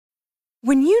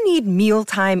When you need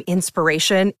mealtime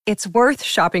inspiration, it's worth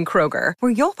shopping Kroger,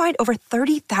 where you'll find over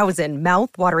 30,000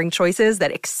 mouth-watering choices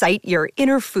that excite your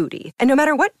inner foodie. And no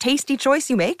matter what tasty choice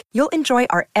you make, you'll enjoy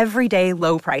our everyday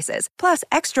low prices, plus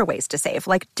extra ways to save,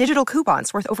 like digital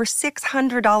coupons worth over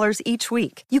 $600 each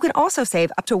week. You can also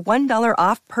save up to $1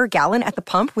 off per gallon at the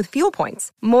pump with fuel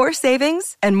points. More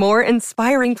savings and more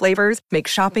inspiring flavors make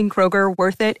shopping Kroger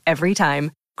worth it every time.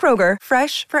 Kroger,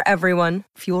 fresh for everyone.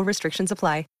 Fuel restrictions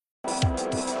apply.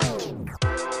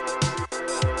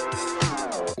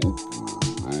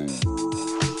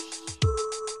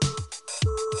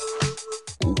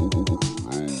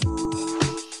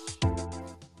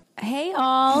 Hey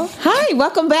all. Hi,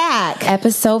 welcome back.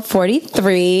 Episode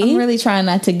 43. I'm really trying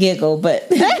not to giggle, but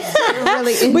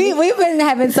we've been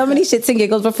having so many shits and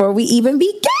giggles before we even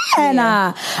began.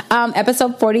 Yeah.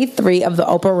 Episode 43 of the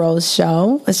Oprah Rose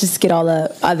Show. Let's just get all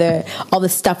the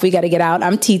stuff we got to get out.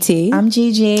 I'm TT. I'm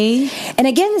Gigi. And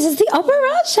again, this is the Oprah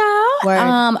Rose Show.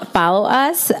 Follow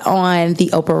us on the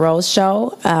Oprah Rose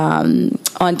Show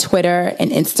on Twitter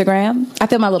and Instagram. I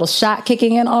feel my little shot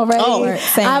kicking in already. Oh,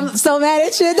 same. I'm so mad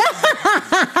at you.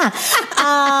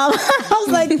 I was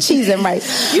like cheesing, right?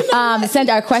 Send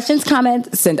our questions,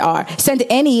 comments. Send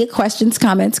any questions,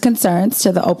 comments, concerns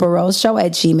to the Oprah Rose Show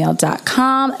at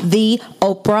gmail.com. The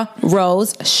Oprah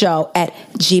Rose Show at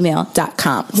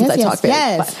gmail.com. Yes,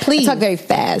 please. I talk very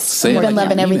fast. We've been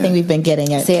loving everything we've been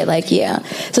getting it. Say it like, yeah.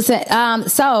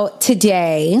 So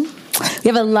today we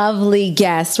have a lovely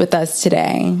guest with us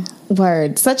today.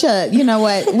 Word. Such a, you know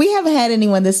what? We haven't had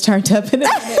anyone this turned up in a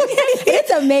minute.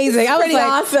 It's amazing. I was pretty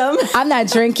awesome. I'm not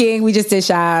drinking. We just did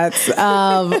shots.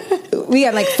 We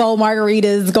had like 4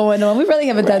 margaritas going on. We really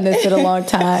haven't done this in a long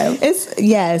time. This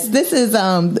is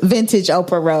vintage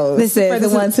Oprah Rose. This is for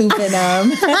the ones who've been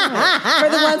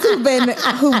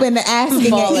who've been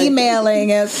asking and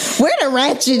emailing us. Where the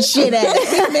Ratchet shit at? We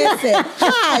miss it.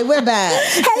 Hi, we're back.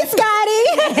 Hey, Scottie.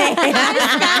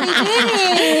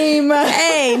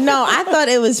 Hey, no, I thought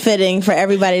it was fitting for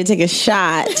everybody to take a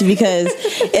shot because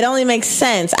it only makes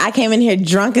sense. I came in here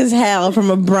drunk as hell from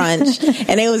a brunch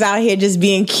and they was out here just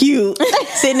being cute,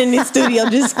 sitting in the studio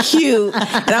just cute.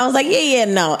 And I was like,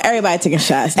 no, everybody taking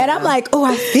shots now. And I'm like,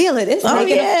 I feel it. It's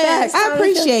making effect. I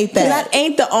appreciate that. That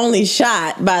ain't the only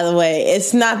shot, by the way.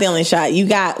 It's not the only shot. You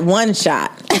got one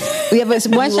shot. We have one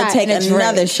shot. We'll take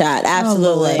another shot.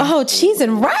 Absolutely. Oh, cheese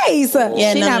and rice.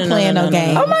 Yeah, she's not playing no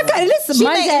game. Oh my God, this is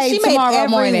Monday, tomorrow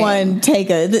morning. Everyone take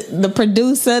the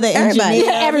producer, the engineer,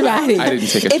 everybody. I didn't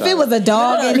take a shot. If it was a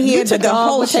dog in here, the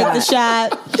dog would take the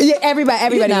shot. Yeah,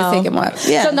 everybody was taking one.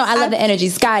 Yeah. So no, I love the energy.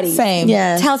 Scottie, same.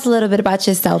 Yeah. Tell us a little bit about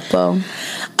yourself, boo.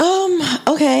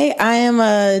 Okay, I am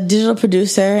a digital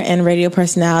producer and radio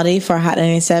personality for Hot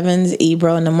 97's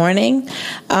Ebro in the Morning.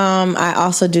 I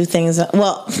also do things,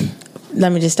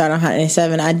 let me just start on Hot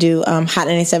 97. I do Hot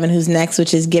 97 Who's Next,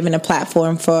 which is giving a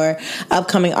platform for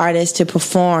upcoming artists to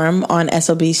perform on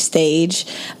SOB's stage.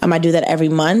 I do that every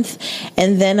month.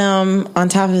 And then on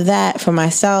top of that, for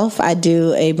myself, I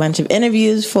do a bunch of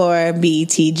interviews for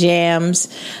BET Jams.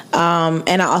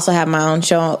 And I also have my own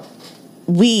show.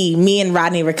 Me and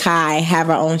Rodney Rakai have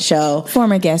our own show.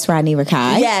 Former guest Rodney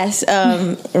Rakai. Yes.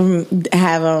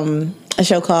 Have a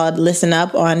show called Listen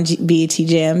Up on BET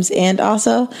Jams. And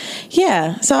also,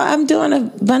 so I'm doing a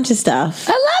bunch of stuff.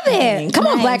 I love it. Come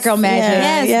on, Black Girl Magic.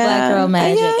 Yes, Black Girl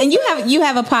Magic. And you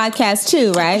have a podcast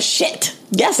too, right? Shit.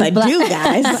 Yes, I do,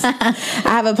 guys. I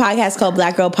have a podcast called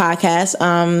Black Girl Podcast,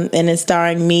 and it's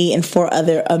starring me and 4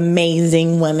 other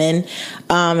amazing women.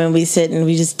 And we sit and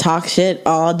we just talk shit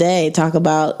all day. Talk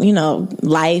about,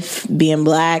 life, being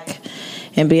black,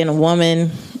 and being a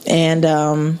woman. And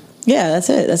that's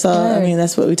it. That's all. I mean,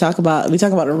 that's what we talk about. We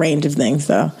talk about a range of things,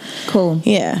 though. Cool.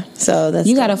 Yeah. So that's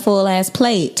you got a full ass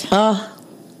plate. Oh,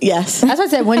 yes. That's what I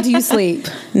said. When do you sleep?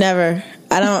 Never.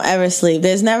 I don't ever sleep.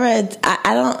 There's never I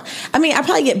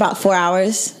probably get about 4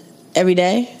 hours every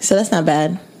day, so that's not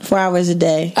bad. 4 hours a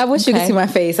day. I wish you could see my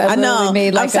face. I know.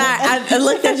 Made like I'm sorry. I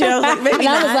looked at you. I was like, maybe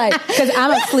not. I was like, because I'm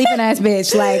a sleeping ass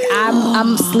bitch. Like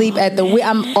I'm sleep at the wheel.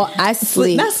 I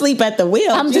sleep. Not sleep at the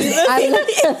wheel.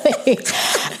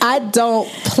 I don't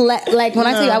play. Like when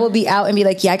I tell you I will be out and be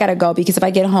like, I gotta go because if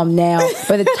I get home now,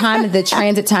 by the time the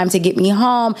transit time to get me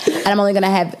home, and I'm only gonna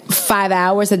have 5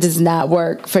 hours, that does not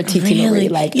work for TT Marie.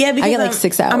 Like I get like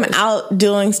 6 hours. I'm out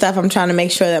doing stuff. I'm trying to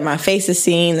make sure that my face is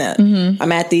seen. That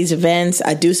I'm at these events.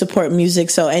 I do support music,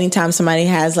 so anytime somebody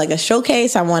has like a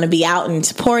showcase, I want to be out and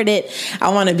support it. I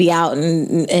want to be out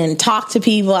and talk to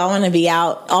people. I want to be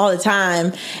out all the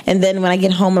time. And then when I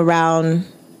get home around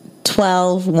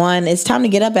 12, 1, it's time to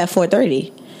get up at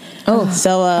 4:30. Oh,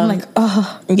 so I'm like,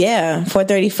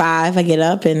 4:35. I get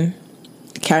up and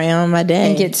carry on my day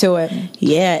and get to it.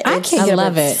 Yeah, I can't get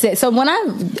love it. 6. So when I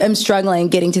am struggling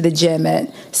getting to the gym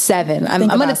at 7, I'm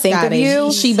going to think Scottie. of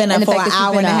you. She been up and the for fact an that you've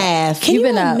hour been and a up. half. Can You've you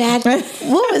been up. imagine?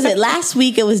 What was it? Last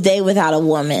week it was Day Without a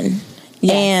Woman.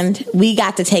 Yes. And we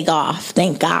got to take off,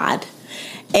 thank God.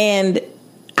 And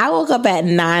I woke up at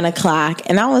 9 o'clock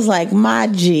and I was like, my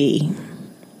G.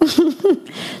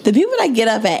 The people that get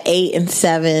up at 8 and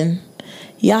 7,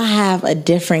 y'all have a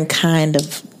different kind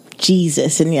of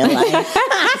Jesus in your life.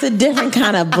 It's a different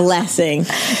kind of blessing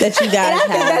that you guys I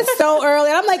think have. that's so early.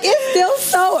 And I'm like, it's still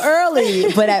so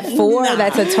early. But at 4,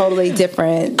 that's a totally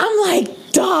different. I'm like,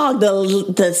 dog,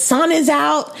 the sun is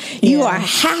out. You are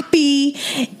happy.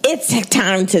 It's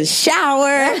time to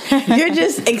shower. You're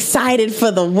just excited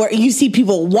for the work. You see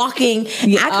people walking.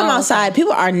 I come outside.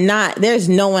 People are not. There's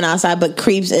no one outside but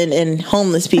creeps and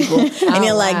homeless people. And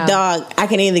you're like, dog, I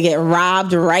can either get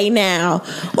robbed right now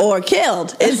or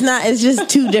killed. It's just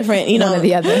two different, One or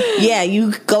the other. Yeah,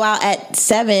 you go out at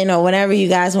 7 or whenever you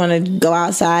guys want to go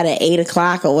outside at 8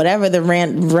 o'clock or whatever the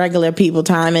regular people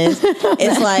time is.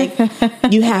 It's like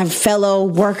you have fellow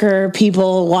worker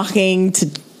people walking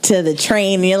to the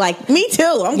train and you're like, me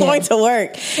too, I'm going to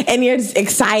work, and you're just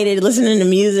excited listening to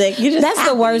music. You're just That's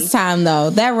the worst time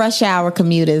though. That rush hour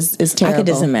commute is terrible. I could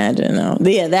just imagine though.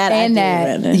 Yeah, that And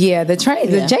I that, the train,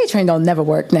 the J train don't never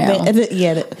work now. And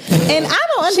I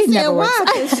don't understand why.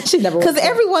 She never works. Because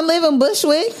everyone live in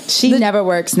Bushwick. She never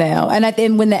works now. And I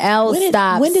think when the L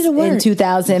stops when did it work? in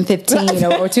 2015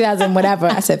 or 2000 whatever,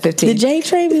 I said 15. The J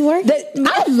train be working?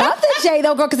 I love the J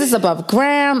though, girl, because it's above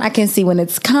ground. I can see when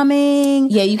it's coming.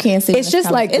 Yeah, you can't see. It's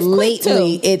just like it's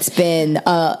lately it's been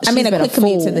a quick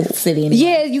commute to the city. Anyway.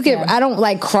 Yeah, you get. Yeah. I don't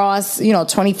like cross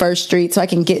 21st Street, so I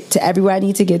can get to everywhere I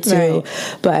need to get to. Right.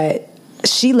 But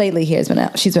she lately here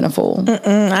she's been a fool.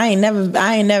 I ain't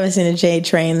never seen a J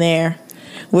train there.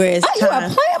 Whereas you are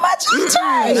playing my J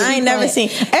train. I ain't never seen.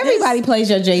 Everybody plays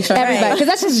your J train. Everybody, because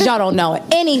that's just y'all don't know it.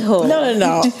 Anywho,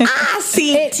 no. I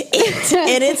see it,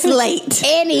 and it's late.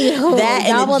 Anywho, that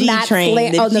and the G train.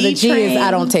 The G is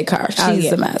I don't take her. She's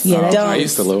a mess. Yeah, I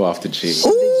used to live off the G.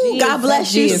 Ooh, God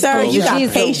bless you, sir. You got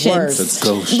patience. The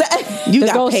ghost. You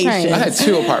got patience. I had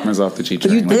 2 apartments off the G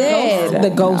train. You did. The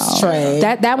ghost train.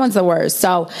 That one's the worst.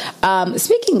 So,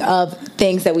 speaking of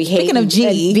things that we hate, speaking of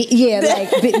G,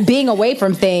 being away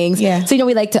from things. Yeah. So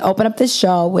we like to open up this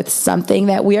show with something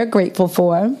that we are grateful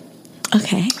for.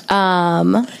 Okay.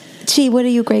 Chi, what are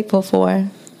you grateful for?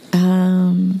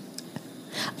 I'm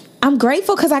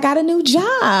grateful because I got a new job.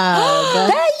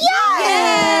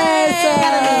 Yes!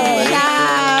 Got a new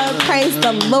job. Praise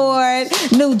the Lord.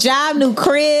 New job, new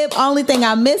crib. Only thing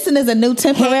I'm missing is a new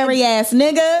temporary ass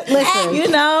nigga.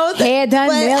 Listen, hair done,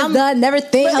 nails done, never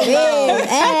think. Get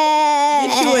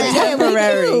you a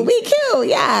temporary. We cute,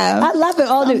 yeah. I love it.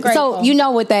 All new. So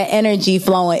with that energy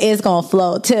flowing, it's gonna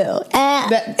flow too.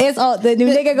 It's all the new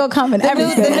nigga gonna come and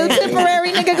everything. The new temporary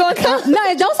nigga gonna come.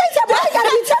 No, don't say temporary. It gotta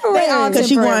be temporary. Because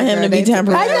she want him to be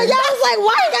temporary. I know, y'all was like,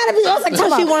 why you gotta be? I was like,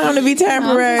 because she want him to be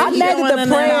temporary. I'm mad at the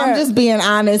prayer. I'm just being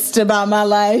honest about my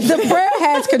life. The prayer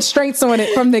has constraints on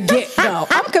it from the get go.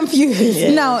 I'm confused.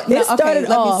 Yeah. No, it started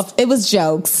off. It was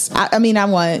jokes. I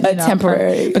want a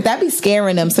temporary, but that be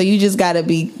scaring them. So you just got to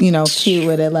be, cute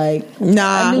with it. Like,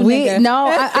 nah, I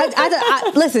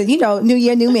listen. New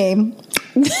year, new me.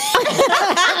 It's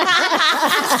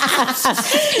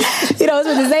been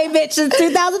the same bitch since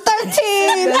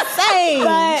 2013. The same.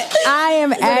 But I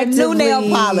am actively new nail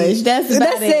polish. That's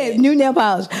it. New nail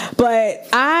polish. But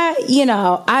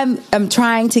I'm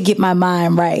trying to get my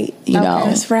mind right.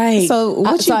 That's right. So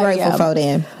what you grateful for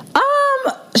then?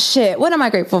 Shit. What am I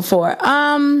grateful for?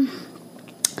 I'm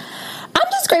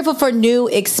just grateful for new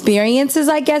experiences.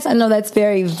 I guess I know that's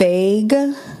very vague.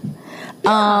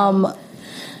 Yeah.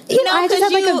 I just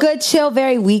had like a good chill,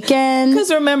 very weekend.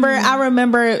 Because I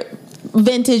remember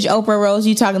vintage Oprah Rose.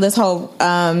 You talking this whole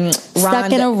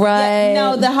stuck in a rut?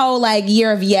 Yeah, the whole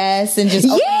year of yes and just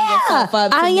opening yourself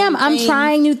up. I am. I'm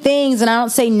trying new things, and I don't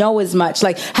say no as much.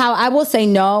 Like how I will say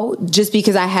no just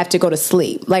because I have to go to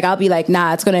sleep. Like I'll be like,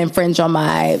 nah, it's going to infringe on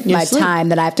my time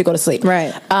that I have to go to sleep.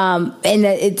 Right. And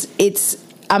it's.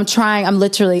 I'm trying. I'm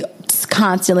literally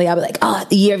constantly. I'll be like, oh,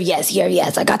 the year of yes.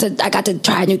 I got to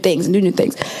try new things and do new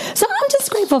things. So I'm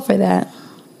just grateful for that.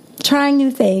 Trying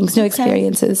new things, new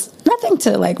experiences. Nothing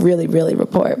to really, really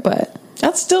report, but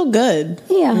that's still good.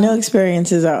 Yeah, new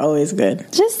experiences are always good.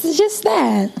 Just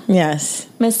that. Yes,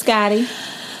 Miss Scottie.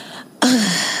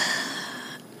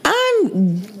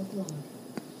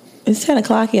 It's 10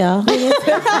 o'clock, y'all. It's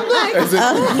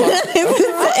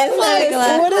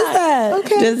what is that?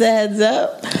 Okay. Just a heads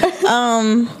up.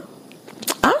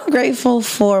 I'm grateful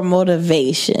for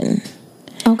motivation.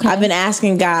 Okay. I've been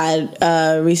asking God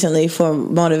recently for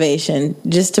motivation,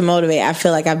 just to motivate. I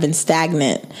feel like I've been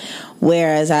stagnant,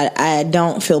 whereas I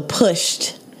don't feel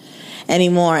pushed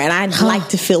anymore, and I'd like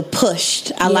to feel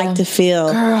pushed. I like to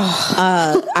feel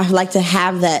I like to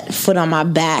have that foot on my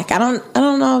back. I don't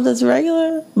know if that's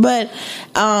regular, but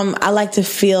I like to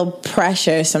feel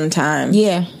pressure sometimes.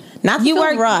 Yeah. Not you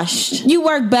feel rushed. You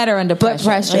work better under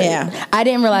pressure. Yeah, I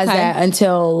didn't realize that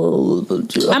until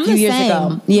a few years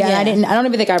ago. Yeah, I didn't. I don't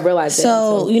even think I realized it.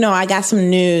 So I got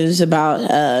some news about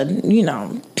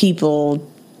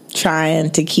people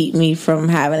trying to keep me from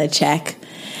having a check,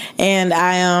 and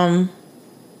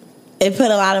it put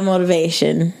a lot of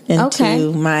motivation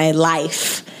into my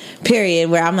life. Period.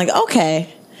 Where I'm like,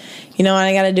 okay, you know what,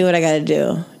 I got to do what I got to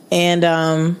do, and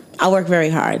I work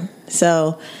very hard.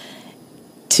 So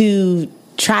to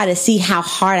try to see how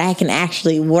hard I can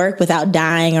actually work without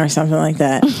dying or something like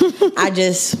that. I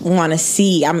just want to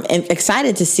see. I'm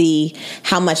excited to see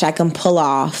how much I can pull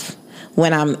off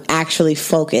when I'm actually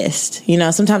focused.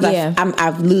 Sometimes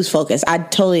I lose focus.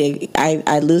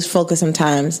 I lose focus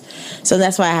sometimes. So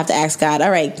that's why I have to ask God,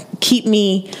 all right, keep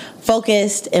me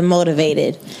focused and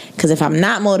motivated. Because if I'm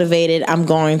not motivated, I'm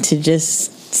going to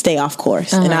just stay off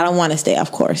course, and I don't want to stay off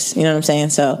course. You know what I'm saying?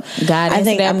 So God, I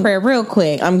think that prayer real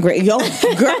quick. I'm great, girl.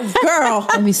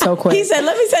 Let me so quick. He said,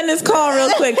 "Let me send this call real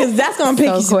quick because that's gonna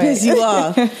piss you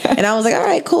off." And I was like, "All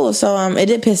right, cool." So it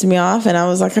did piss me off, and I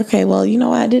was like, "Okay, well, you know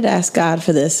what? I did ask God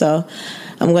for this, so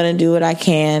I'm gonna do what I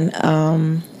can."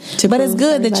 But it's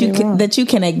good that you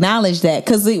can acknowledge that,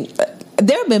 because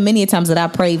there have been many times that I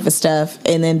prayed for stuff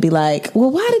and then be like,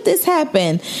 well, why did this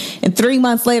happen? And 3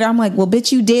 months later, I'm like, well,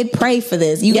 bitch, you did pray for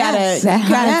this. You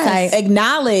gotta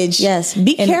acknowledge. Yes.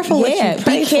 Be careful what you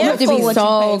pray for. You have to be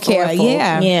so careful.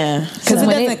 Yeah. Because it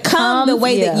doesn't come the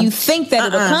way that you think that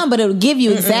it'll come, but it'll give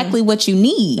you exactly what you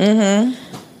need.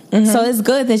 Mm-hmm. So it's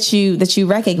good that you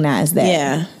recognize that.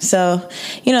 Yeah. So,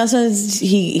 so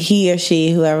he or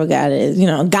she, whoever God is,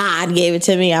 God gave it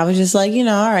to me. I was just like,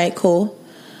 all right, cool.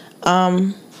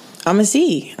 I'm gonna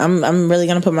see. I'm really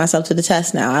gonna put myself to the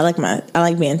test now. I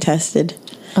like being tested.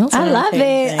 Okay. I love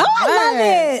it.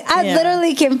 I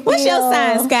literally can feel. What's your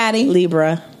sign, Scottie?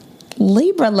 Libra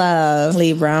love.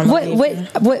 Libra.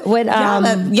 What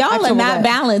y'all are not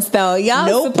balanced though. Y'all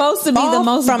are supposed to be the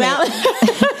most balanced.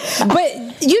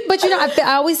 but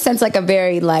I always sense like a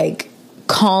very like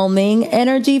calming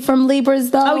energy from Libras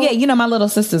though. Oh yeah, my little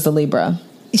sister's a Libra.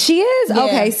 She is? Yeah.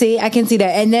 Okay, see, I can see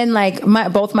that. And then, like,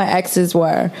 both my exes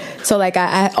were. So, like,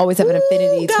 I always have an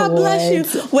affinity towards... God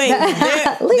bless you. Wait,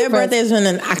 their birthdays were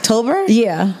in October?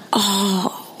 Yeah.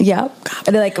 Oh. Yep.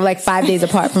 And they're, like 5 days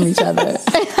apart from each other.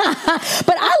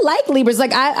 But I like Libras.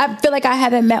 Like, I feel like I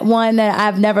haven't met one that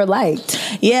I've never liked.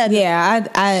 Yeah.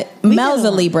 Yeah, Mel's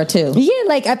a Libra, too. Yeah,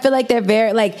 like, I feel like they're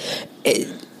very, like...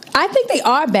 I think they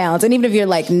are balanced, and even if you're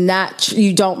like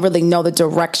you don't really know the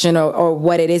direction or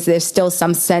what it is, there's still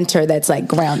some center that's like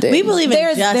grounded. We believe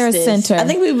in justice. There's center. I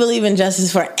think we believe in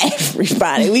justice for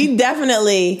everybody. We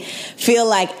definitely feel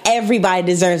like everybody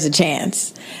deserves a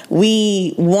chance.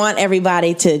 We want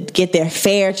everybody to get their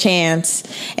fair chance,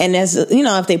 and as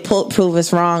if they prove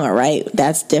us wrong or right,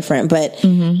 that's different. But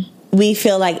we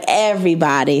feel like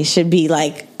everybody should be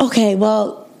like, okay,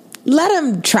 well, let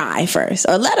him try first,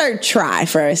 or let her try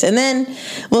first, and then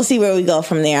we'll see where we go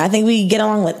from there. I think we get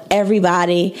along with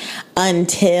everybody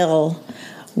until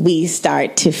we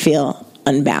start to feel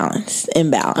imbalanced.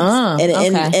 And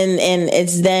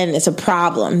it's a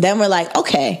problem. Then we're like,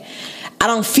 okay, I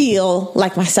don't feel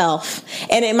like myself,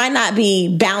 and it might not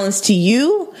be balanced to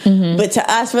you, but to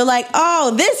us, we're like,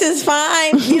 oh, this is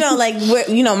fine.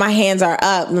 My hands are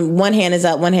up, one hand is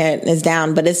up, one hand is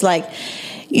down, but it's like,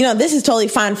 this is totally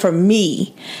fine for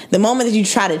me. The moment that you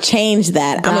try to change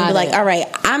that, I'm going to be like, all right,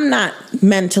 I'm not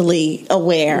mentally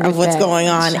aware of what's going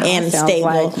on and stable.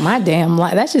 Like my damn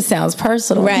life. That just sounds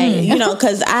personal. Right.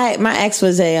 Because my ex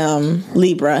was a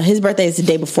Libra. His birthday is the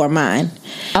day before mine.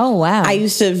 Oh, wow. I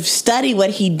used to study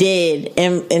what he did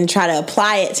and try to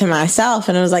apply it to myself.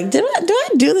 And I was like, do I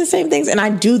do the same things? And I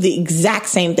do the exact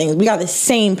same things. We are the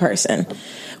same person.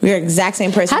 We are the exact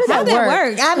same person. How does that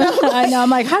work? I know. I know.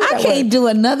 I'm like, I can't do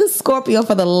another Scorpio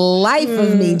for the life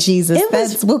of me, Jesus.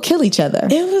 We'll kill each other.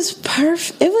 It was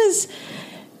perfect. It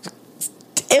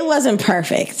wasn't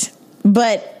perfect.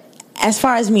 But as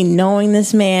far as me knowing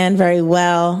this man very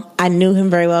well, I knew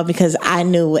him very well because I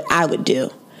knew what I would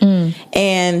do.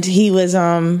 And he was,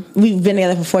 we've been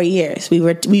together for 4 years. We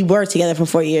were together for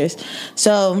 4 years.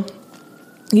 So,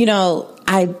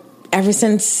 ever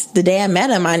since the day I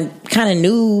met him, I kind of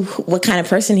knew what kind of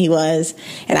person he was,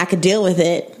 and I could deal with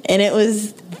it. And it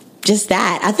was just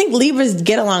that. I think Libras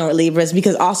get along with Libras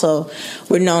because also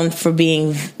we're known for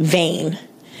being vain.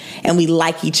 And we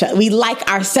like each other. We like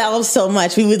ourselves so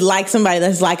much. We would like somebody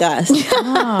that's like us.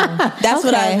 That's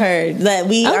what I've heard. That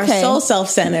we are so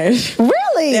self-centered.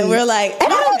 Really? That we're like,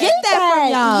 and I don't get that from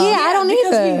y'all. Yeah, I don't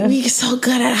either. We're so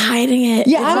good at hiding it.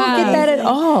 Yeah, I don't get that at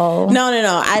all.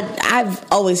 No.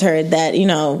 I've always heard that,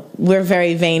 we're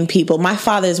very vain people. My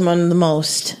father is one of the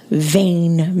most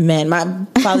vain men. My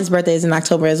father's birthday is in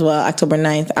October as well, October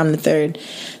 9th. I'm the 3rd.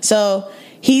 So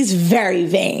he's very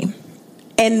vain.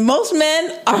 And most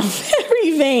men are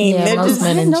very vain. Yeah, they're most just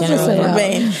men in general are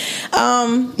vain. But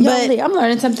I'm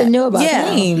learning something new about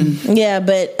vain. Yeah,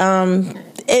 but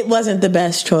it wasn't the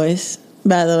best choice.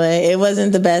 By the way, it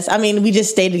wasn't the best. I mean, we just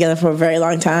stayed together for a very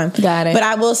long time. Got it. But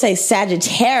I will say,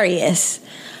 Sagittarius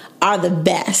are the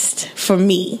best for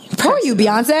me. Who are you,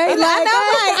 Beyonce?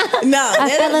 No, I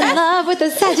fell in love with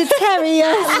the Sagittarius.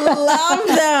 I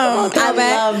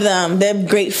love them. They're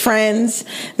great friends.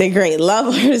 They're great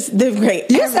lovers. They're great.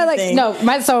 You said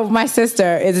my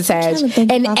sister is a Sag,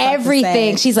 and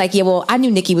everything. She's like, yeah, well, I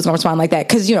knew Nikki was gonna respond like that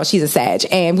because she's a Sag,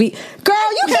 and you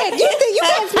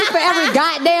can't speak for every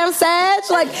goddamn Sag.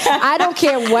 Like, I don't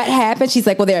care what happened. She's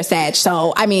like, well, they're a Sag,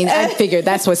 so I mean, I figured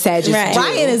that's what Sag is. Right.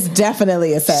 Ryan is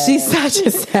definitely a Sag. She's such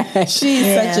a Sag. She's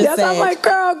such a Sag. I'm like,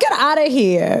 girl, get out of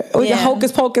here with your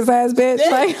hocus pocus ass bitch.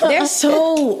 They're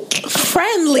so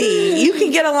friendly. You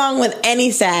can get along with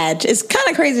any Sag. It's kind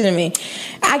of crazy to me.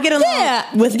 I get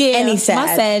along with any Sag.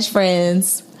 My Sag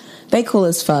friends, they cool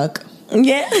as fuck.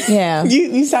 Yeah.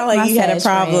 You sound like you had a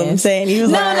problem saying you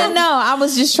was no. I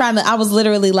was just I was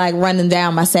literally like running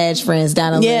down my Sag friends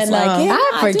down the list.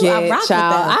 I forget,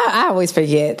 child. I always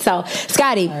forget. So,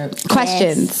 Scottie,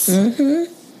 questions. Yes.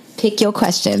 Mm-hmm. Pick your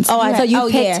questions. So you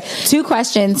picked 2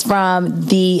 questions from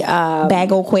the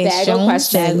Bagel question.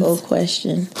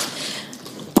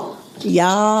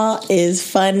 Y'all is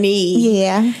funny.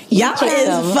 Yeah. Y'all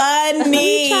is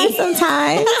funny. Try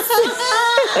sometimes.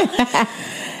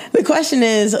 The question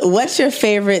is, what's your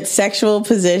favorite sexual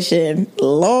position?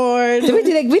 Lord. We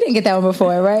didn't get that one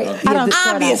before, right?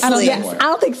 Obviously. I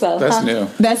don't think so. That's new.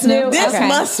 That's new. This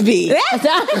must be.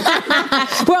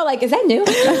 We're like, is that new?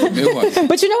 New one.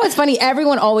 But you know what's funny?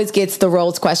 Everyone always gets the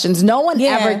roles questions. No one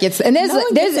ever gets, and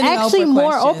there's actually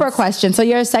more Oprah questions. So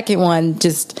your second one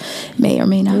just may or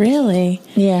may not. Really?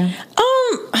 Yeah.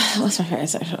 What's my favorite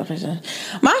sexual position?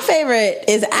 My favorite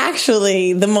is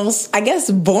actually the most, I guess,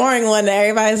 boring one that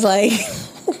everybody's like,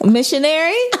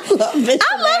 missionary. I love missionary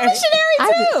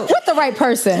too. With the right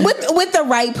person. With the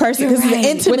right person. Because the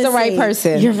intimacy. With the right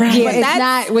person. You're right. Yeah, it's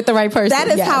not with the right person. That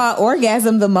is how I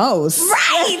orgasm the most.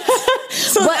 Right.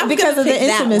 But because of the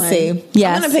intimacy.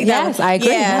 Yes. I'm gonna pick that one. I agree.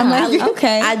 Yeah, I'm like,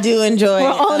 okay. I do enjoy. We're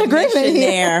all in agreement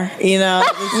missionaire.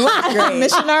 Great.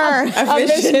 Missionaire. A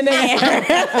missionaire.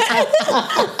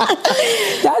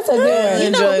 That's a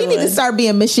good one. We need to start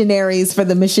being missionaries for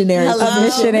the missionaries. A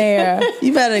missionaire.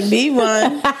 You better be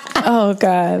one. Oh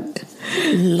God,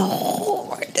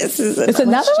 Lord, this is it's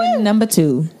another one. Number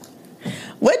 2.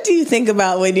 What do you think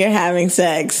about when you're having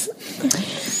sex? To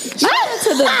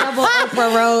the double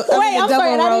Oprah Rose. Wait, I'm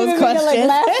sorry, I didn't even mean to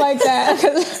laugh like that.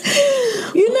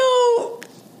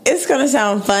 It's gonna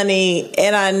sound funny,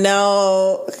 and I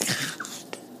know,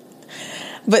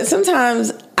 but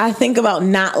sometimes I think about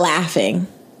not laughing.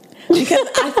 Because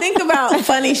I think about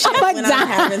funny shit when I'm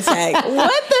having sex.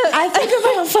 I think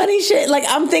about funny shit. Like,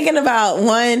 I'm thinking about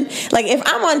one, like, if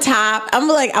I'm on top, I'm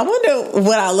like, I wonder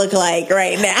what I look like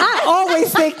right now. I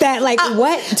always think that, like,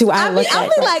 what do I look like? I'll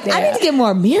be like, I need to get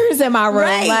more mirrors in my room.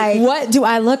 Right. Like, what do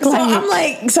I look like? So I'm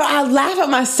like, so I laugh at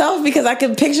myself because I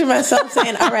can picture myself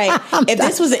saying, all right, if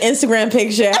this was an Instagram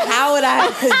picture, how would I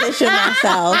position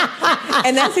myself?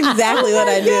 And that's exactly what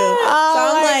I do.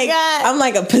 I'm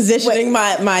like positioning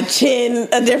my chin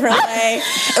a different way,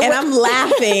 and I'm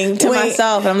laughing to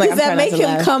myself. And I'm like, does that make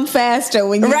him come faster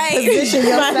when you position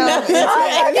yourself into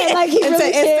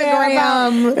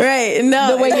Instagram? Right?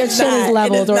 No, the way your chin is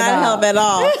leveled, it does not help at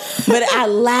all. But I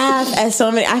laugh at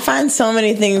so many. I find so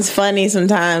many things funny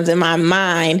sometimes in my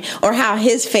mind, or how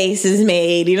his face is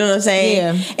made. You know what I'm saying?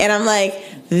 Yeah. And I'm like,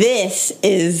 this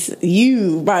is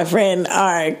you, my friend,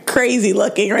 are crazy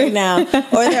looking right now, or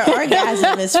their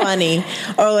orgasm is funny,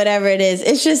 or whatever it is.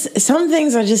 It's just, some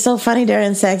things are just so funny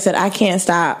during sex that I can't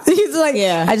stop. He's like,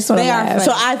 I just want to laugh.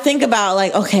 So I think about,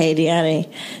 like, okay, Deanna,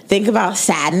 think about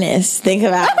sadness. Think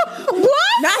about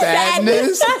what? Not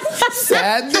Sadness.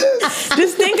 Sadness.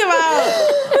 Just think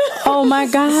about Oh my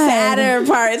God. sadder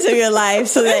parts of your life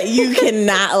so that you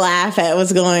cannot laugh at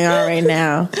what's going on right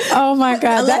now. Oh my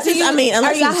God. Unless That's, it's, I mean,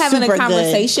 unless Are y'all it's having a super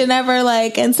conversation ever?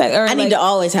 Like, I need to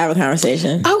always have a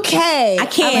conversation. Okay. I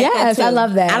can't. yes, I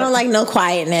love that. I don't like no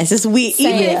quietness. It's weird.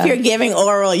 Even Same. if you're giving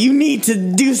oral, you need to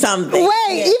do something.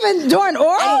 Wait, even during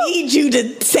oral? I need you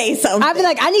to say something. I'd be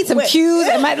like, I need some cues.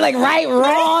 Am I like right,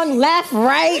 wrong, left,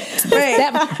 right,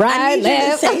 step, I right, need you to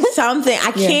left? say something.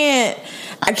 I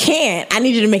can't. I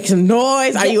need you to make some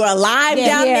noise. Are you alive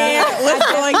down there?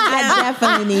 What's going down? I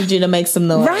definitely need you to make some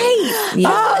noise. Right. Yeah.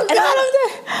 Oh, And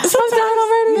God,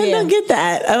 sometimes men don't get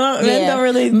that. Men don't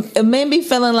really. Men be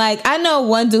feeling like, I know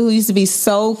one dude who used to be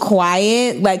so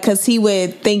quiet, like, cause he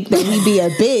would think that he'd be a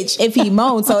bitch if he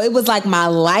moaned. So it was like my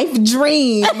life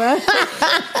dream.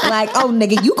 Like, oh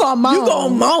nigga, you gonna moan. You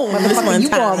gonna moan this one You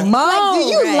time. gonna moan. Like, do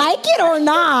you like it or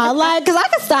not? Like, cause I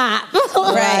can stop.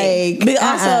 Right. Like, But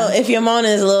also, if your moan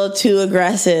is a little too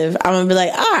aggressive, I'm gonna be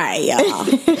like, all right, y'all.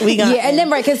 We gonna Yeah, and then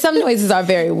because some noises are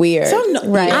very weird.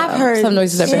 right. I've heard some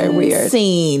noises are very weird.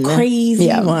 Insane. crazy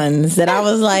ones that I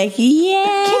was like,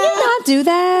 yeah. Can you not do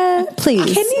that,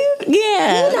 please? Can you?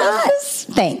 Yeah.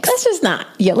 Thanks. Let's just not.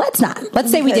 Yeah, let's not.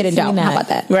 Let's say we did and don't. How about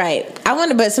that? Right. I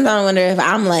wonder, but sometimes I wonder if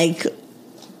I'm like,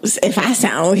 if I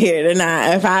sound weird or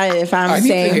not. If I'm I need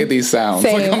saying. to hear these sounds.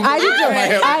 Same. Like, I do too.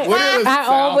 what does it I sound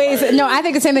always like? no. I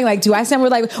think the same thing. Like, do I sound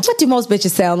weird? Like, what do most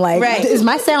bitches sound like? Right. Is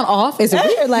my sound off? Is it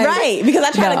weird? Like, Right, because I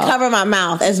try to No. cover my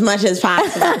mouth as much as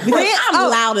possible. Because I'm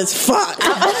loud as fuck.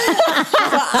 So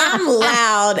I'm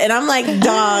loud, and I'm like,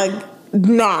 dog,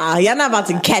 nah, y'all not about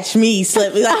to catch me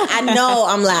slip. Like, I know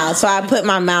I'm loud, so I put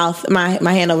my mouth, my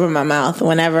hand over my mouth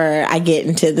whenever I get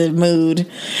into the mood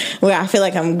where I feel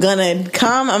like I'm gonna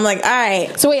come. I'm like, all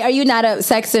right, So wait, are you not a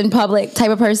sex in public type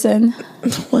of person?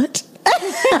 what?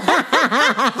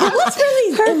 What's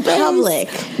really in public?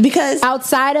 Because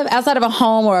outside of a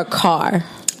home or a car?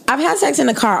 I've had sex in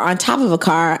a car, on top of a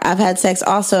car. I've had sex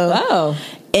also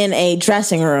in a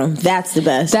dressing room. That's the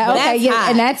best.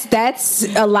 And that's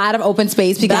a lot of open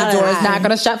space because That's the door is hot. not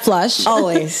going to shut flush.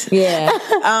 Always. Yeah.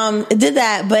 Did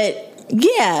that, but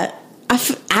yeah.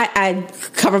 I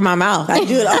cover my mouth. I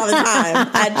do it all the time.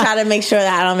 I try to make sure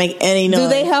that I don't make any noise. Do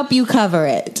they help you cover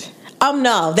it?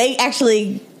 No, they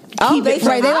actually keep it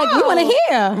right. They're like, we want to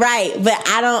hear. right, but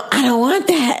I don't want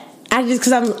that.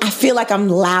 Because I feel like I'm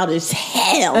loud as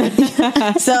hell.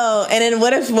 So, and then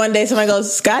what if one day somebody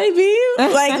goes, Scottie B?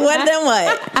 Like, what then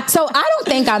what? So I don't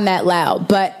think I'm that loud,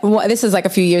 but this is like a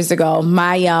few years ago.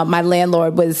 My my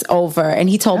landlord was over, and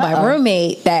he told my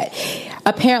roommate that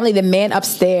apparently the man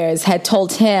upstairs had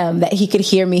told him that he could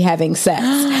hear me having sex.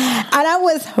 And I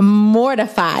was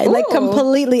mortified, like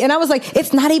completely. And I was like,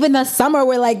 it's not even the summer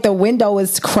where like the window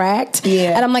is cracked.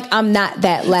 Yeah. And I'm like, I'm not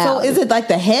that loud. So is it like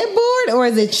the headboard or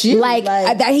is it you? Like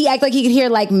that he acted like he could hear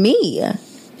like me.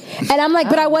 And I'm like,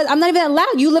 but I'm not even that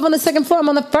loud. You live on the second floor. I'm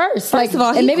on the first. Like, of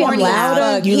all, and maybe I'm corny as louder.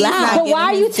 fuck. You loud. But why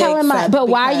are you telling my? But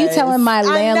why are you telling my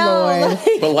landlord?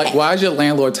 But like, why is your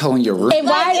landlord telling your room? And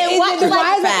why is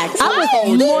facts? I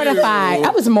was mortified. I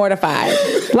was mortified.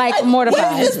 Like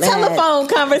mortified. This telephone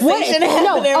conversation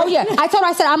happening.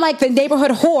 I said I'm like the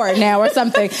neighborhood whore now or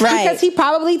something. Right. Because he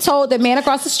probably told the man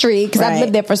across the street, because I've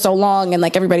lived there for so long and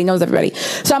like everybody knows everybody.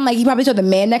 So I'm like, he probably told the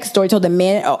man next door, he told the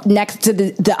man next to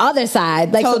the other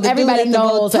side. Like, so everybody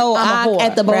knows that I'm a whore.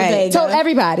 At the bodega. Told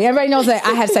everybody. Everybody knows that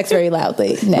I have sex very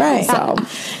loudly now. Right. So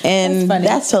And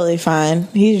that's totally fine.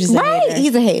 He's just a hater.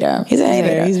 He's a hater. He's a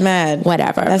hater. He's mad.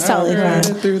 Whatever. That's totally fine.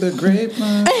 Through the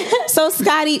grapevine. So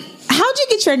Scottie, how'd you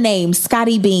get your name,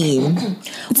 Scottie Beam?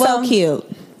 It's so cute.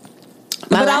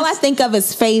 But all I think of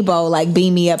is Fabo, like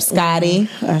beam me up, Scottie.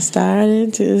 I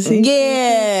started to see.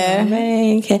 Yeah.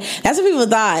 That's what people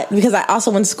thought, because I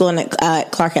also went to school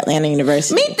at Clark Atlanta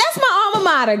University. That's my alma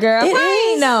mater, girl. It I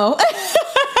ain't is? know.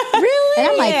 Really? And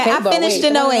I'm like, Yeah, I finished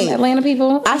in 08. Atlanta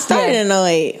people. I started in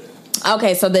 08.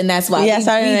 Okay, so then that's why. Yeah, I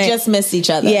started in we 08. just missed each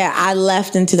other. Yeah, I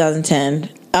left in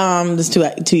 2010. This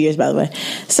 2 years, by the way.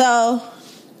 So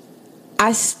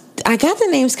I got the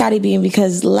name Scottie Beam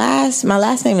because my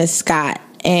last name is Scott,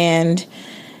 and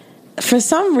for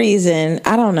some reason,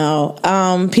 I don't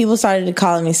know, people started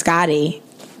calling me Scottie.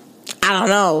 I don't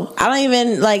know. I don't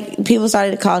even, like, people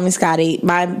started calling me Scottie.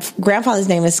 My grandfather's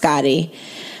name is Scottie.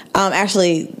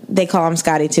 Actually, they call him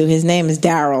Scottie too. His name is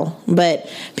Daryl, but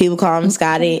people call him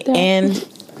Scottie, and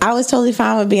I was totally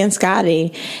fine with being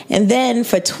Scottie. And then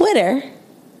for Twitter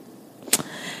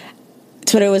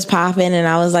was popping, and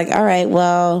I was like, all right,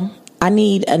 well, I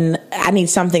need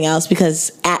something else,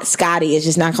 because at Scottie is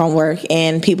just not gonna work,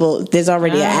 and there's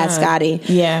already an at Scottie.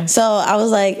 Yeah. So I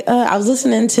was like, I was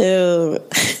listening to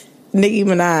Nicki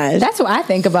Minaj. That's what I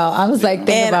think about. I was like,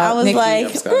 I was Nicki.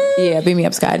 like, yeah, beam me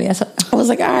up, Scottie. I was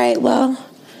like, all right, well,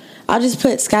 I'll just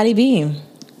put Scottie Beam,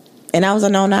 and I was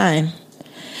an 09.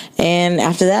 And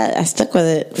after that, I stuck with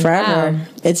it forever. Wow.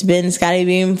 It's been Scottie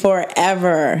Beam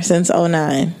forever since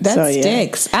 09. That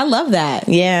sticks. I love that.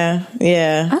 Yeah.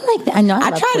 I like that. I know.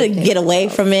 I try to get away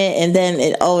from it, and then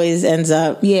it always ends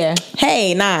up,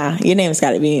 hey, nah, your name is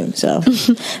Scottie Beam. So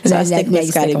I stick with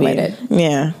Scottie Beam.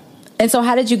 Yeah. And so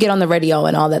how did you get on the radio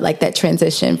and all that, like that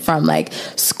transition from like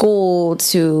school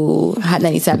to Hot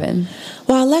 97?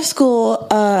 Well, I left school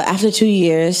after 2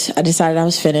 years. I decided I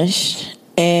was finished.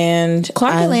 And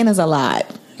Clark Atlanta's a lot.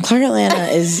 Clark Atlanta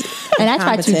is and I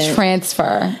tried to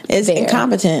transfer. It's there.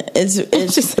 Incompetent. It's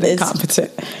just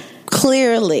incompetent.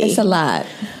 Clearly, it's a lot.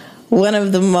 One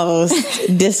of the most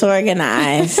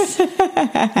disorganized.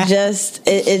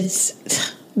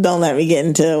 It's. Don't let me get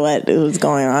into what was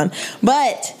going on,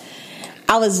 but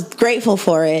I was grateful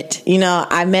for it. You know,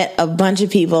 I met a bunch of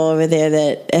people over there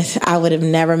that I would have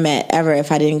never met ever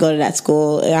if I didn't go to that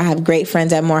school. I have great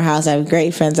friends at Morehouse. I have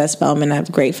great friends at Spelman. I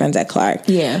have great friends at Clark.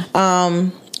 Yeah.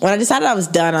 When I decided I was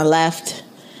done, I left.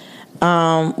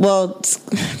 Well,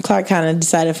 Clark kind of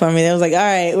decided for me. They was like, all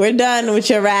right, we're done with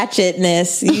your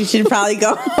ratchetness. You should probably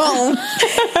go home.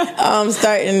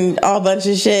 Starting a bunch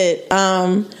of shit.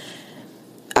 I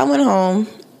went home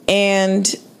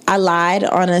and I lied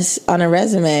on a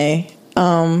resume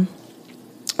to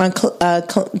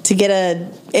get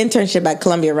an internship at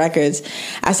Columbia Records.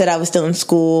 I said I was still in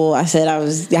school. I said I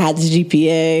had the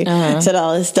GPA. I said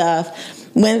all this stuff.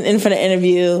 Went in for the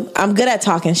interview. I'm good at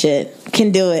talking shit.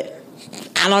 Can do it.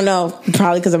 I don't know.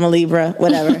 Probably because I'm a Libra.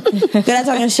 Whatever. Good at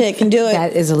talking shit. Can do it.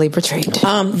 That is a Libra trait.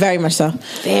 Very much so.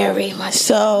 Very much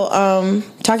so.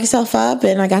 Talk yourself up,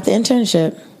 and I got the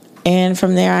internship. And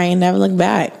from there, I ain't never looked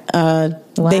back.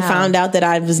 They found out that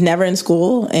I was never in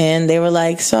school, and they were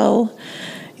like, so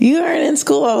you weren't in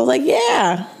school? I was like,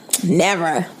 yeah,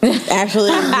 never. Actually,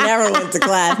 never went to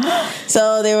class.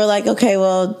 So they were like, okay,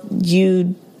 well,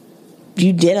 you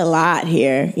did a lot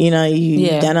here. You know,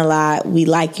 you've done a lot. We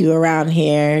like you around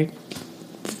here.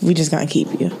 We just gonna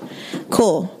keep you.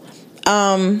 Cool.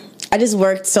 I just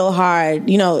worked so hard.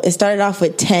 You know, it started off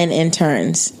with 10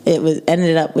 interns.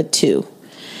 Ended up with 2.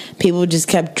 People just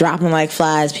kept dropping like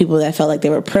flies. People that felt like they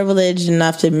were privileged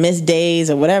enough to miss days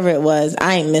or whatever it was.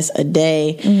 I ain't miss a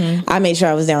day. Mm-hmm. I made sure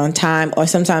I was there on time, or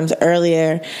sometimes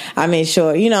earlier. I made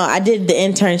sure, I did the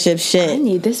internship shit. I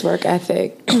need this work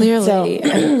ethic, clearly.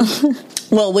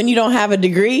 Well, when you don't have a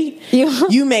degree,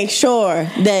 you make sure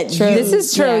that this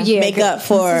is true. Make up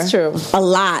for a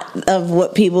lot of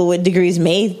what people with degrees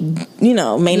may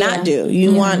not do.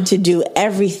 You want to do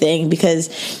everything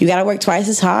because you got to work twice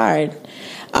as hard.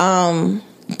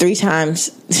 3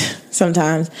 times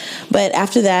sometimes. But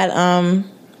after that,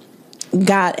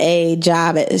 got a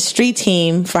job at a street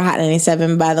team for Hot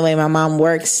 97. By the way, my mom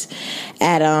works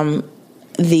at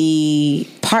the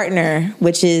partner,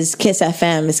 which is Kiss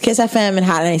FM. It's Kiss FM and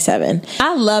Hot 97.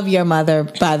 I love your mother,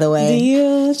 by the way. Do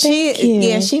you? Thank you.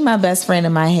 Yeah, she my best friend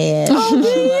in my head. Oh,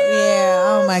 yeah.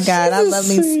 Oh my God.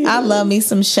 I love me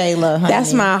some Shayla, honey.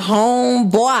 That's my home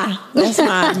boy. That's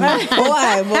my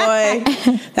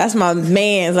boy. That's my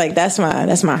man. Like that's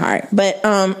my heart. But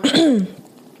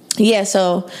yeah,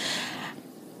 so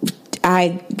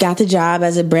I got the job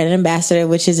as a brand ambassador,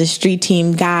 which is a street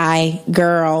team guy,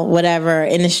 girl, whatever,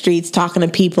 in the streets talking to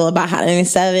people about Hot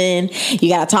 97. You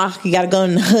got to talk. You got to go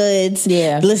in the hoods.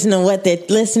 Yeah. Listen to what they're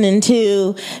listening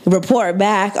to. Report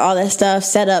back. All that stuff.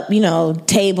 Set up,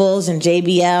 tables and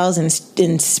JBLs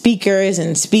and speakers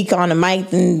and speak on the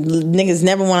mic. And niggas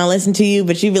never want to listen to you,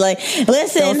 but you be like,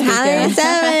 listen, Hot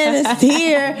 97 is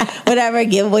here. Whatever.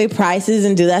 Give away prices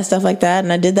and do that stuff like that.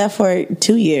 And I did that for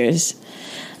 2 years.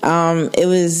 It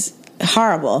was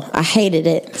horrible. I hated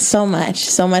it so much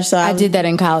so I did that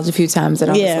in college a few times, and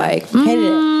I was like, hated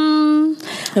it.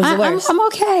 It was the worst. I'm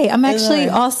okay. I'm actually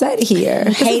all set here.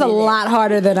 This is a lot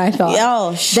harder than I thought.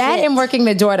 Oh, shit. That and working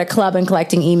the door at a club and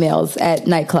collecting emails at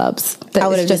nightclubs.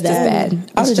 That's just as bad.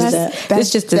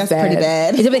 It's just as bad. That's pretty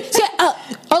bad.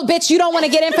 Oh, bitch, you don't want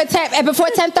to get in before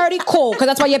 10:30? Cool, because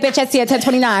that's why your bitch has here at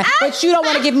 10:29. But you don't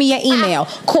want to give me your email.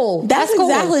 Cool. That's cool.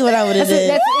 exactly what I would have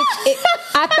did.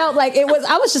 I felt like it was.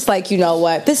 I was just like, you know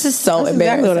what? This is so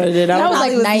embarrassing. Exactly what I did. I was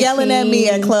like 19. yelling at me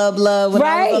at Club Love when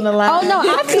I was on the line. Oh no,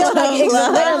 I feel like it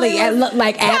was literally at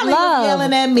Love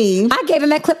yelling at me. I gave him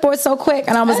that clipboard so quick,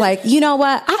 and I was like, you know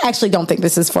what? I actually don't think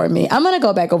this is for me. I'm gonna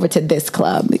go back over to this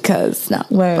club because no.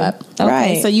 But, okay,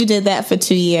 right. So you did that for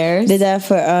 2 years. Did that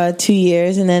for 2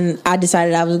 years, and then I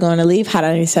decided I was going to leave Hot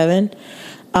 97.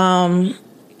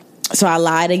 So I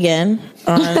lied again.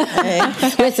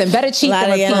 Listen, better cheat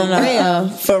than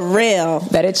repeat. For real.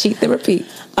 Better cheat than repeat.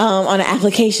 On an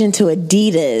application to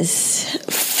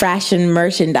Adidas, fashion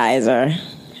merchandiser.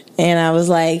 And I was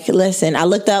like, listen, I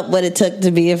looked up what it took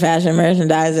to be a fashion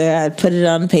merchandiser. I put it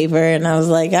on paper, and I was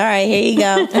like, all right, here you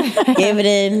go. Gave it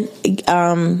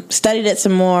in, studied it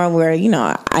some more where, you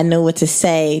know, I knew what to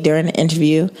say during the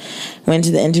interview. Went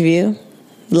to the interview,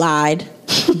 lied.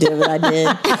 Did what I did,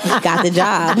 got the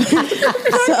job.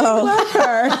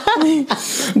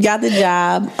 Got the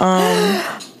job.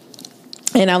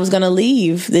 And I was going to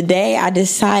leave the day I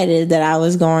decided that I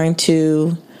was going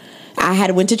to. I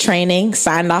had went to training,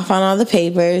 signed off on all the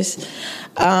papers.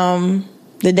 The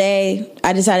day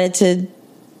I decided to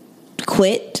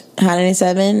quit Hot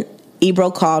 97,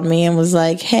 Ebro called me and was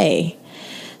like, "Hey,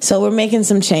 so we're making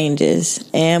some changes,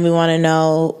 and we want to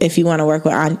know if you want to work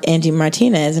with Angie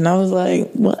Martinez." And I was like,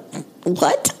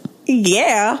 what?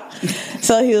 Yeah.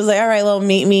 So he was like, all right, well,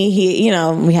 meet me.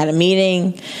 We had a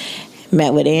meeting,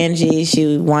 met with Angie.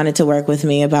 She wanted to work with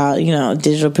me about,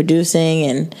 digital producing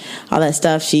and all that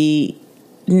stuff. She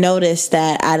noticed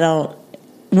that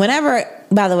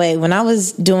by the way, when I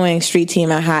was doing Street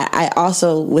Team at Hot, I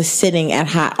also was sitting at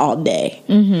Hot all day.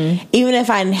 Mm-hmm. Even if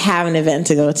I didn't have an event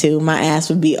to go to, my ass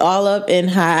would be all up in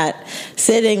Hot,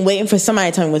 sitting, waiting for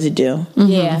somebody to tell me what to do. Mm-hmm.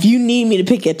 Yeah. If you need me to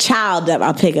pick your child up,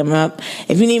 I'll pick him up.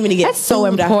 If you need me to get That's so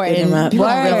food, important. I'll pick him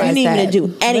up. If you need me to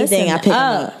do anything, I pick him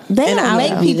up. They don't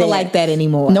make people like that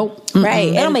anymore. Nope. Mm-mm.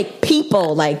 Right. They don't make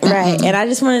people like that. Right. And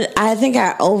I think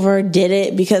I overdid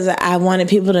it because I wanted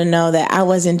people to know that I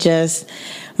wasn't just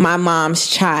my mom's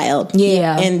child.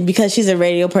 Yeah. And because she's a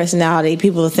radio personality,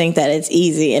 people think that it's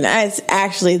easy. And it's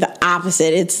actually the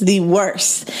opposite. It's the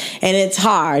worst. And it's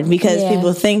hard because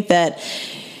people think that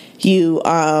you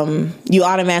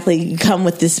automatically come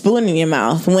with this spoon in your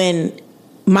mouth when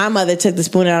my mother took the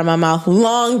spoon out of my mouth a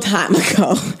long time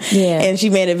ago. Yeah. And she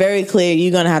made it very clear,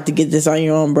 you're going to have to get this on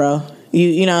your own, bro.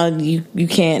 You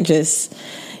can't just,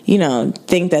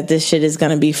 think that this shit is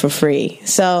going to be for free.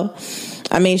 So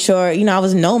I made sure, I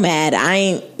was nomad.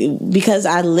 Because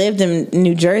I lived in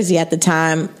New Jersey at the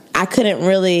time, I couldn't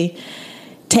really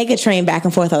take a train back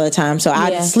and forth all the time. So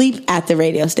I'd sleep at the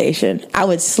radio station. I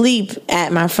would sleep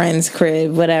at my friend's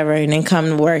crib, whatever, and then come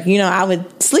to work. I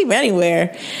would sleep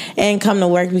anywhere and come to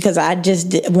work because I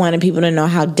just wanted people to know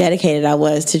how dedicated I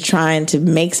was to trying to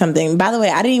make something. By the way,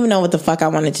 I didn't even know what the fuck I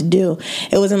wanted to do.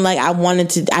 It wasn't like I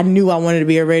knew I wanted to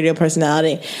be a radio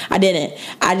personality. I didn't.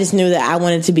 I just knew that I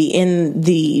wanted to be in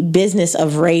the business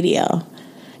of radio.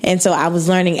 And so I was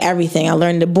learning everything. I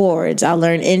learned the boards. I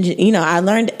learned I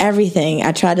learned everything.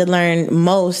 I tried to learn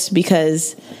most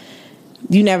because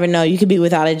you never know. You could be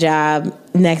without a job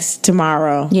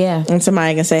tomorrow. Yeah. And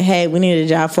somebody can say, "Hey, we need a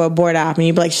job for a board op." And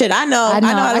you'd be like, "Shit, I know how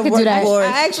to work the board."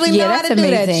 I actually know how to do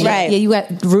that. Right. Yeah, you got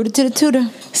rooted to the tutor.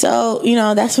 So,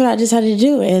 that's what I decided to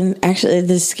do. And actually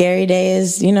the scary day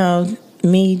is,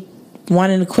 me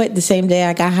wanting to quit the same day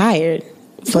I got hired.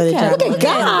 For the job. Look at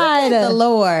God, the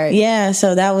Lord. Yeah,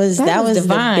 so that was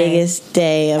divine. The biggest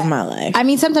day of my life. I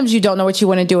mean, sometimes you don't know what you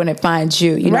want to do, and it finds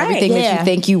you. Everything that you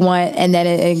think you want, and then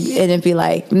it'd be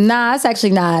like, nah, it's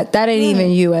actually not. That ain't even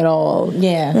you at all.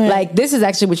 Yeah, like this is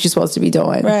actually what you're supposed to be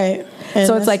doing. Right. And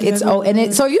so it's like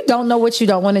so you don't know what you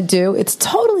don't want to do. It's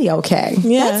totally okay.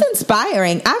 Yeah, that's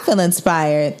inspiring. I feel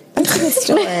inspired. That's a good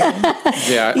story.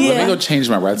 Let me go change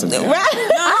my resume.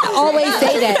 I always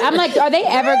say that. I'm like, are they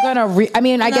ever gonna?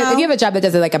 I guess if you have a job that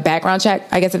does like a background check,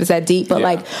 I guess if it's that deep, but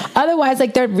like otherwise,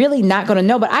 like they're really not gonna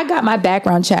know. But I got my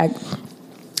background check,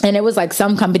 and it was like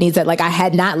some companies that like I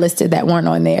had not listed that weren't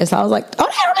on there. So I was like, oh,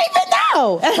 they don't even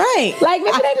know, right? Like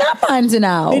maybe they're not finding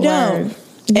out. They don't.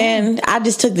 And I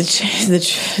just took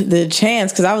the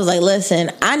chance because I was like,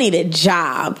 listen, I need a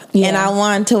job. Yeah. And I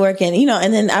wanted to work in,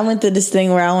 and then I went through this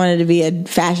thing where I wanted to be a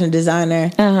fashion designer.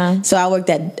 Uh-huh. So I worked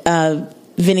at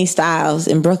Vinnie Styles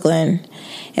in Brooklyn.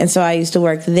 And so I used to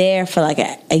work there for like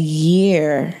a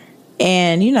year.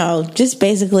 And, just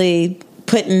basically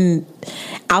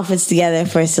outfits together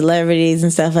for celebrities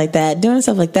and stuff like that, doing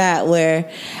stuff like that where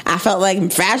I felt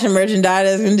like fashion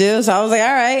merchandisers can do. So I was like,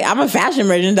 all right, I'm a fashion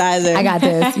merchandiser. I got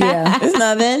this. Yeah. It's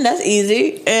nothing. That's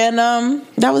easy. And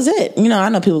that was it. You know, I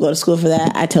know people go to school for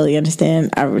that. I totally understand.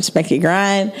 I respect your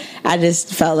grind. I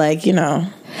just felt like, you know.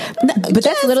 But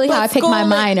that's literally how I picked my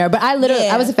minor. But I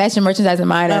was a fashion merchandising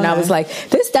minor, and I was like,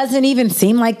 this doesn't even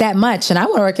seem like that much, and I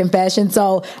want to work in fashion,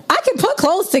 so I can put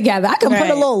clothes together. I can put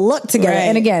a little look together. Right.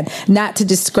 And again, not to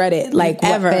discredit like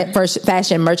what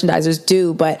fashion merchandisers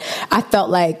do, but I felt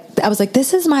like I was like,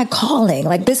 this is my calling.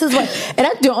 Like this is what, and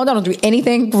I don't do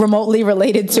anything remotely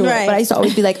related to it. But I used to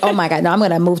always be like, oh my God, no, I'm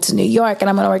going to move to New York and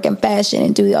I'm going to work in fashion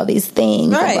and do all these things.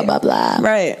 Blah, blah, blah, blah.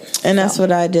 Right. And that's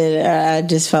what I did. I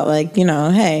just felt like, you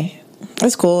know, hey,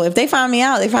 that's cool. If they find me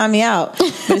out, they find me out.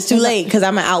 But it's too late because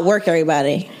I'm going to outwork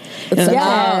everybody. And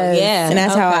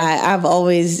that's how I've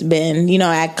always been. You know,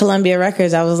 at Columbia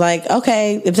Records, I was like,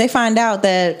 okay, if they find out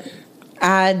that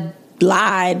I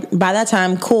lied, by that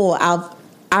time, cool,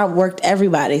 I worked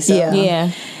everybody, so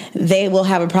they will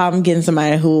have a problem getting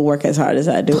somebody who will work as hard as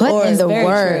I do. Put in the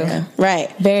work,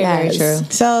 right? Very true.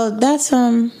 So that's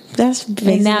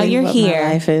basically and now you're what here.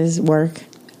 My life is work.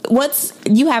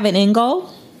 You have an end goal?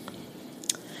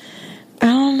 I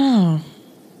don't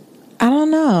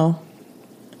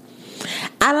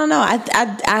know.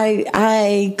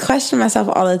 I question myself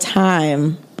all the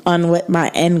time on what my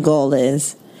end goal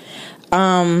is,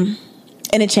 and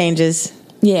it changes.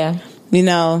 Yeah. You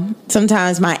know,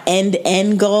 sometimes my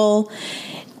end goal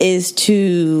is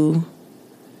to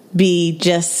be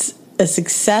just a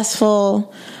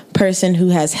successful person who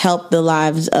has helped the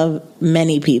lives of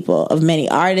many people, of many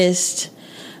artists,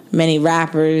 many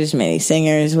rappers, many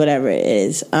singers, whatever it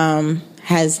is,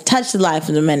 has touched the life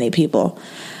of many people,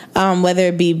 whether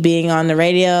it be being on the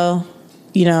radio,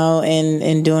 you know,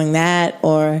 and doing that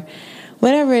or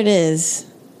whatever it is.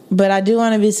 But I do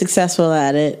want to be successful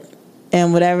at it.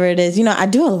 And whatever it is, you know, I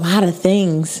do a lot of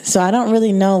things, so I don't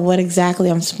really know what exactly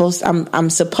I'm supposed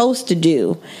to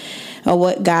do, or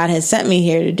what God has sent me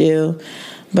here to do.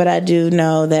 But I do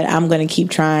know that I'm going to keep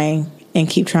trying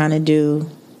to do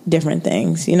different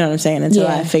things. You know what I'm saying? Until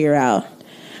I figure out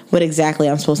what exactly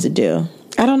I'm supposed to do.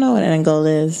 I don't know what an end goal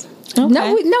is. Okay.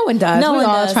 No one does. We're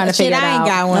all trying to figure it out. I ain't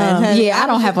got one. I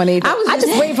don't have one either. I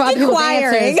just waiting for other people's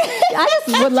answers. I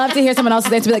just would love to hear someone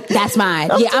else's answer. Be like, that's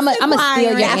mine. I'm gonna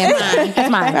steal your answer.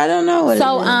 That's mine. I don't know what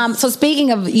it is. So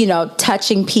speaking of, you know,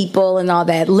 touching people and all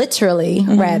that, literally,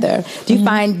 rather, do you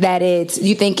find that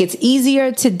you think it's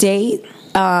easier to date?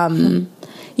 You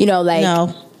know, like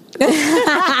no.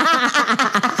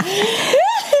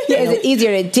 Is it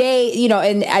easier to date? You know,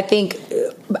 and I think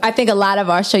a lot of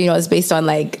our show, you know, is based on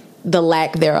like the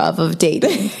lack thereof of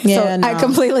dating. I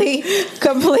completely.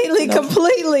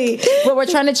 But we're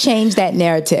trying to change that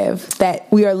narrative. That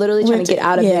we are literally trying to get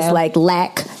out of this like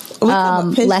lack.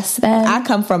 Less than. I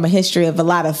come from a history of a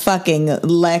lot of fucking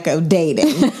lack of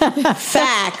dating.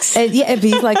 Facts. And it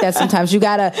be like that sometimes. You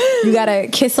gotta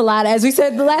kiss a lot. As we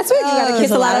said last week, you gotta kiss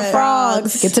a lot of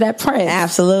frogs. Get to that prince.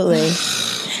 Absolutely.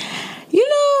 You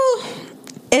know,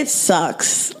 it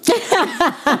sucks.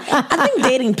 I think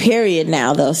dating period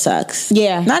now though sucks.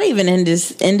 Yeah. Not even in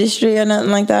this industry or nothing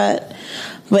like that.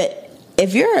 But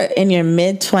if you're in your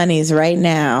mid-20s right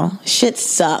now, shit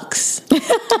sucks.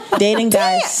 Dating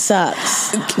guys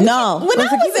sucks. No. When I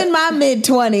was in my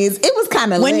mid-20s, it was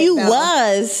kind of when lit, you though.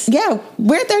 was. Yeah,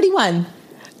 we're 31.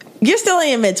 You're still in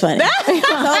your mid-20s. So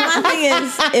my thing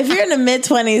is, if you're in the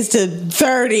mid-20s to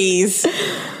 30s,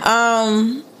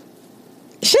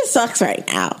 shit sucks right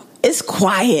now. It's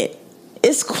quiet.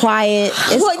 It's quiet.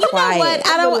 It's well, you quiet. know what?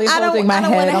 I don't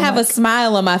want to have a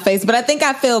smile on my face, but I think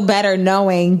I feel better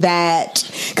knowing that,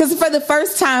 because for the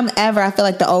first time ever, I feel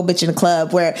like the old bitch in the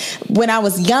club, where when I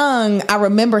was young, I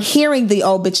remember hearing the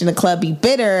old bitch in the club be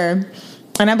bitter.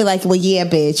 And I'd be like, well, yeah,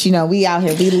 bitch, you know, we out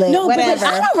here, we lit, no, whatever.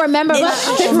 I don't remember. I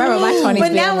don't remember my 20s.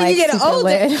 But now when you get older,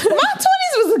 my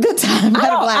 20s was a good time.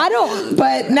 I don't.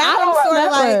 But now I'm sort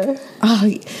of like, oh,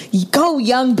 go,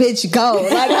 young bitch, go.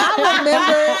 Like, I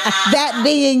remember that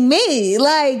being me.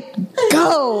 Like,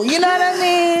 go. You know what I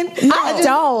mean? No. I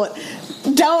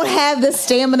don't have the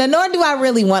stamina, nor do I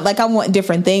really want, like, I want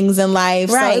different things in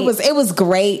life. Right. So it was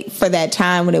great for that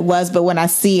time when it was, but when I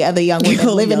see other young women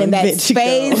living in that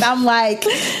space, I'm like,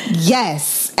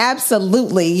 yes,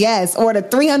 absolutely, yes. Order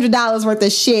 $300 worth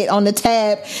of shit on the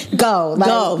tab, go. Like,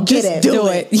 go, get just it. do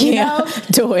it. You know?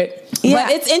 Do it. Yeah.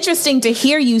 But it's interesting to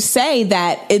hear you say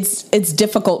that it's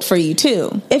difficult for you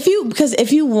too. Because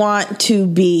if you want to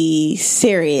be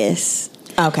serious,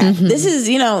 okay. This is,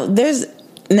 you know, there's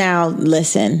Now,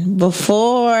 listen,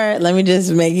 let me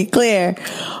just make it clear.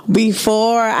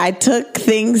 Before I took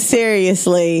things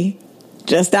seriously,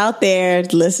 just out there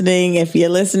listening, if you're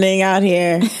listening out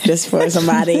here, just for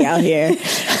somebody out here,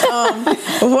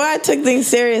 before I took things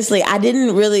seriously, I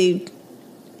didn't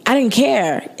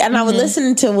care. And I would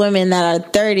listen to women that are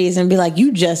 30s and be like,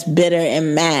 you just bitter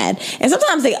and mad. And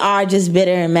sometimes they are just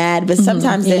bitter and mad, but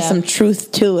sometimes there's some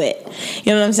truth to it.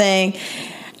 You know what I'm saying?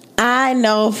 I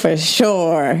know for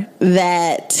sure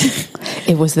that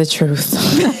it was the truth.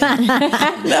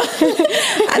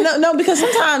 No, because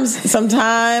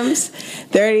sometimes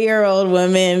 30-year-old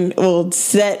women will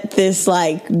set this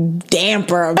like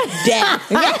damper of death.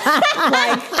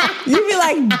 Like you be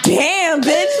like, damn,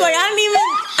 bitch! Like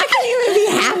I can't even be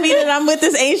happy that I'm with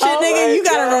this ain't shit nigga. You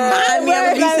gotta remind me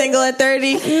I'm gonna be single at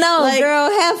 30. No, like, girl,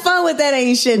 have fun with that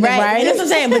ain't shit, right? That's what I'm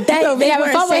saying. But they be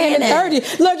having fun with him at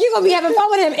 30. Look, you're gonna be having fun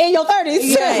with him in your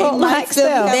 30s. Right. Like, still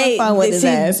having fun with his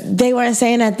ass. They weren't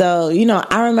saying that though. You know,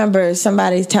 I remember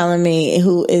somebody telling me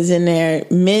who is in their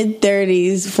mid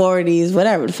 30s, 40s,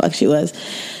 whatever the fuck she was.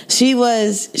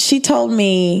 She told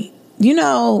me, you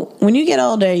know, when you get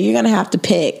older, you're gonna have to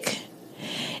pick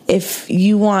if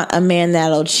you want a man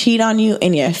that'll cheat on you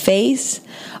in your face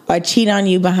or cheat on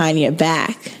you behind your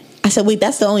back. I said, wait,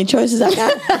 that's the only choices I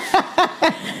got?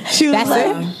 She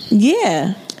was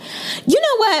yeah. You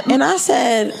know what? And I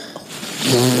said,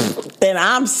 then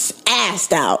I'm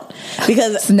assed out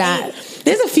because it's not.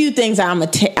 There's a few things I'm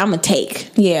gonna take.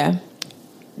 Yeah,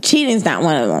 cheating's not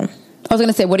one of them. I was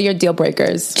gonna say, what are your deal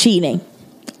breakers? Cheating.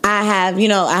 I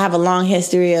have a long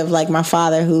history of like my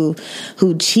father who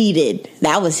cheated.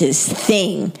 That was his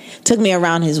thing. Took me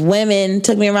around his women.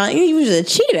 He was a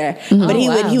cheater, but he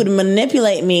would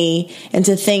manipulate me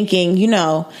into thinking, you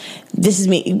know, this is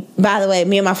me. By the way,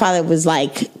 me and my father was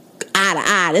like eye to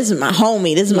eye. This is my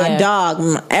homie. This is my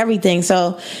dog. Everything.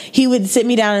 So he would sit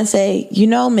me down and say, you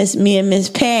know, me and Miss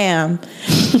Pam,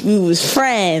 we was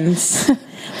friends.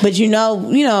 But you know,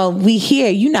 we here.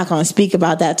 You're not gonna speak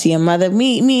about that to your mother.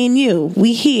 Me and you,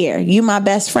 we here. You my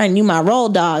best friend. You my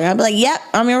road dog. I'd be like, yep,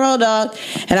 I'm your road dog,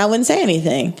 and I wouldn't say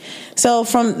anything. So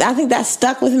I think that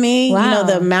stuck with me. Wow. You know,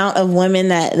 the amount of women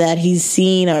that he's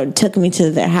seen or took me to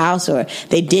their house or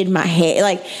they did my hair,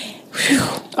 like. Whew,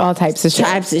 all types of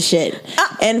shit.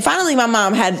 And finally my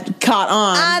mom had caught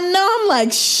on. I know. I'm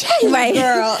like, shit, right,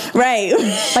 girl. Right.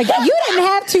 Like, you didn't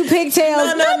have 2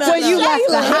 pigtails when you left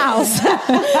the house.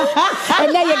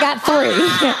 And now you got 3.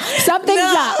 Something's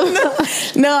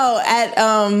up. No, at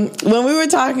when we were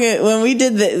talking,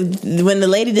 when the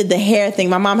lady did the hair thing,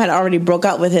 my mom had already broke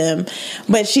up with him,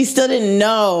 but she still didn't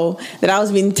know that I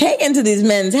was being taken to these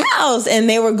men's house and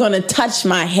they were going to touch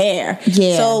my hair.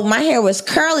 Yeah. So my hair was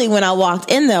curly when I walked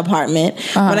in the apartment.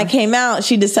 When I came out,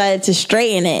 she decided to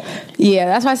straighten it. Yeah,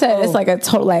 that's why I said it's like a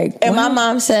total like. And my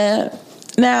mom said,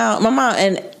 now my mom,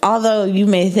 and although you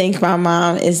may think my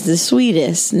mom is the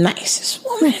sweetest, nicest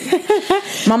woman,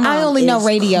 my mom I only know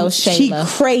radio Shayla. She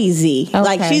crazy. Okay.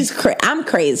 Like I'm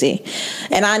crazy,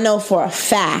 and I know for a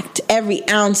fact every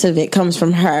ounce of it comes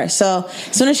from her. So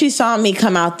as soon as she saw me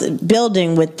come out the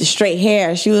building with the straight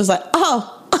hair, she was like,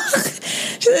 "Oh,"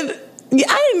 she said. Yeah,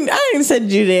 I didn't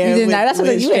send you there. You did not. That's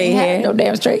what you straight hair. No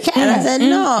damn straight hair. And I said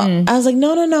no. I was like,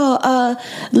 no.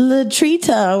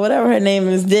 Latrita, whatever her name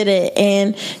is, did it,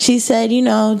 and she said, you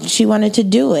know, she wanted to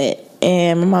do it,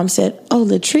 and my mom said, oh,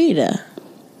 Latrita.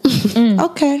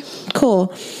 Okay,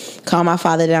 cool. Call my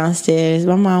father downstairs.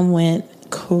 My mom went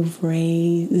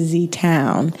crazy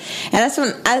town, and that's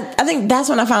when I think that's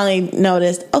when I finally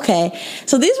noticed, okay,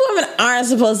 so these women aren't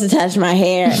supposed to touch my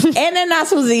hair and they're not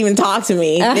supposed to even talk to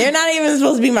me. They're not even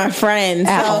supposed to be my friends.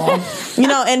 So, you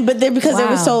know, but because they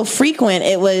were so frequent,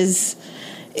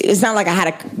 it's not like I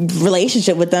had a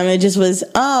relationship with them. It just was,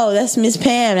 oh, that's Miss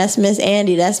Pam, that's Miss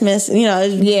Andy, that's Miss, you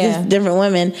know, just different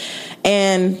women.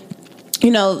 And you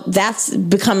know, that's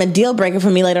become a deal breaker for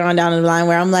me later on down the line,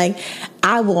 where I'm like,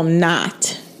 I will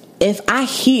not, if I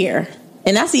hear,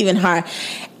 and that's even hard,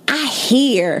 I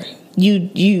hear you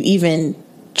even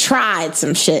tried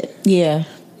some shit. Yeah.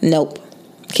 Nope.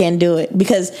 Can't do it.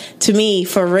 Because to me,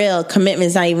 for real,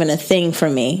 commitment's not even a thing for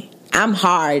me. I'm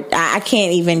hard. I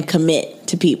can't even commit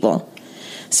to people.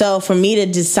 So for me to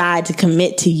decide to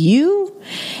commit to you,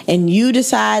 and you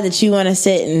decide that you want to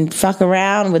sit and fuck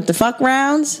around with the fuck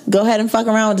rounds, go ahead and fuck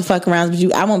around with the fuck rounds,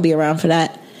 but I won't be around for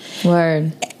that.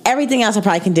 Word. Everything else I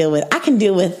probably can deal with. I can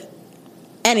deal with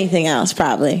anything else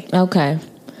probably. Okay.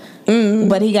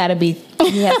 But he got to be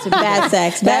He has to be bad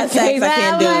sex. Bad sex, I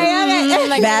can't do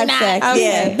it. Bad sex,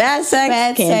 yeah. Bad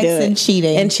sex, can't do it. And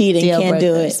cheating. Can't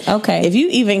do it. Okay. If you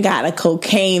even got a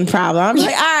cocaine problem, I'm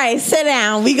like, all right, sit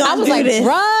down. We gonna do this.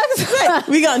 Drugs?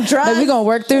 We gonna drugs. Like, we gonna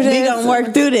work through this. We gonna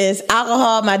work through this.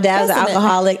 Alcohol. My dad's an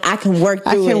alcoholic. I can work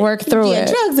through it. I can work through it.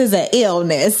 Drugs is an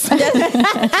illness.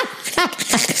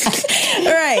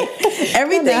 Right.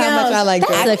 Everything else. I like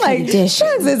that. That's a condition.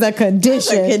 Drugs is a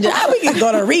condition. We can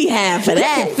go to rehab for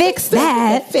that. Fix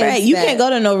that. Right. You can't go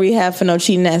to no rehab for no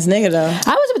cheating ass nigga though.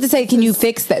 I was about to say, can you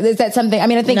fix that? Is that something? I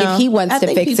mean, I think if he wants to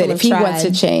fix it, if he wants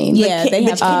to change, but can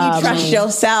you trust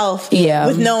yourself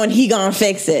with knowing he gonna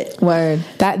fix it? Word.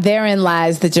 That therein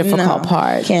lies the difficult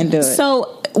part. Can't do it.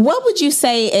 So, what would you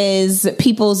say is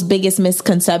people's biggest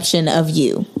misconception of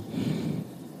you?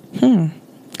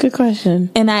 Good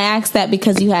question. And I ask that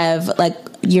because you have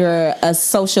you're a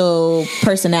social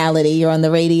personality. You're on the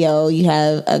radio. You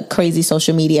have a crazy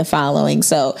social media following.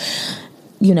 So,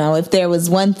 if there was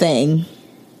one thing,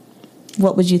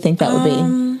 what would you think that would be?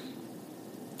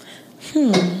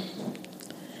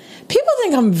 People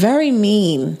think I'm very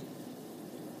mean.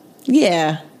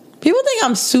 Yeah. People think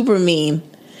I'm super mean.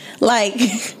 Like,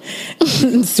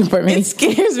 super mean. It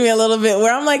scares me a little bit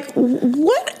where I'm like,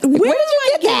 what? Where did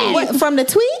you get that? What, from the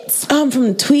tweets? From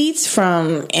tweets,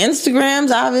 from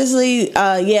Instagrams, obviously.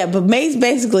 Yeah, but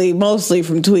basically mostly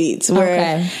from tweets.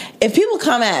 Where if people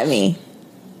come at me,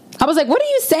 I was like, what are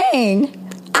you saying?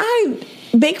 I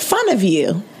make fun of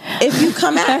you. If you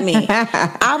come at me,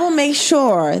 I will make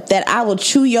sure that I will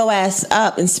chew your ass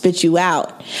up and spit you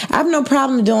out. I have no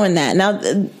problem doing that. Now,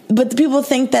 but the people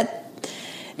think that's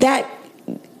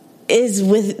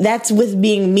with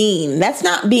being mean. That's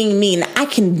not being mean. I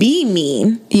can be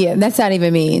mean. Yeah, that's not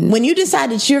even mean. When you decide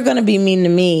that you're going to be mean to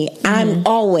me, I'm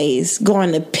always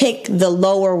going to pick the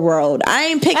lower road. I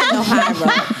ain't picking no high road.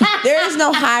 There is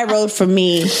no high road for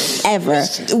me ever.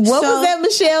 What was that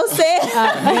Michelle said?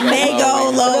 When they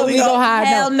go low, we go high.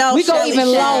 Hell no. We go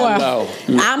even lower.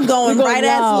 I'm going right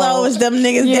as low as them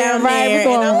niggas down there. We're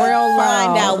going and I'm real low.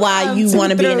 Find out why you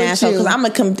want to be an asshole. Because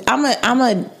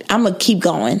I'm gonna keep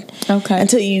going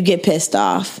until you get pissed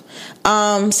off.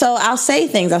 So I'll say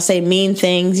things. I'll say mean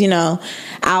things.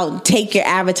 I'll take your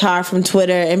avatar from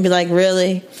Twitter and be like,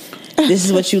 really? This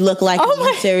is what you look like.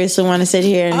 You seriously want to sit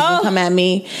here and come at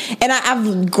me? And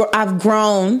I've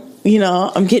grown.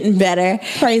 I'm getting better.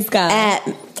 Praise God.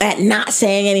 At not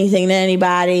saying anything to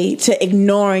anybody, to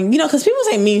ignoring. Because people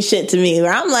say mean shit to me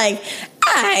where I'm like,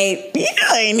 I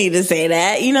ain't need to say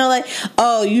that.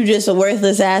 Oh, you just a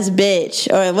worthless ass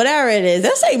bitch or whatever it is.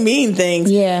 They'll say mean things.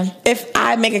 Yeah. If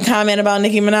I make a comment about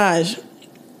Nicki Minaj,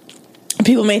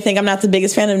 people may think I'm not the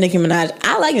biggest fan of Nicki Minaj.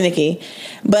 I like Nicki,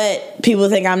 but people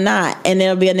think I'm not. And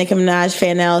there'll be a Nicki Minaj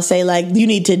fan that'll say you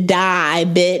need to die,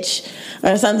 bitch,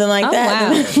 or something like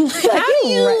that. Wow.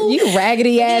 How you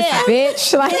raggedy ass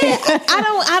bitch?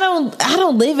 I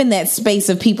don't live in that space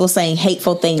of people saying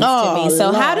hateful things to me.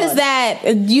 So how does that?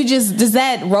 Does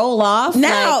that roll off?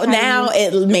 Now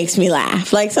it makes me laugh.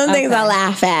 Some things I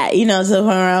laugh at. To the point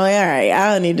where I'm like, all right,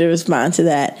 I don't need to respond to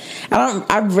that.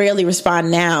 I rarely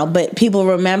respond now, but people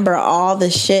remember all the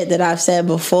shit that I've said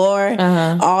before,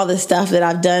 all the stuff that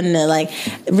I've done.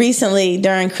 Recently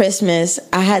during Christmas,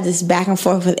 I had this back and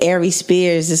forth with Ari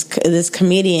Spears, this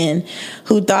comedian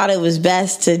who thought it was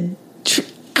best to.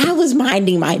 I was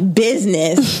minding my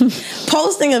business,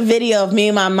 posting a video of me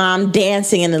and my mom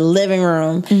dancing in the living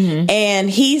room, and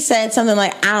he said something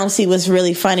like, "I don't see what's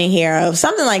really funny here," or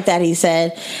something like that. He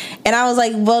said, and I was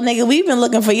like, "Well, nigga, we've been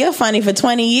looking for your funny for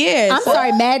 20 years." I'm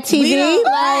sorry, Mad TV.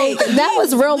 That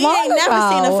was real long. We ain't never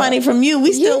seen a funny from you.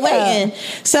 We still waiting.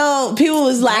 So people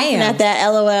was laughing at that.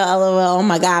 LOL, LOL. Oh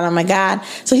my god.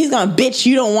 So he's gonna bitch.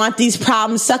 You don't want these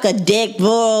problems. Suck a dick.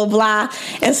 Blah blah.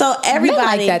 And so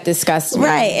everybody like that disgusts me.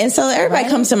 Right. And so everybody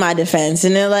comes to my defense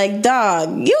and they're like,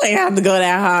 dog, you ain't have to go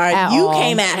that hard. You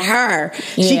came at her.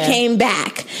 Yeah. She came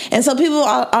back. And so people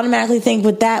automatically think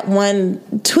with that one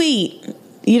tweet,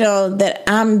 that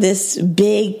I'm this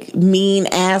big, mean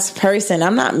ass person.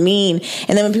 I'm not mean.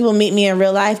 And then when people meet me in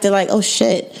real life, they're like, oh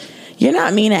shit, you're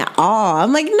not mean at all.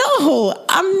 I'm like, no,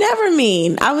 I'm never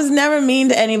mean. I was never mean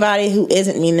to anybody who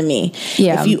isn't mean to me.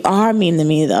 Yeah. If you are mean to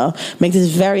me, though, make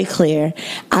this very clear.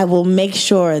 I will make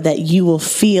sure that you will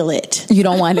feel it. You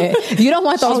don't want it. You don't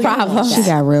want those problems. She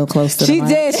got real close to She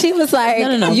did. She was like,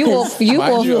 no. You will feel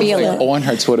it. On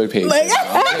her Twitter page.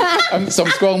 I'm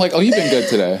scrolling like, oh, you've been good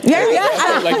today.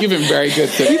 Yeah. You've been very good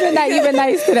today. You've been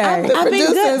nice today. I've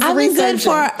been good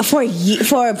for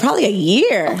probably a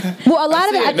year. Okay. Well, a lot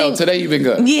of it, I think. Today you've been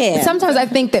good. Yeah. Sometimes I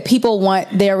think that people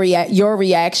want your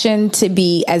reaction to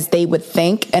be as they would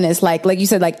think. And it's like you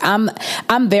said, like I'm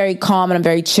very calm and I'm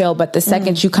very chill, but the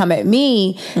second you come at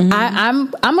me,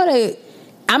 I'm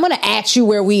gonna at you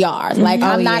where we are. Like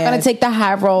I'm not gonna take the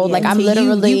high road. Like I'm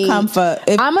literally I'm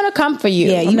gonna come for you.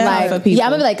 Yeah, you like, come for people. Yeah,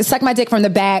 I'm gonna be like suck my dick from the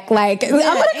back. Like I'm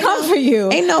gonna come for you.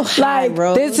 Ain't no high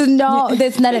road. There's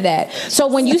none of that. So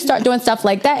when you start doing stuff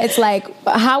like that, it's like,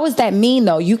 how is that mean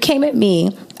though? You came at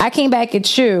me, I came back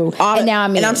at you, and now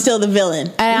I'm mean. And I'm still the villain.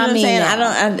 And I'm mean.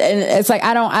 It's like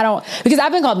I don't because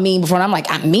I've been called mean before, and I'm like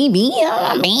I'm mean.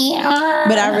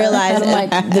 But I realize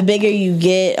like the bigger you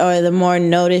get or the more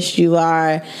noticed you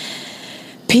are,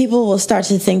 people will start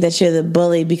to think that you're the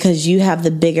bully because you have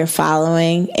the bigger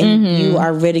following and you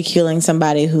are ridiculing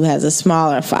somebody who has a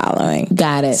smaller following.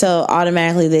 Got it. So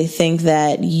automatically they think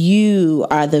that you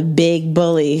are the big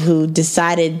bully who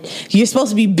decided you're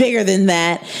supposed to be bigger than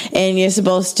that and you're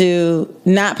supposed to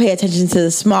not pay attention to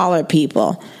the smaller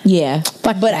people. Yeah.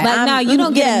 But like now you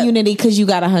don't get immunity because you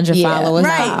got 100 followers.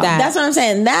 Right. Like that. That's what I'm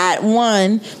saying. That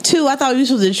one. Two, I thought we were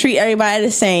supposed to treat everybody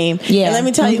the same. Yeah. And let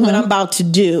me tell you what I'm about to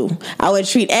do. I would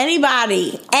treat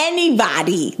anybody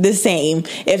the same.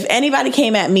 If anybody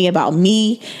came at me about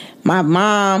me, my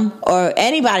mom, or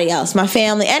anybody else, my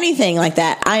family, anything like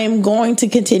that, I am going to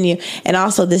continue. And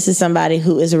also, this is somebody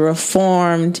who is a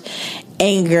reformed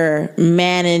anger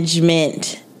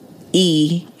management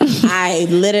I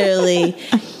literally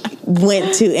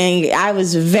went to angry. I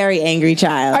was a very angry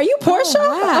child. Are you Portia?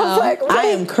 Oh, wow. I was like, wait. I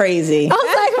am crazy. I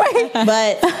was like, wait.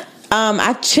 But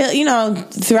I chill. You know,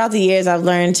 throughout the years, I've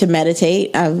learned to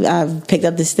meditate. I've picked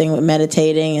up this thing with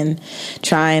meditating and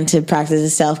trying to practice a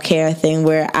self-care thing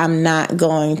where I'm not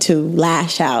going to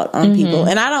lash out on people.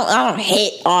 And I don't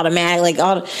hit automatic. Like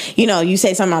you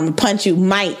say something, I'm gonna punch you.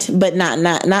 Might, but not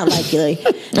likely.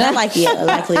 Not likely at all.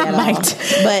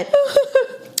 But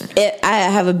I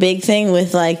have a big thing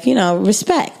with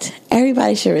respect.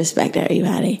 Everybody should respect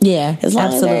everybody. Yeah, as long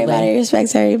absolutely. as everybody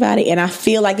respects everybody, and I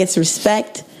feel like it's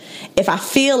respect. If I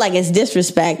feel like it's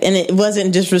disrespect and it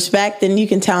wasn't disrespect, then you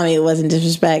can tell me it wasn't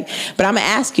disrespect. But I'm gonna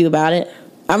ask you about it.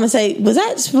 I'm gonna say, was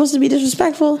that supposed to be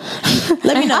disrespectful?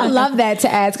 Let me know. I love that to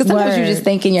ask because sometimes you just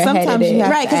think in your head it is.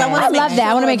 Right, because I love that.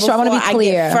 I want to make sure. I want to be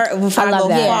clear. Before I go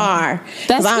far.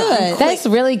 That's good. That's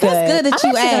really good. That's good that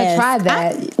you asked. Gonna try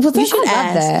that. You should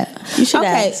ask. That. You should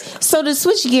okay, ask. so to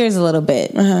switch gears a little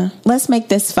bit, let's make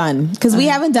this fun because we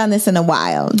haven't done this in a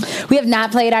while. We have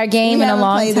not played our game in a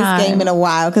long time. We haven't played this game in a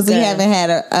while because we haven't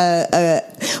had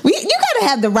you gotta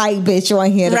have the right bitch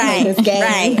on here to play this game.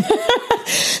 Right.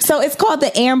 So it's called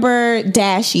the Amber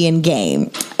Dashian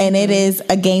game, and it is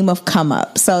a game of come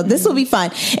up. So this will be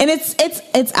fun, and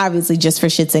it's obviously just for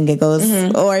shits and giggles,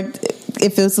 or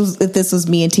if this was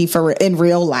me and T in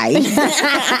real life.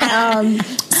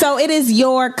 So it is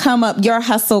your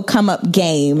hustle come up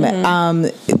game.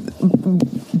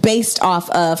 Based off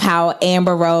of how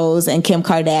Amber Rose and Kim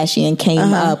Kardashian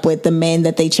came up with the men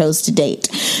that they chose to date.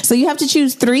 So you have to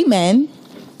choose 3 men,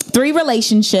 3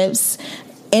 relationships,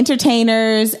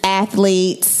 entertainers,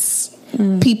 athletes,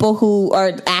 people who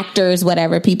are actors,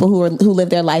 whatever, people who live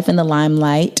their life in the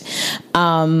limelight.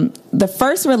 The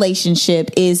first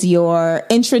relationship is your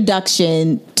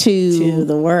introduction to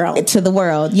the world. To the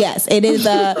world, yes. It is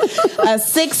a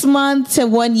 6-month to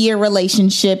 1 year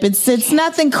relationship. It's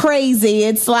nothing crazy.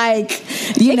 It's like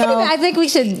I think we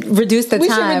should reduce the time. We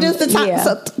should reduce the time. Yeah.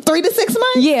 So 3 to 6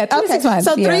 months. Yeah, 3 to 6 months.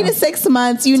 So 3 to 6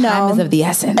 months. Time is of the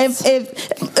essence.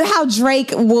 If how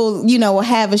Drake will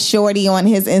have a shorty on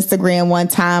his Instagram one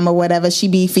time or whatever, she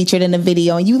be featured in a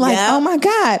video, and you like, oh my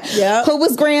god, who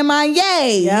was Grandma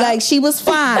Ye? Like she was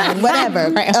fine,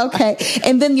 whatever. Okay,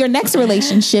 and then your next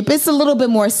relationship, it's a little bit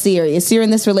more serious. You're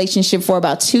in this relationship for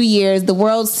about 2 years. The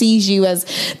world sees you as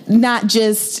not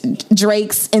just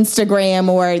Drake's Instagram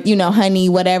or honey,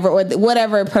 whatever, or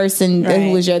whatever person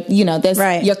who was your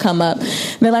that's your come up.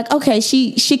 They're like, okay,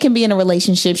 she can be in a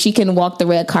relationship, she can walk the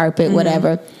red carpet,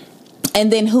 whatever. And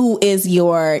then who is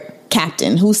your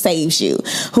captain? Who saves you?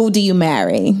 Who do you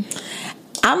marry?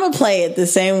 I'm going to play it the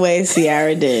same way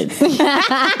Ciara did.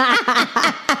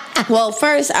 Well,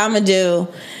 first, I'm going to do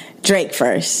Drake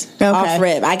first. Okay. Off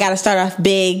rip. I got to start off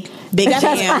big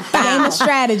jam. Game of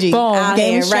strategy. Boom.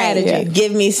 Game of strategy. Right.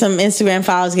 Give me some Instagram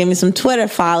followers. Give me some Twitter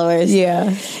followers.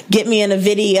 Yeah. Get me in a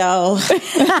video. Do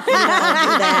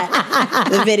that.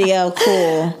 The video,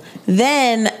 cool.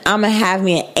 Then I'm going to have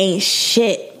me an ain't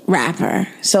shit rapper,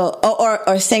 so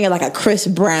or singer like a Chris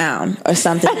Brown or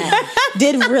something that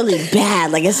did really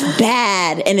bad, like it's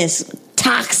bad and it's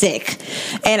toxic,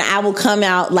 and I will come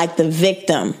out like the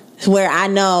victim, where I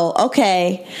know,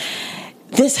 okay,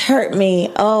 this hurt me.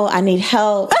 Oh, I need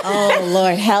help. Oh,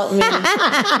 Lord, help me.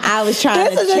 I was trying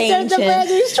to change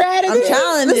it. Strategy. I'm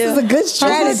telling you. This is a good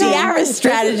strategy. Ciara's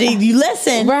strategy. You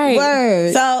listen. Right.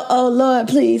 Word. So, oh, Lord,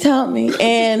 please help me.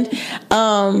 And,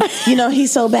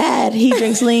 he's so bad. He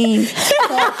drinks lean. So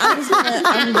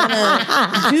I'm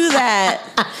gonna do that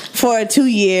for 2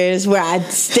 years where I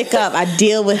stick up. I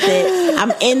deal with it.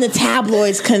 I'm in the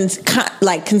tabloids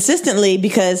consistently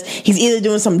because he's either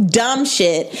doing some dumb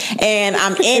shit and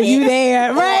I'm in it. You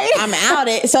there, right? I'm out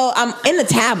it. So I'm in the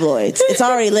tabloids. It's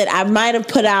already lit. I might have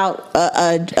put out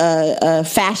a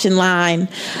fashion line,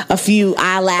 a few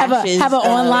eyelashes. Have an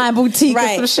online boutique or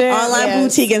some shit. Online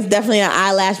boutique, and definitely an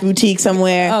eyelash boutique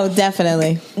somewhere. Oh,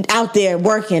 definitely. Out there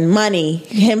working, money,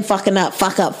 him fucking up,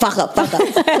 fuck up.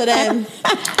 So then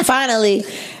finally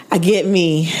I get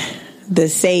me the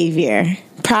savior.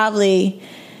 Probably.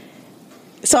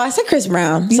 So I said Chris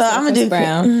Brown. So I'm gonna do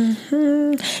Brown.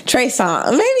 Trey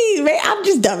Songz. Maybe I'm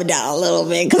just dumbing down a little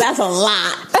bit because that's a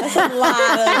lot. That's a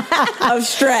lot of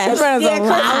stress.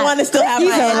 I want to still have my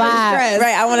edges.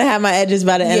 Right. I want to have my edges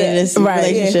by the end of this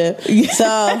relationship. Yeah.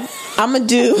 So I'm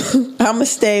gonna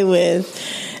stay with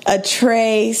a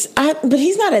Trey. But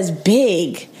he's not as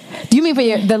big. Do you mean for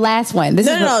the last one? This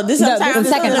is the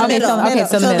second. The middle. The middle is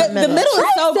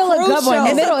so still a good one.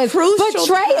 The middle is crucial.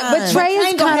 But Trey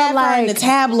is kind of like in the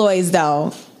tabloids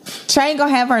though. Trey ain't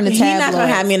gonna have her in the tabloids. He's not gonna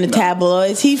have me in the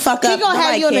tabloids. He fuck up. He gonna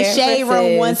have you in the shade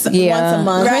room once a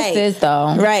month. Chris is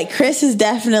though. Right. Chris is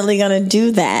definitely gonna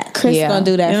do that. Chris gonna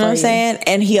do that. You know what I'm saying?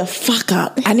 And he a fuck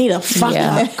up. I need a fuck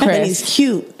up. Chris. And he's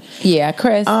cute. Yeah,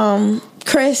 Chris.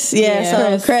 Chris,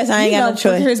 Chris, I ain't got no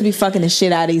choice. Chris be fucking the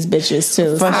shit out of these bitches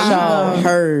too. For sure.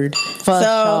 Heard. For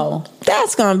sure.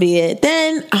 That's gonna be it.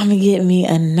 Then I'm gonna get me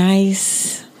a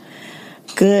nice,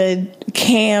 good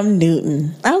Cam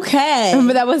Newton. Okay.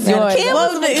 But that was yours. Cam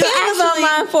was on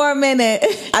mine for a minute.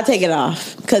 I take it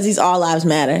off because he's all lives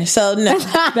matter. So no,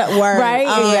 that word, right?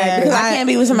 Because I can't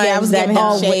be with somebody else that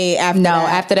shade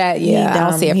after that. Yeah, I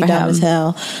don't see it for dumb him. As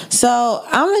hell. So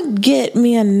I'm gonna get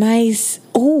me a nice.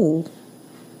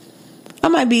 I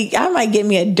might get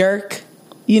me a Dirk.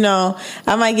 I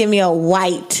might get me a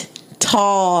white,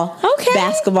 tall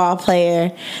basketball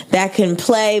player that can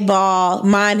play ball,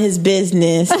 mind his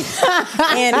business,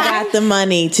 and got the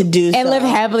money to do and live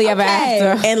happily ever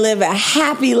after, and live a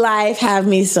happy life. Have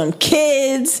me some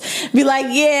kids. Be like,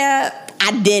 yeah,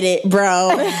 I did it,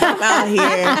 bro. I'm out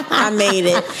here. I made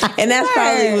it. And that's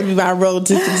probably would be my road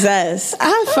to success.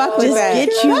 I fuck with that.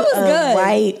 Get you that was a good.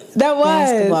 white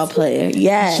basketball player.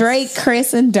 Yes. Drake,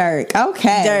 Chris, and Dirk.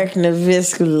 Okay. Dirk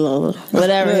Nowitzki,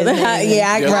 whatever his name is.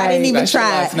 Yeah, I didn't even try.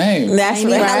 Last name. That's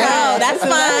right. Oh, that's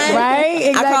fine. Right?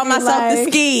 Exactly. I call myself the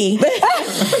Ski.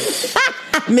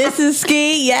 Mrs.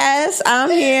 Ski, yes. I'm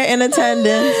here in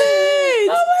attendance.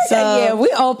 So yeah, we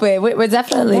open. We're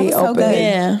definitely open.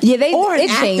 Good. Yeah, they or an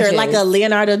actor changes. like a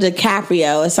Leonardo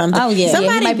DiCaprio or something. Oh yeah,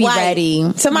 somebody he might be white,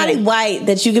 ready. Somebody white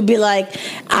that you could be like,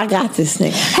 I got this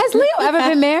nigga. Has Leo ever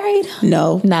been married?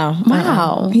 No.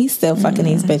 Wow, he's still fucking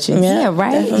these bitches. Yeah,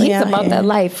 right. He's about here. That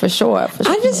life for sure.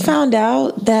 I just found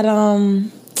out that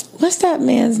what's that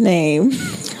man's name?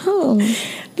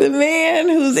 The man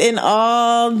who's in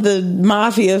all the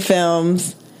mafia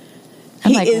films.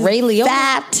 I'm like Ray Liotta.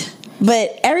 Fat.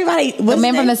 But everybody, the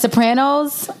man from The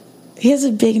Sopranos, he has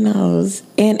a big nose,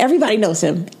 and everybody knows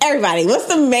him. Everybody, what's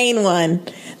the main one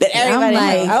that everybody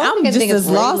knows? I'm just as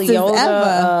lost as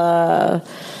ever.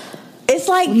 It's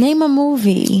like name a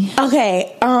movie.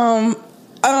 Okay, oh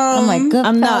my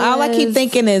god! All I keep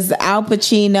thinking is Al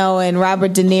Pacino and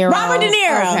Robert De Niro.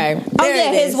 Okay. Oh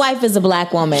yeah, his wife is a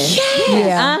black woman.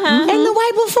 Yeah. And the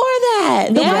wife before that.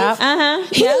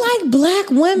 He like black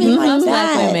women like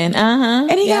black that. women.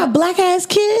 And he got a black ass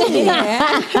kid.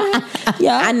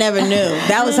 I never knew.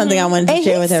 That was something I wanted to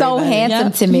share with everybody. He's so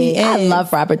handsome to me. I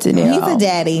love Robert De Niro. He's a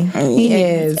daddy. He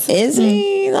is. Is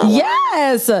he?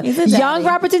 Yes. He's a young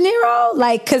Robert De Niro,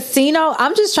 like Casino.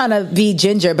 I'm just trying to be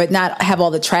Ginger, but not have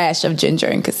all the trash of Ginger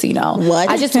in Casino. What?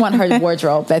 I just want her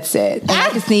wardrobe. That's it. And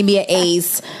I just need me an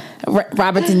ace.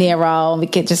 Robert De Niro. We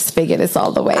could just figure this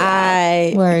all the way out.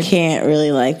 I can't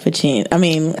really like Pacino. I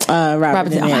mean, Robert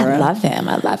De Niro. I love him.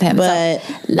 But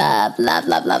so, love.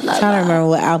 I'm trying to remember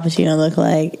what Al Pacino looked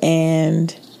like,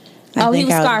 and he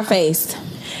was Scarface.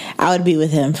 I would be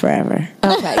with him forever.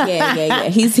 Okay, yeah.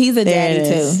 He's a daddy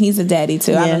too. He's a daddy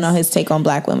too. Yes. I don't know his take on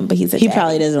black women, but he's a daddy. He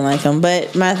probably doesn't like him.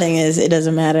 But my thing is, it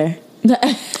doesn't matter.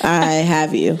 I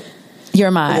have you.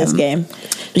 You're mine. This game.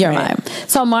 You're mine.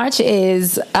 So March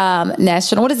is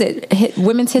national. What is it?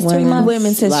 Women's History Month.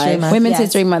 Women's History Month. Women's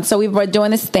History Month. So we were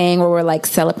doing this thing where we're like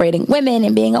celebrating women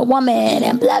and being a woman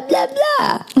and blah blah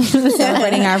blah.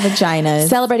 Celebrating our vaginas.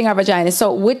 Celebrating our vaginas.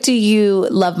 So what do you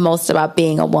love most about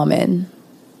being a woman,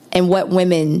 and what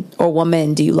women or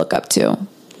woman do you look up to?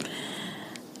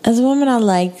 As a woman, I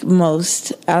like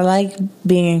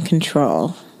being in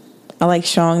control. I like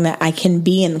showing that I can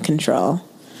be in control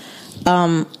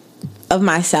of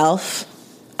myself,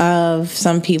 of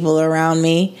some people around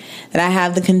me, that I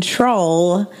have the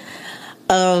control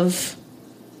of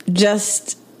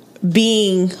just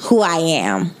being who I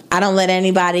am. I don't let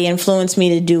anybody influence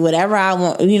me to do whatever I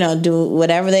want, do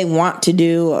whatever they want to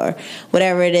do or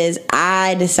whatever it is.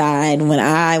 I decide when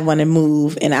I want to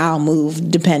move, and I'll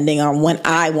move depending on when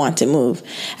I want to move.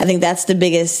 I think that's the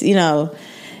biggest,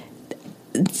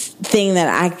 thing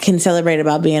that I can celebrate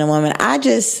about being a woman.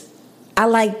 I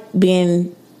like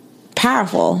being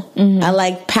powerful. Mm-hmm. I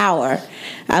like power.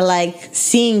 I like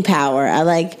seeing power. I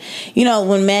like,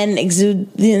 when men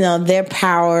exude, their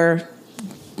power,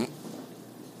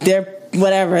 their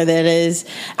whatever that is,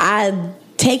 I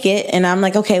take it and I'm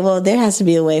like, okay, well, there has to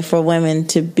be a way for women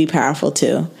to be powerful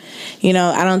too.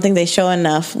 I don't think they show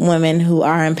enough women who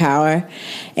are in power.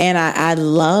 And I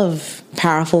love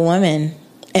powerful women.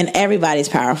 And everybody's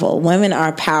powerful. Women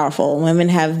are powerful. Women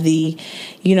have the,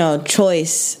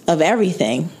 choice of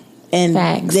everything. And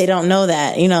Facts. They don't know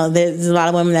that. There's a lot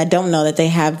of women that don't know that they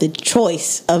have the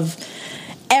choice of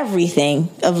everything,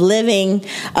 of living,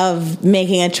 of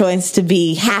making a choice to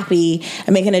be happy,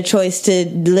 and making a choice to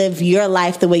live your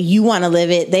life the way you want to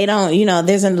live it. They don't,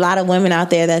 there's a lot of women out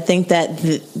there that think that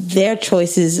their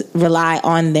choices rely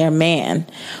on their man,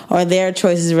 or their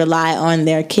choices rely on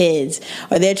their kids,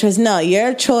 or their choice. No,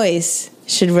 your choice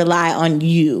should rely on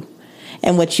you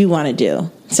and what you want to do.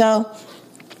 So,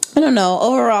 I don't know,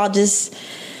 overall, just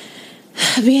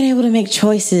being able to make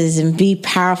choices and be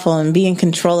powerful and be in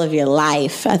control of your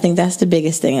life. I think that's the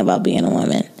biggest thing about being a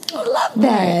woman. I love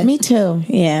that. Right. Me too.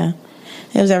 Yeah.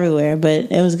 It was everywhere, but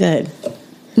it was good.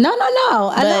 No.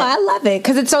 I love it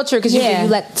because it's so true. Because you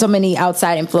let so many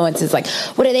outside influences, like,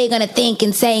 what are they going to think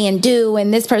and say and do?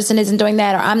 And this person isn't doing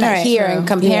that, or I'm not here, and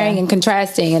comparing and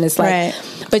contrasting. And it's like,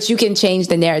 but you can change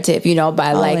the narrative,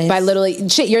 by Always. by literally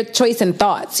your choice and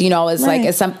thoughts. It's like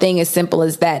it's something as simple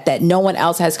as that no one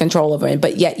else has control over,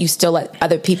 but yet you still let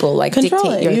other people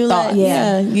dictate your thoughts.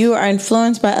 You are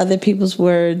influenced by other people's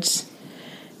words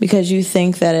because you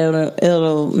think that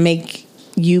it'll make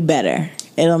you better.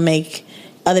 It'll make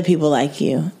other people like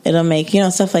you. It'll make,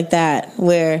 stuff like that,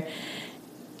 where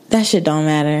that shit don't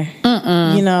matter.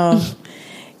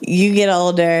 You get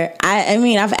older. I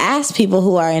mean, I've asked people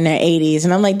who are in their 80s,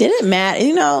 and I'm like, did it matter?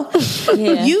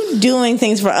 You doing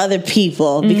things for other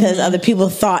people because other people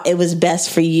thought it was best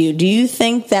for you. Do you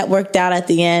think that worked out at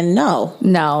the end? No.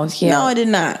 No, it did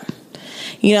not.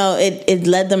 It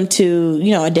led them to,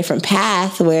 a different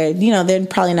path where, they're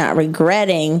probably not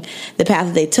regretting the path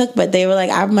that they took, but they were like,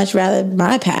 I'd much rather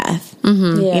my path.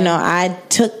 Mm-hmm. Yeah. I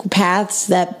took paths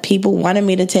that people wanted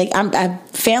me to take. I have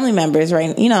family members,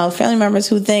 right? Family members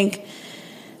who think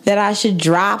that I should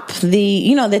drop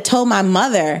they told my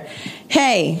mother,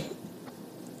 hey,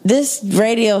 this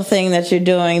radio thing that you're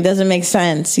doing doesn't make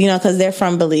sense, because they're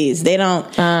from Belize. They don't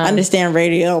understand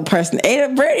radio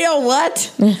Radio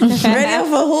what? Radio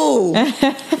for who?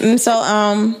 And so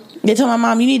they told my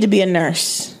mom, you need to be a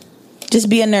nurse. Just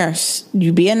be a nurse.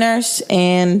 You be a nurse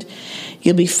and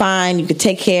you'll be fine. You could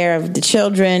take care of the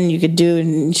children. You could do.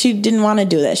 And she didn't want to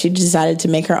do that. She decided to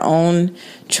make her own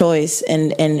choice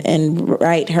and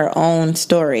write her own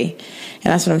story. And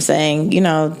that's what I'm saying.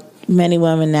 Many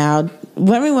women now.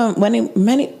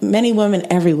 Many women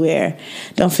everywhere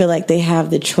don't feel like they have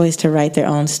the choice to write their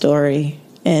own story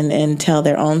and tell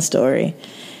their own story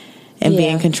and be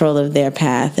in control of their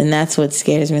path. And that's what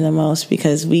scares me the most,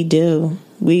 because we do.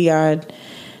 We are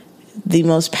the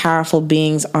most powerful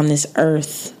beings on this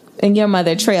earth. And your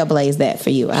mother trailblazed that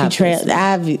for you. Absolutely.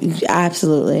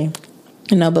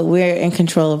 But we're in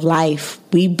control of life.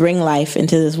 We bring life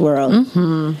into this world. Mm-hmm.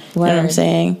 You know what I'm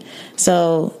saying?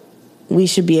 So we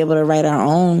should be able to write our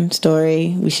own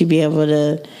story. We should be able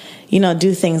to,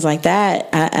 do things like that.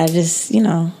 I just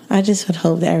would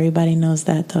hope that everybody knows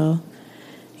that, though.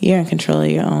 You're in control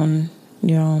of your own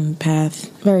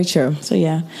path. Very true. So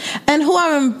yeah. And who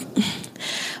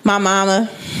my mama.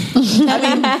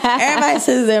 Everybody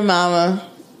says their mama.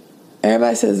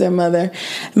 Everybody says their mother.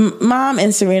 Mom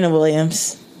and Serena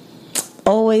Williams.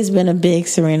 Always been a big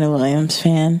Serena Williams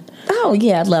fan. Oh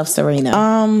yeah, I love Serena.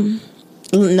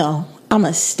 No. I'm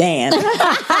a stan.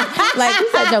 Like,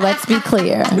 no, let's be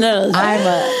clear. No,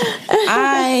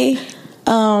 I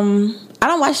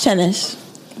don't watch tennis.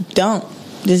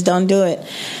 Just don't do it.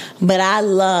 But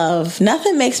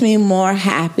nothing makes me more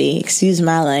happy, excuse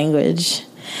my language,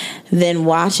 than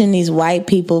watching these white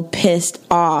people pissed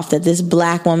off that this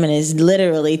black woman is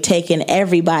literally taking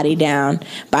everybody down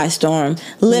by storm.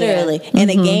 Literally. In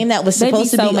a game that was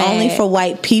supposed to be only for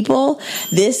white people,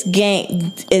 this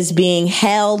game is being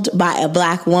held by a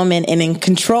black woman and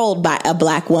controlled by a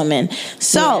black woman.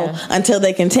 So, until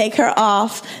they can take her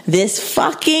off this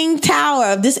fucking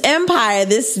tower of this empire,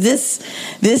 this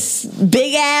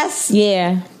big ass...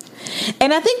 Yeah.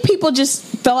 And I think people just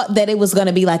thought that it was going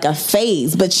to be like a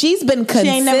phase, but she's been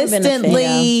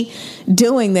consistently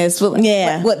doing this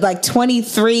with like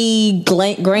 23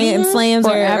 grand slams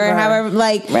or however,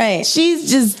 like, right. She's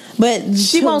just, but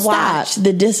she won't stop.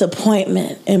 The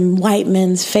disappointment in white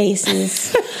men's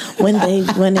faces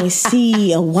when they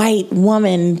see a white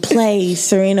woman play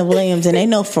Serena Williams, and they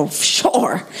know for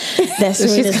sure that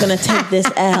Serena's going to take this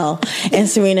L, and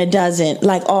Serena doesn't,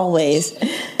 like always,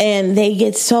 and they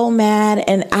get so mad,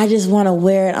 and I just want to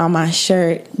wear it on my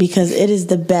shirt because it is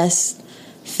the best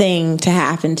thing to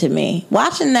happen to me.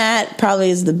 Watching that probably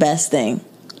is the best thing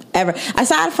ever.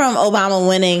 Aside from Obama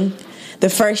winning the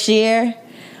first year,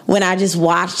 when I just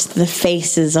watched the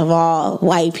faces of all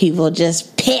white people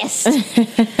just pissed.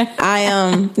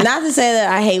 I not to say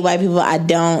that I hate white people, I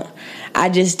don't. I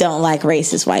just don't like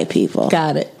racist white people.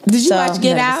 Got it. Did you watch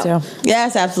Get Out?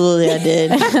 Yes, absolutely I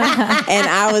did. And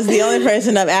I was the only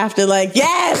person up after like,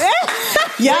 yes!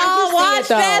 Y'all watch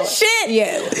that shit?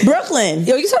 Yeah. Brooklyn.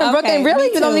 Yo, you saw Brooklyn?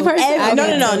 Really? You're the only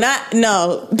person?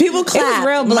 No. People clapped.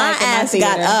 Real black. My ass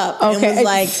got up and was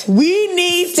like, we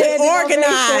need to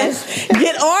organize.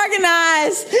 Get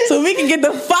organized so we can get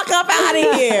the fuck up out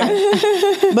of here.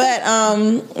 But,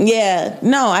 I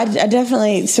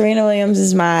definitely, Serena Williams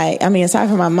is aside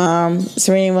from my mom,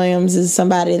 Serena Williams is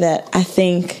somebody that I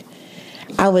think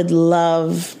I would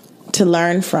love to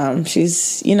learn from.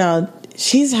 She's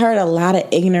heard a lot of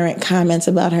ignorant comments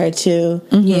about her too.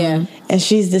 Yeah. And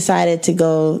she's decided to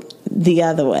go the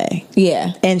other way.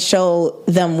 Yeah. And show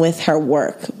them with her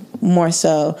work more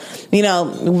so,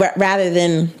 rather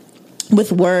than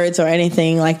with words or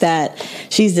anything like that.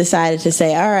 She's decided to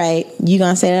say, all right, you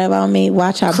gonna say that about me?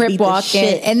 Watch how crip beat the walking.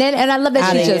 shit. And I love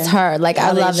that she's just her. Like,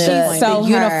 I love the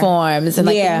uniforms and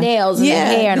like the nails and the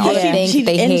hair and all the things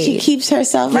they hate. And she keeps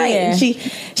herself right. Yeah.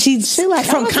 She's like,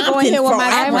 from Compton with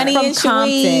my money and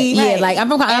Compton. Yeah, like I'm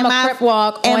a crip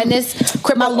walk on this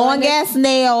crip, my long ass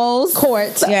nails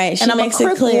court. Right, and I'm a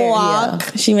crip walk.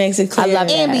 Yeah. She makes it clear. I love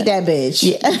that. And beat that bitch.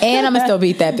 Yeah. And I'm gonna still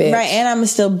beat that bitch. Right, and I'm gonna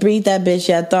still beat that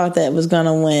bitch. I thought that was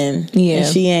gonna win. Yeah, and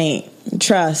she ain't.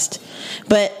 Trust.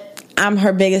 But I'm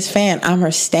her biggest fan. I'm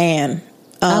her stan.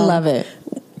 I love it.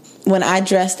 When I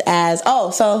dressed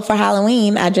so for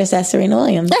Halloween, I dressed as Serena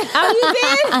Williams. Oh, you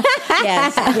did?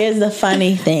 Yes. Here's the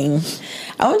funny thing.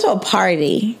 I went to a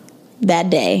party that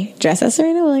day, dressed as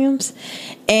Serena Williams,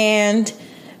 and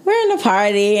we're in the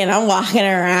party, and I'm walking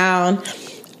around.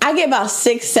 I get about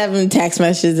 6-7 text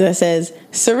messages that says,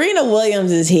 Serena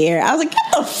Williams is here. I was like,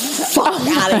 get the fuck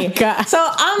out of here. God. So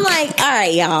I'm like, all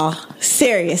right, y'all,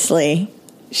 seriously.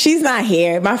 She's not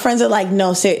here. My friends are like,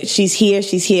 no, she's here.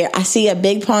 She's here. I see a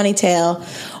big ponytail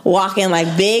walking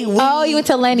like big. Oh, you went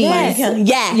to Lenny.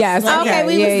 Yes. Okay,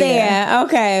 we was there.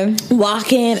 Okay.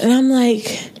 Walking, and I'm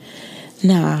like,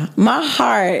 nah. My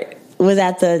heart was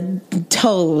at the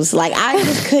toes. Like, I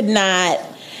just could not.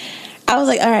 I was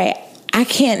like, all right, I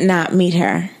can't not meet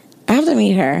her. I have to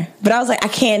meet her. But I was like, I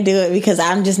can't do it because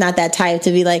I'm just not that type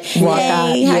to be like,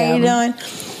 hey, how you doing?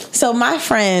 So my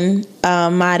friend,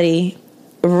 Madi,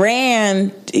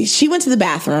 she went to the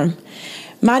bathroom.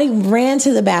 Madi ran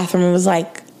to the bathroom and was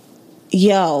like,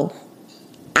 yo,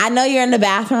 I know you're in the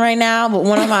bathroom right now, but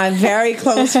one of my very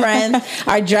close friends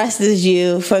are dressed as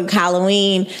you for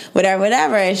Halloween,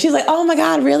 whatever. And she's like, oh my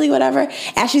God, really? Whatever.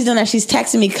 As she's doing that, she's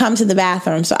texting me, come to the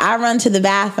bathroom. So I run to the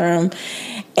bathroom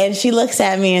and she looks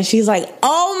at me and she's like,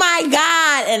 oh my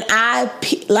God. And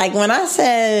when I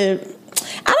said,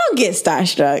 I don't get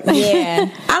starstruck. Yeah.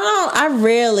 I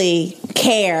really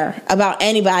care about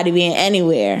anybody being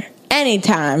anywhere,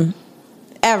 anytime,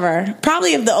 ever.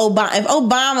 Probably if the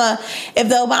Obamas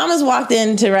walked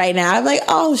into right now, I'd be like,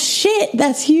 oh shit,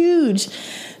 that's huge.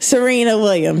 Serena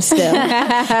Williams still.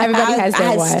 Everybody has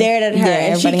their one. I stared at her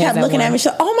and she kept looking at me. She's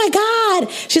like, oh my God.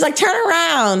 She's like, turn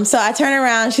around. So I turn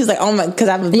around. She's like, oh my, because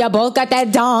y'all both got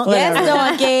that donk. Yes,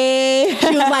 donkey.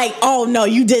 She was like, oh no,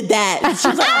 you did that. She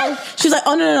was like,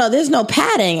 oh no, there's no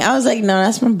padding. I was like, no,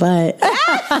 that's my butt.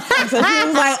 So she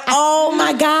was like, oh my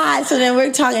my God. So then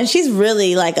we're talking. She's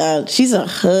really like she's a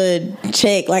hood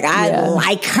chick. Like, I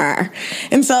like her.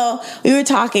 And so we were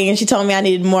talking, and she told me I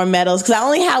needed more medals because I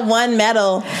only had one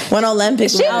medal, one Olympic.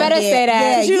 She better say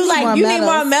that. Yeah, she was like, you need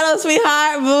more medals,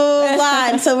 sweetheart. Blah, blah.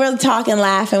 And so we're talking,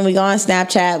 laughing. We go on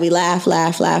Snapchat. We laugh,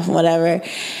 and whatever.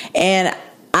 And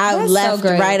I left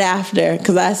right after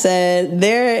because I said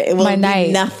there will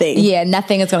be nothing. Yeah,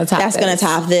 nothing is going to top that's going to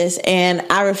top this, and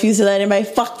I refuse to let anybody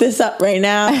fuck this up right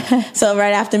now. So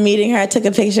right after meeting her, I took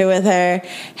a picture with her,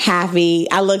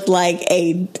 happy. I looked like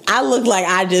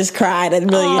I just cried a million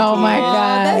tears. Oh my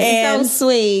God, that's so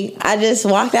sweet. I just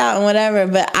walked out and whatever,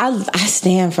 but I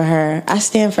stand for her. I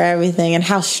stand for everything and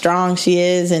how strong she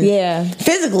is, and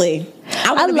physically.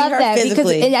 I love that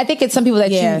physically. Because I think it's some people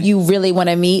that you really want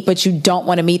to meet, but you don't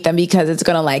want to meet them because it's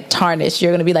going to like tarnish.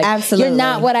 You're going to be like, absolutely, you're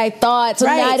not what I thought, so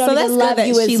now I don't even love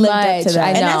you as much. I know.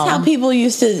 And that's how people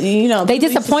used to, they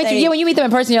disappoint you. Yeah, when you meet them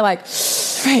in person, you're like,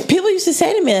 right. People used to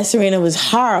say to me that Serena was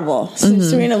horrible.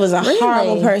 Serena was a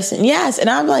horrible person. Yes, and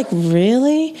I'm like,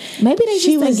 really? Maybe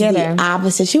she was the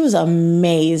opposite. She was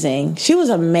amazing.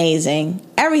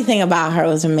 Everything about her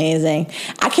was amazing.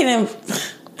 I can't.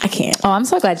 Oh, I'm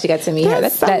so glad you got to meet her.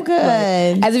 That's so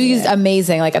good. As if you used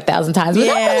amazing like 1,000 times. But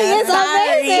that really is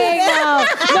amazing.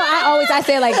 No, I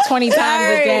say it like 20 times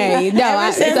a day. No,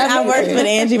 ever since I worked with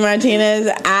Angie Martinez,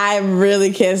 I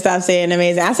really can't stop saying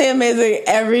amazing. I say amazing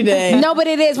every day. No, but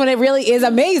it is when it really is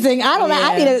amazing. I don't know.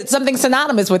 I need something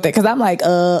synonymous with it because I'm like,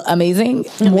 amazing.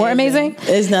 More amazing.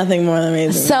 There's nothing more than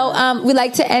amazing. So we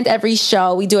like to end every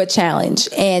show. We do a challenge,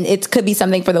 and it could be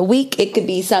something for the week. It could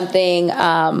be something.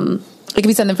 It could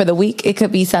be something for the week. It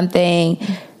could be something.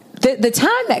 The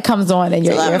time that comes on in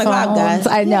your earphones. Guys.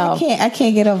 I know. I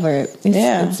can't get over it.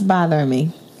 It's bothering me.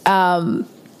 What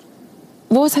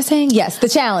was I saying? Yes, the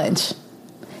challenge.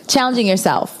 Challenging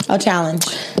yourself. A challenge.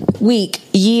 Week,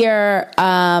 year.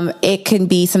 It can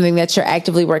be something that you're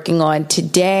actively working on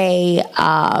today.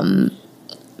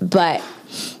 But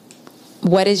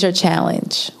what is your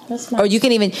challenge? Or you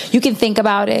can think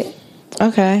about it.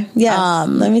 Okay. Yes.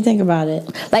 Let me think about it.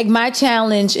 Like my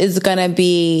challenge is gonna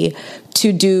be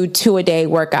to do 2-a-day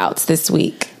workouts this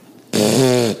week.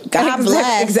 God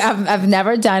bless. I've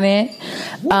never done it.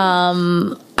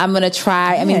 I'm gonna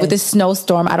try. I mean, with this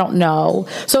snowstorm, I don't know.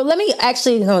 So let me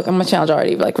actually look. I'm gonna challenge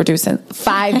already. Like reducing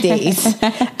 5 days.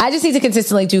 I just need to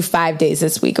consistently do 5 days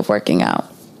this week of working out.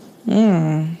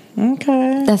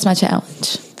 Okay. That's my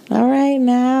challenge. All right,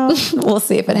 now we'll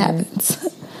see if it happens.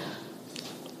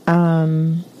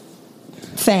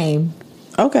 Same.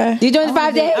 Okay. You doing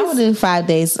 5 days? I will do 5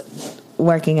 days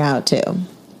working out too.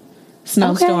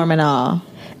 Snowstorm and all.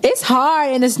 It's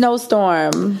hard in the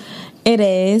snowstorm. It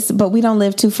is, but we don't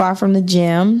live too far from the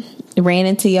gym. Ran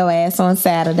into your ass on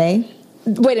Saturday.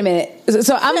 Wait a minute.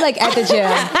 So I'm like at the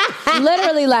gym,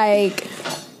 literally like,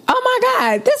 oh my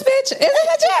God, this bitch is in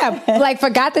the gym. Like,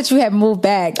 forgot that you had moved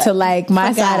back to like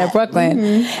my side of Brooklyn.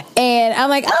 Mm-hmm. And I'm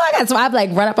like, oh my God. So I've like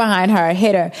run up behind her,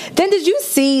 hit her. Then did you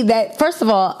see that, first of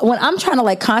all, when I'm trying to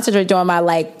like concentrate doing my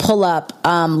like pull up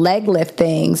leg lift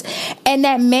things, and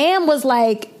that man was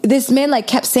like, this man like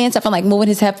kept saying stuff and like moving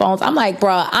his headphones. I'm like,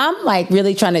 bro, I'm like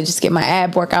really trying to just get my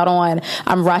ab workout on.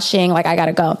 I'm rushing. Like, I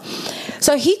gotta go.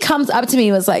 So he comes up to me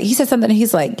and was like, he said something. And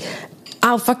he's like,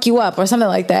 I'll fuck you up or something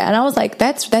like that. And I was like,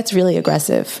 that's really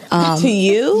aggressive. To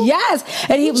you? Yes.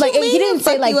 And he was like, he didn't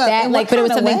say like that, like, but it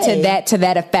was something to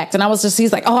that effect. And I was just,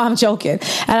 he's like, oh, I'm joking.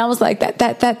 And I was like,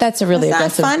 that's a really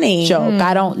aggressive funny joke.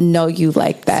 I don't know you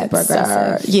like that. Super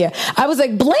aggressive. Yeah. I was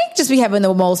like, Blink just be having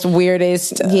the most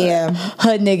weirdest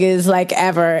hood niggas like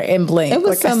ever in Blink. It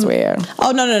was like, I swear. Oh,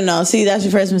 no. See, that's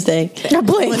your first mistake.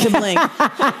 Blink. Went to Blink.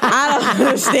 I don't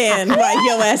understand why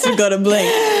your ass would go to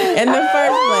Blink. In the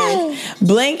first place,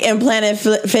 Blink and Planet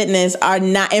Fitness are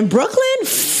not in Brooklyn.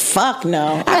 Fuck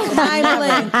no.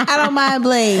 I don't mind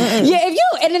Blink. Yeah, if you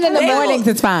and then in the mornings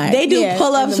it's fine. They do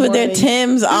pull-ups with their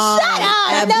Timbs on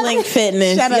at Blink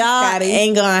Fitness. Shut up, Y'all Scottie.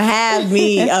 Ain't gonna have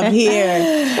me up here.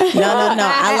 No.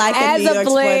 I like the New York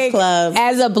Sports Club.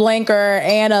 As a blinker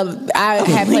and I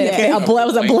had Planet. I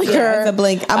was a blinker. Yeah, a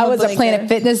blink. I was a Planet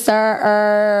Fitness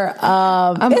sir.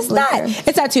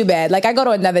 It's not too bad. Like I go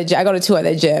to 2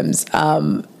 other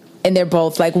gyms. And they're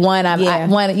both like one. I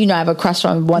have a crush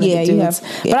on one of the dudes.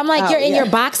 But I'm like, you're in your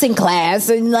boxing class,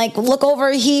 and like, look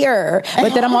over here.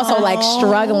 But then I'm also like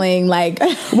struggling, like,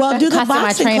 well, do the boxing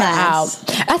my trainer class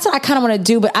out. That's what I kind of want to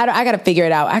do, but I got to figure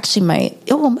it out. I actually might.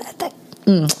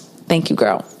 Thank you,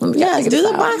 girl. Yes, do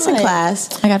the boxing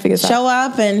class. I gotta figure this out. Show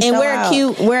up and wear a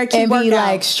cute And workout. be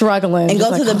like struggling. and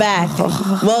Just go to the back.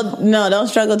 Well, no, don't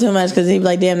struggle too much because he'd be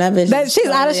like, damn, that bitch. She's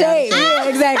out of shape. Yeah,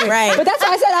 exactly. Right. But that's why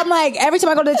I said, I'm like, every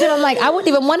time I go to the gym, I'm like, I wouldn't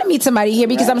even want to meet somebody here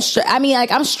because I'm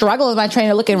struggling with my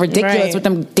trainer looking ridiculous with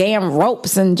them damn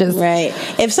ropes and just. Right.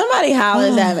 If somebody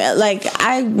hollers at me, like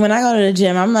when I go to the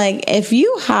gym, I'm like, if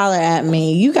you holler at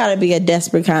me, you got to be a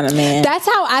desperate kind of man. That's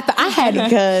how I had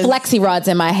flexi rods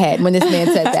in my head when this man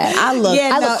said that. I look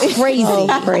crazy. so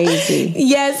crazy.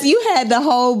 Yes, you had the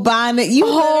whole bonnet.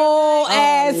 Whole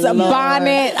ass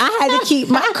bonnet. I had to keep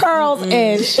my curls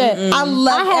in. Shit.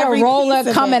 I had a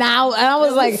roller coming out, and I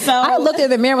was like, I looked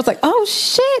at the mirror and was like, oh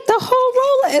shit, the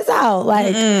whole roller is out.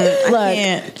 Like, look,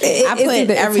 I put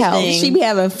everything. She be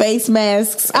having face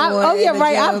masks. Oh yeah,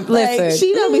 right. Listen,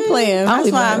 she don't be playing.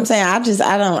 That's why I'm saying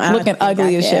I don't looking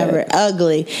ugly as shit.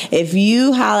 Ugly. If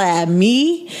you holler at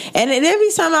me, and there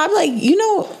be something I'm like,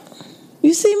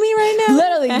 you see me right now?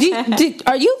 Literally,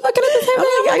 are you looking at the same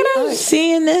thing I'm looking at?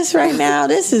 Seeing this right now,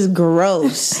 this is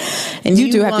gross. And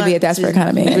you do have to be a desperate kind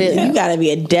of man. Really, you got to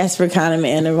be a desperate kind of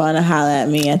man to want to holler at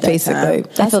me at that Basically,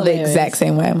 time. I feel the exact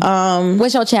same way.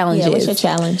 What's your challenge? What's your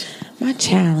challenge? My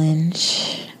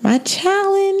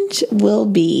challenge will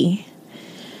be.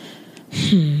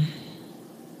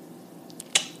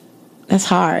 That's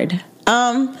hard.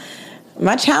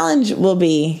 My challenge will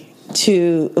be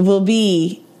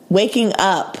waking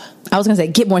up. I was gonna say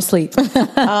get more sleep.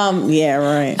 Yeah,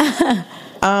 right.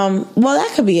 Well,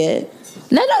 that could be it.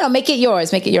 No. Make it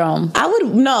yours. Make it your own.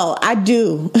 I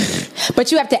do.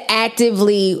 But you have to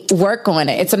actively work on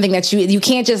it. It's something that you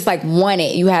can't just like want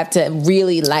it. You have to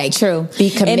really like be committed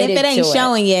to it. And if it ain't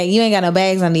showing yet, you ain't got no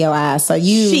bags under your eyes. So shit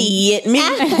me. You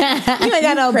ain't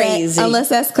got no bags unless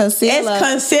that's concealer. It's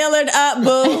concealered up,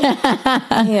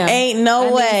 boo. Ain't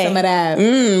no way. Some of that.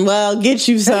 Well, get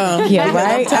you some. Yeah,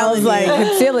 right. I was like,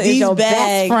 concealer is your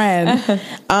best friend.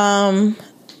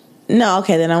 No,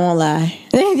 okay, then I won't lie.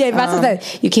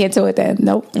 You can't do it then.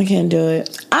 Nope. I can't do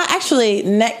it.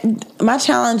 My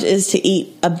challenge is to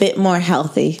eat a bit more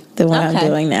healthy than what I'm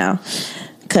doing now.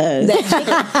 Cause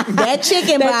that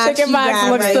chicken box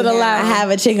looks right to the left. I have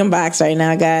a chicken box right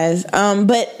now, guys.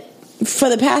 But for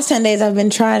the past 10 days, I've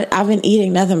been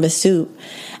eating nothing but soup.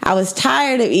 I was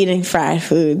tired of eating fried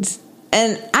foods,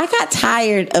 and I got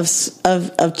tired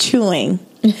of chewing.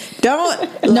 No,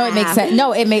 it makes sense.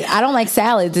 No, I don't like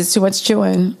salads. It's too much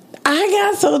chewing. I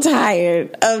got so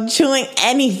tired of chewing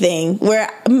anything where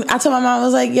I told my mom, I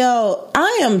was like, yo,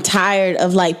 I am tired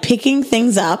of like picking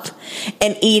things up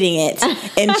and eating it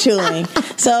and chewing.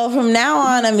 So from now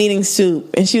on, I'm eating soup.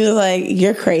 And she was like,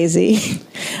 you're crazy.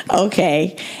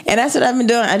 Okay. And that's what I've been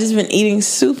doing. I've just been eating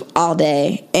soup all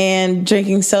day and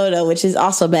drinking soda, which is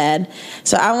also bad.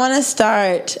 So I want to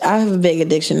start. I have a big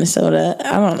addiction to soda.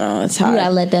 I don't know. It's hard. You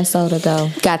gotta let that soda go.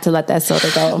 Got to let that soda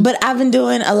go. But I've been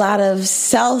doing a lot of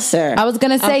seltzer. I was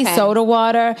going to say soda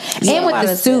water. And with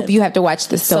the soup, you have to watch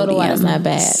the sodium. Soda water's not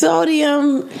bad.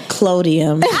 Sodium,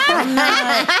 clodium. I'm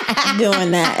not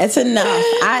doing that. It's enough.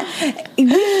 We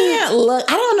can't look.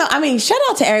 I don't know. I mean, shout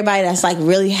out to everybody that's like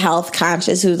really health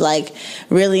conscious, who's like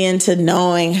really into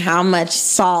knowing how much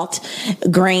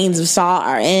grains of salt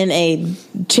are in a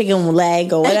chicken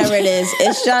leg or whatever it is.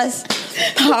 It's just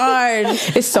hard.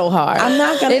 It's so hard. I'm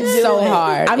not going to do it. It's so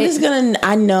hard.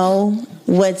 I know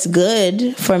what's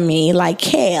good for me, like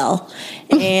kale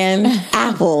and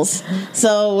apples.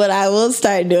 So what I will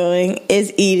start doing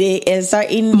is start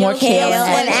eating more kale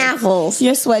and apples.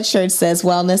 Your sweatshirt says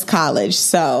Wellness College,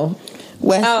 so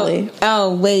Wesley.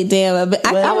 Oh wait, damn!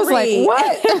 I was like,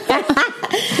 what?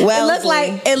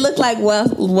 It looked like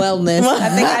wellness. I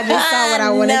think I just saw what I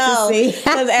wanted to see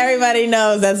because everybody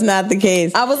knows that's not the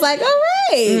case. I was like, all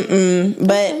right,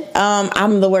 but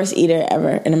I'm the worst eater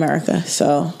ever in America.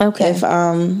 So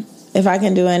if I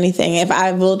can do anything,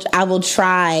 I will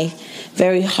try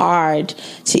very hard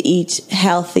to eat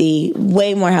healthy,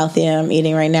 way more healthy than I'm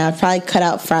eating right now. I've probably cut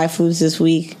out fried foods this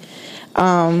week.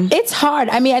 It's hard.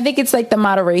 I mean, I think it's like the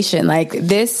moderation. Like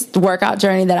this workout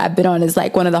journey that I've been on is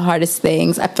like one of the hardest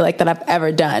things I feel like that I've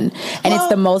ever done, and it's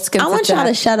the most consistent. I want y'all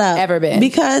to shut up. Ever been,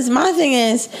 because my thing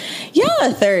is, y'all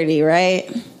are 30, right?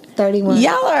 31.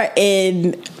 Y'all are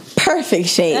in perfect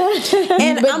shape,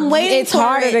 and I'm waiting. It's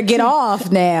harder to get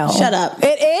off now. Shut up.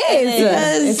 It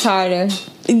is. It's harder.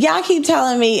 Y'all keep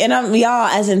telling me, and I'm y'all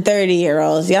as in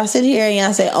 30-year-olds. Y'all sit here and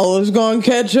y'all say, "Oh, it's gonna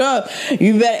catch up."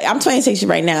 You better. I'm 26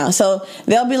 right now, so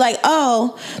they'll be like,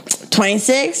 "Oh,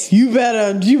 26, you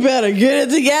better get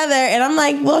it together." And I'm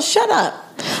like, "Well, shut up."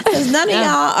 Because none of y'all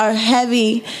are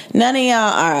heavy. None of y'all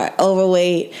are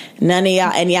overweight. None of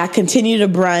y'all, and y'all continue to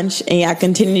brunch and y'all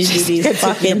continue to do these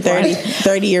fucking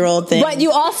 30-year-old things. But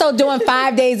you also doing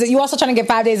 5 days. You also trying to get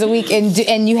 5 days a week,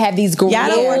 and you have these grueling. Y'all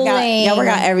don't work out. Y'all work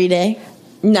out every day.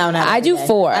 No, I do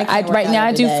 4. Right now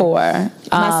I do 4.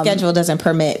 My schedule doesn't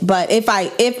permit, but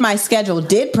if my schedule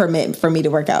did permit for me to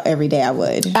work out every day, I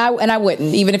would. I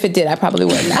wouldn't. Even if it did, I probably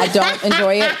wouldn't. I don't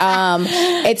enjoy it.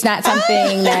 It's not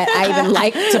something that I even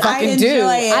like to fucking do.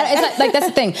 It's not, like, that's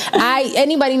the thing.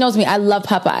 Anybody knows me. I love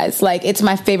Popeyes. Like, it's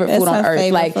my favorite food on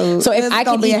earth. Like, food. So if I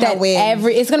could eat that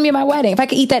it's gonna be at my wedding. If I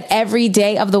could eat that every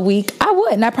day of the week, I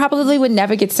would, and I probably would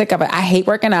never get sick of it. I hate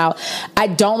working out. I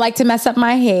don't like to mess up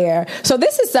my hair. So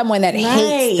this is someone that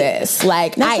hates this.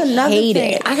 Like, I hate it.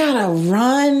 I gotta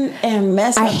run and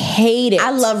mess up. I hate it.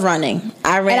 I love running.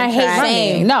 I ran. And I hate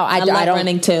running. No, I don't.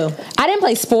 Running too. I didn't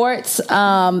play sports.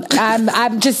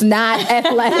 I'm just not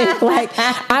athletic. Like,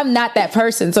 I'm not that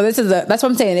person. So that's what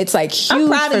I'm saying. It's like huge I'm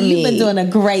proud for of me. You've been doing a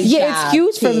great job. Yeah, it's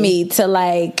huge for me to,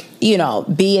 like, you know,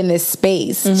 be in this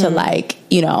space to, like,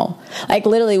 you know, like,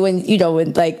 literally when, you know,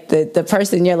 when, like, the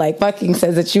person you're like fucking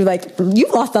says that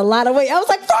you've lost a lot of weight. I was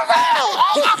like, for real?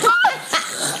 Oh my God.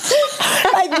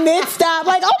 Like, mid-stop,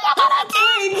 like, oh my God, I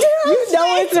can't. You know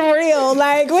it's real.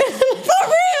 Like, for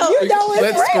real. You know it's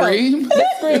Let's real. scream.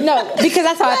 Let's scream. No, because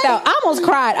that's how I felt. I almost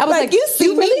cried. I was like, you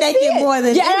see me naked more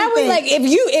than anything. And I was like,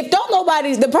 if don't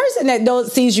nobody, the person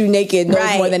that sees you naked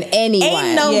knows more than anyone.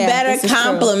 Ain't no better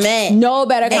compliment. No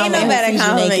better compliment. Ain't no better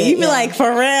compliment. You be like, for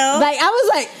real? Like, I was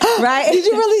like, right? Did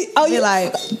you really? Oh, you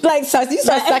like, so you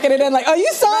start sucking it in, like, oh,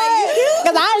 you saw it?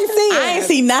 Because I didn't see it. I ain't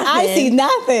see nothing. I ain't see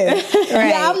nothing. Right.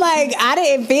 Yeah, I'm like, I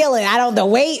didn't feel it. The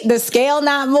weight, the scale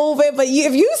not moving. But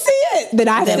if you see it, then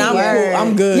I see it. I'm cool.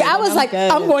 I'm good. Yeah, I was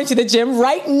I'm going to the gym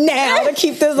right now to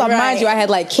keep this up. Right. Mind you, I had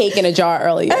like cake in a jar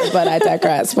earlier, but I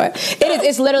digress. But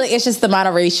it's literally, it's just the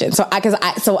moderation. So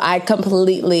I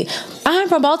completely, I'm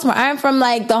from Baltimore. I'm from,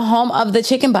 like, the home of the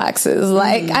chicken boxes.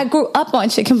 Like, I grew up on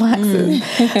chicken boxes.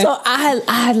 So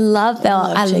I love them.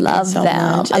 I love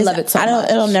them. I love it so much.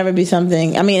 It'll never be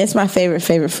something. I mean, it's my favorite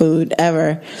food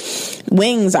ever.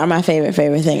 Wings are my favorite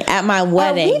thing. At my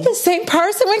wedding. Are we the same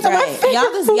person? Wings are my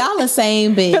favorite food. Y'all the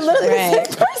same bitch. Right.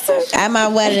 The same person. At my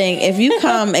wedding, if you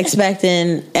come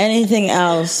expecting anything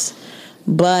else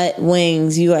but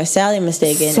wings, you are sadly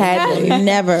mistaken. Sadly. You'll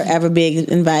never ever be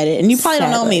invited. And you probably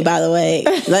don't know me, by the way.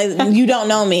 Like, you don't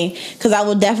know me, because I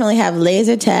will definitely have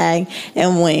laser tag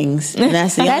and wings. And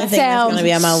that's the only thing that's going to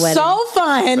be at my wedding. So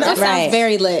fun. That sounds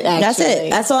very lit, actually. That's it.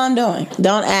 That's all I'm doing.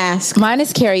 Don't ask. Mine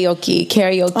is karaoke.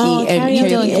 Oh,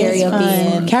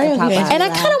 And Karaoke. And I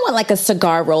kind of want, like, a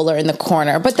cigar roller in the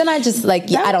corner, but then I just,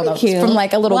 like, I don't know, cute. from,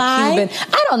 like, a little Why? Cuban.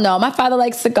 I don't know. My father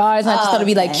likes cigars, and I just thought it'd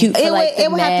be, like, cute for, like,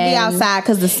 it would have to be outside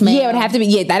because the smell. Yeah, it would have to be.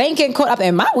 Yeah, that ain't getting caught up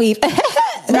in my weave.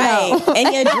 Right.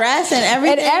 And your dress and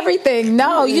everything. And everything.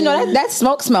 No, you know, that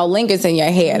smoke smell lingers in your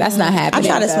hair. That's not happening. I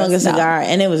tried to smoke a cigar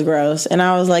and it was gross. And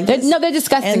I was like, they're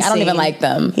disgusting. I don't even like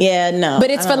them. Yeah, no.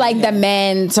 But it's for, like, the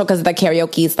men. So, because the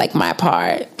karaoke is, like, my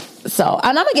part. So,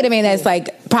 and I'm gonna get a man that's,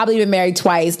 like, probably been married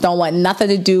twice, don't want nothing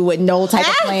to do with no type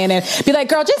of planning. Be like,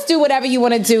 girl, just do whatever you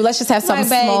want to do. Let's just have something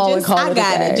small and call it a day.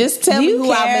 I got it. Just tell me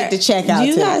who I'll make the check out to. Do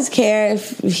you guys care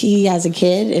if he has a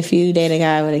kid? If you date a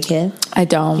guy with a kid? I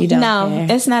don't. You don't No,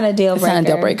 care. it's not a deal breaker. It's not a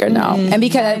deal breaker, no. Mm-hmm. And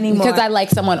because I like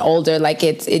someone older, like,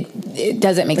 it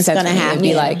doesn't make sense to me to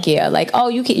be like, like, oh,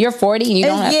 you're 40 and you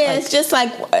don't have. Yeah, it's just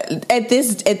like at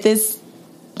this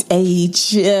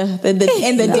age in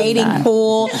the dating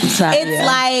pool, it's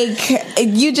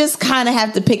like you just kind of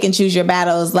have to pick and choose your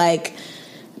battles. Like,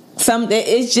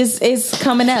 it's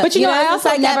coming up. But you know,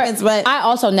 I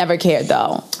also never cared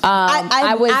though.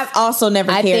 I've also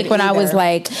never cared. I think when either. I was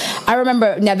like, I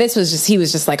remember, now he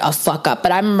was just like a fuck up,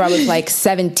 but I remember I was like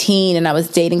 17 and I was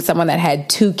dating someone that had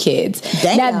 2 kids.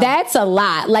 Damn. Now that's a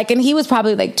lot. Like, and he was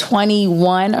probably like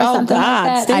 21 or something like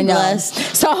that. Stay I know.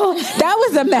 blessed. So that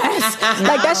was a mess.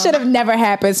 Like, that should have never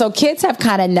happened. So kids have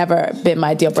kind of never been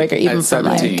my deal breaker, even At from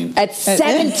 17. like at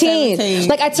 17.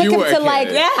 Like, I took him to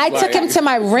I took him to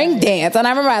my ring dance, and I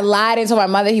remember I lied and told my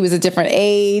mother he was a different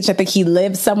age. I think he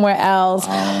lived somewhere else.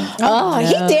 He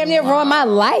damn near ruined my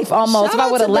life almost. Shout if I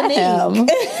out would have to let him.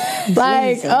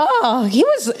 Like, he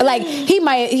was like,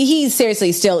 he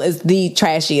seriously still is the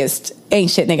trashiest ain't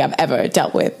shit nigga I've ever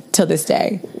dealt with till this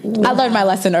day. Wow. I learned my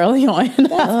lesson early on.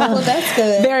 Well, that's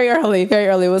good. Very early.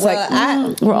 It was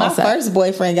we're all set. My first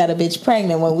boyfriend got a bitch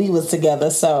pregnant when we was together,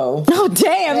 so. Oh,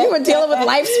 damn. You were dealing with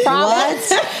life's problems?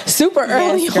 Super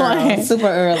early on. Super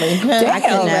early. Damn. I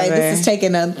can't right. This is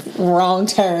taking a wrong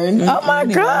turn. Oh, my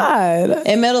God.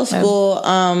 In middle school,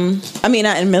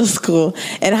 not in middle school.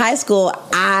 In high school,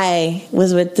 I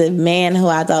was with the man who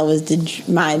I thought was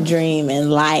my dream in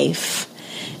life.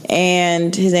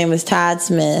 And his name was Todd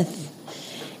Smith.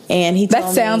 And he told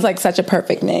That sounds like such a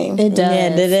perfect name. It does.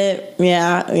 Yeah, did it?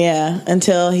 Yeah.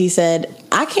 Until he said,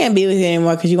 I can't be with you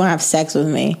anymore because you're going to have sex with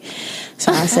me.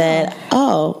 So I said,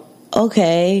 oh,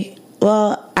 okay.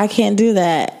 Well, I can't do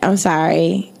that. I'm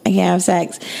sorry. I can't have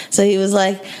sex. So he was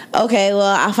like, okay, well,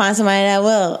 I'll find somebody that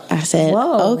will. I said,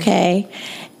 whoa. Okay.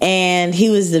 And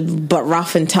he was the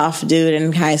rough and tough dude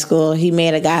in high school. He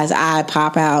made a guy's eye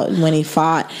pop out when he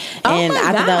fought. And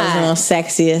I thought that was the most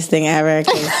sexiest thing ever.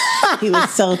 'Cause he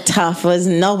was so tough. Was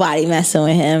nobody messing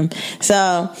with him.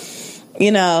 So,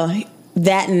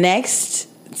 that next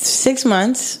 7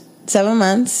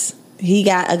 months, he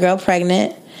got a girl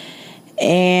pregnant.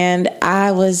 And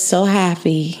I was so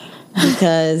happy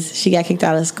because she got kicked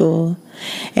out of school.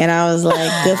 And I was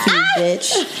like, good for you,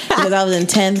 bitch. Because I was in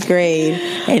 10th grade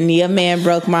and your man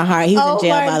broke my heart. He was in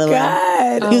jail, by the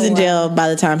way. He was in jail by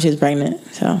the time she was pregnant.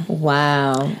 So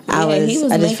wow. He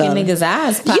was making niggas'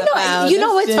 eyes pop out. You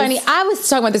know what's funny? I was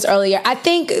talking about this earlier. I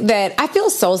think that I feel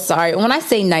so sorry. When I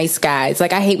say nice guys,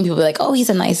 like I hate when people are like, oh,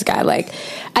 he's a nice guy. Like,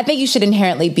 I think you should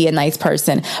inherently be a nice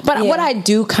person. But what I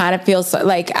do kind of feel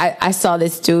like I saw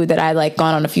this dude that I like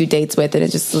gone on a few dates with and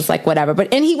it just was like whatever.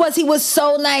 But and he was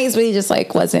so nice, but he just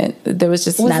like there was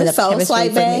just not enough chemistry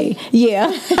for me.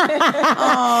 Yeah.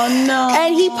 Oh no.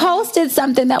 And he posted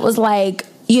something that was like,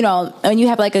 when you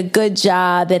have like a good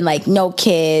job and like no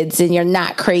kids and you're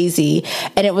not crazy,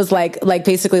 and it was like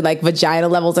basically like vagina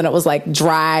levels, and it was like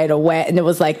dried or wet, and it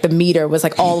was like the meter was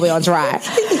like all the way on dry.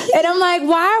 And I'm like,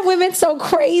 why are women so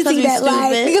crazy that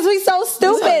like because we so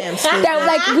stupid that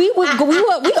like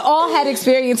we all had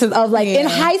experiences of like in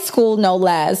high school no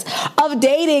less of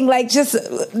dating like just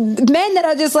men that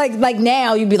are just like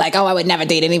now you'd be like, oh, I would never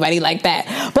date anybody like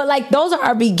that, but like those are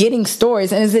our beginning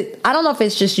stories. And I don't know if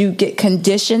it's just you get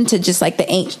conditioned to just like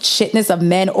the ain't shitness of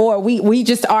men, or we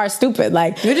just are stupid.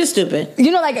 Like you're just stupid.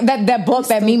 Like that book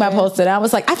that meme I posted, I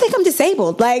was like, I think I'm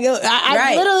disabled. Like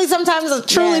I literally sometimes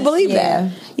truly believe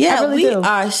that. Yeah, really we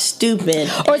are stupid.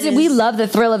 Or is it we love the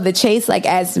thrill of the chase like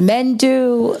as men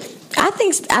do? I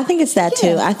think it's that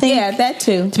too. I think that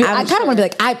too. I kind of want to be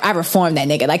like, I reformed that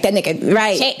nigga. Like that nigga,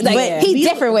 right? Like, he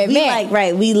different with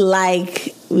men. We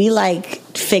like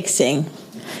fixing.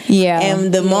 Yeah.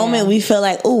 And the moment we feel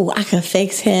like, oh, I can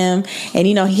fix him, and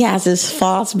he has his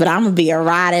faults, but I'm gonna be a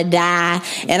ride or die,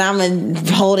 and I'm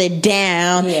gonna hold it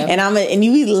down, and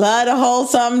we love to hold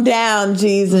something down,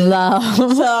 Jesus. Love.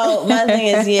 So my thing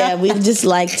is, we just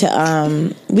like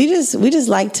to we just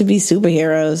like to be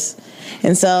superheroes.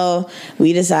 And so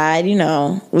we decide,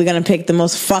 we're going to pick the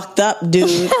most fucked up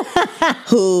dude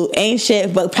who ain't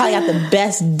shit, but probably got the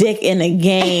best dick in the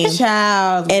game.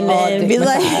 Child. And then be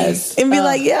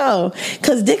like, yo,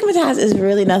 because dickmatized is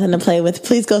really nothing to play with.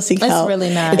 Please go seek help. It's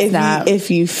really not. If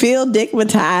you feel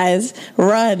dickmatized,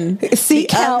 run.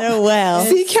 Seek help.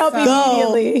 Seek help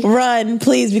immediately. Run,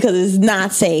 please, because it's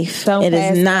not safe. It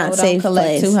is not safe. Don't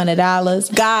collect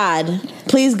 $200. God,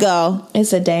 please go.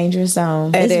 It's a dangerous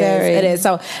zone. It is.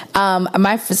 So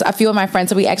a few of my friends,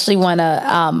 so we actually want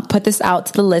to put this out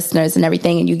to the listeners and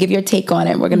everything, and you give your take on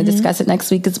it. We're going to discuss it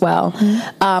next week as well.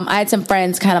 I had some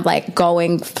friends kind of like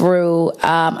going through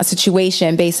a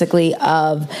situation basically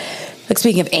of, like,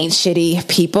 speaking of ain't shitty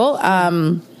people,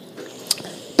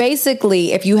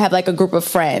 basically, if you have like a group of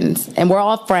friends and we're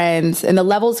all friends, and the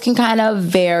levels can kind of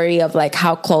vary of like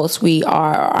how close we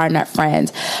are not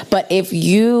friends. But if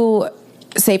you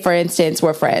say, for instance,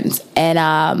 we're friends, and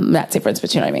not say friends,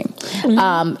 but you know what I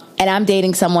mean. And I'm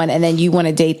dating someone, and then you want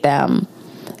to date them.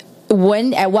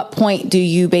 At what point do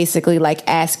you basically like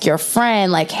ask your friend,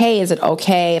 like, hey, is it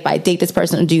okay if I date this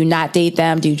person? Or do you not date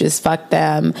them? Do you just fuck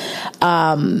them?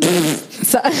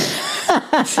 So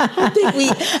I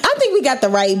think we got the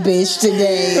right bitch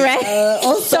today. Right.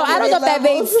 So I don't know if that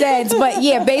made sense, but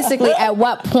yeah, basically at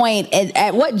what point,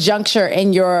 at what juncture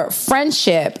in your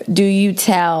friendship do you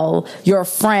tell your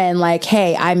friend, like,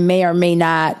 hey, I may or may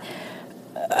not,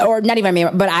 or not even me,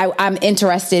 but I'm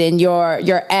interested in your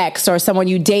ex or someone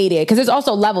you dated, because there's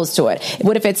also levels to it.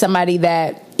 What if it's somebody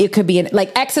that it could be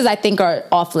like exes? I think are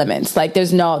off limits. Like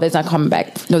there's no coming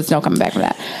back from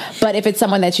that. But if it's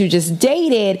someone that you just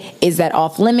dated, is that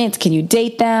off limits? Can you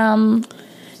date them?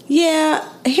 Yeah.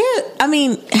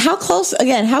 How close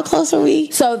are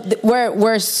we? So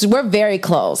we're very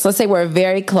close. Let's say we're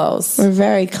very close. We're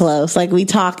very close. Like, we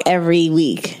talk every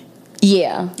week.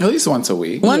 Yeah. At least once a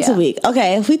week. Once a week.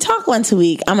 Okay, if we talk once a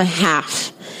week, I'm a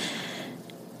half.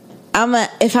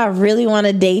 If I really want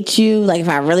to date you, like if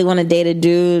I really want to date a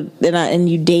dude, and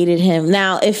you dated him.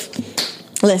 Now, if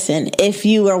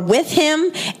you are with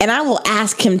him, and I will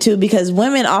ask him too, because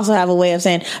women also have a way of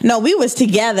saying, no, we was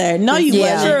together. No, you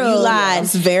wasn't. True. You lied.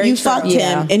 It's very you true. fucked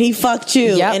him, and he fucked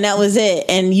you, and that was it.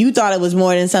 And you thought it was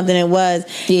more than something it was.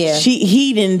 Yeah.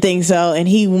 He didn't think so, and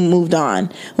he moved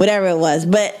on. Whatever it was.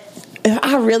 But if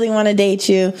I really want to date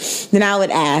you, then I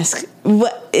would ask.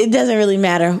 It doesn't really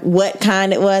matter what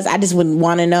kind it was. I just wouldn't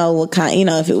want to know what kind,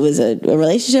 if it was a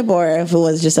relationship or if it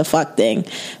was just a fuck thing.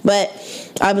 But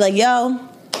I'd be like, yo,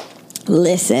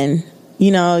 listen,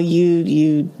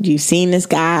 you seen this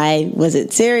guy. Was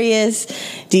it serious?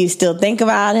 Do you still think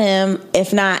about him?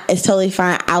 If not, it's totally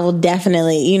fine. I will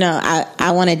definitely,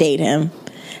 I want to date him.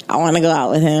 I want to go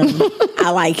out with him. I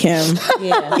like him.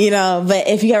 Yeah. But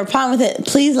if you have a problem with it,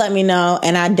 please let me know,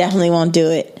 and I definitely won't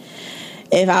do it.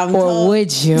 If I'm told,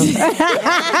 would you? It's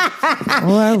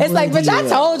like, bitch, I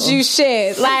told you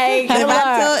shit. Like,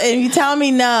 if you tell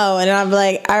me no, and I'm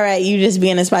like, all right, you just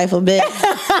being a spiteful bitch.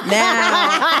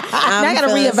 Now I gotta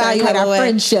reevaluate our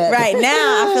friendship. Right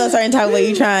now, I feel a certain type of way.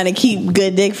 You trying to keep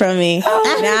good dick from me. Now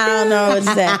I don't know what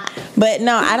to say. But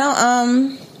no, I don't.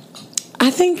 I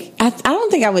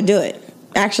don't think I would do it.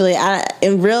 Actually,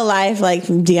 in real life, like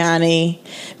Deani,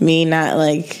 me not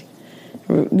like,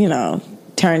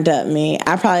 turned up me,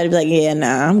 I probably be like, yeah,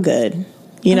 nah, I'm good.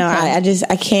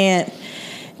 I can't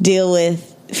deal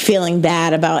with feeling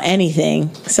bad about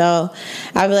anything. So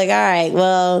I'd be like, all right,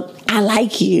 well, I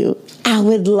like you. I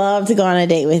would love to go on a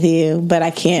date with you, but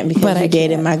I can't because you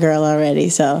dated my girl already.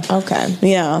 So okay,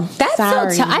 that's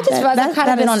sorry. so tough. I just realized I've kind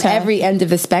of been on tough. Every end of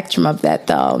the spectrum of that,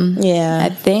 though. Yeah, I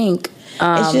think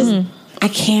it's just I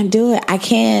can't do it. I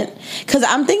can't, because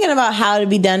I'm thinking about how it'd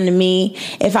be done to me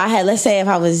if I had, let's say, if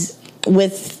I was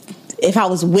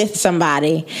with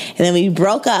somebody and then we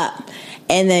broke up.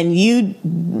 And then you,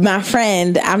 my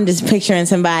friend, I'm just picturing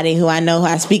somebody who I know who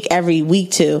I speak every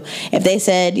week to. If they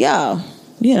said, yo,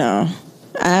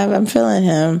 I'm feeling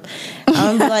him,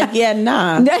 I'm like, yeah,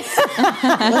 nah.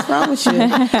 What's wrong with you?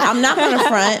 I'm not going to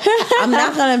front. I'm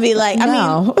not going to be like,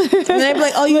 no. They'd be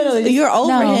like, oh, you're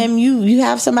over him. You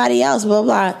have somebody else, blah,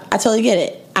 blah. I totally get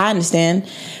it. I understand.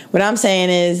 What I'm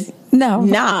saying is, nah.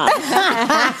 Like,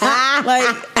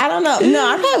 I don't know. No,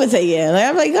 I probably would say yeah. Like,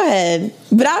 I'm like, go ahead.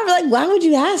 But I'd be like, why would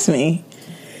you ask me?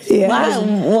 Yeah.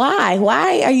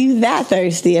 Why are you that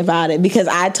thirsty about it? Because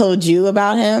I told you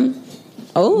about him?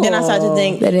 Oh. Then I started to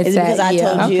think, is it because I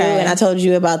told you and I told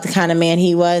you about the kind of man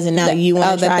he was, and now you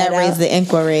want to try that raised the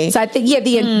inquiry. So I think,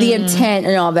 the intent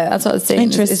and all that. That's what I was saying.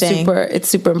 Interesting. It's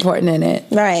super important in it.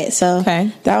 Right. So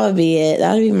that would be it.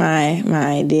 That would be my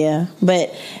idea.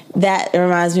 But that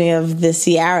reminds me of the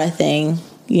Ciara thing,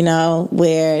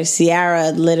 where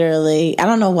Ciara literally, I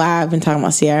don't know why I've been talking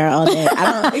about Ciara all day.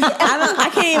 I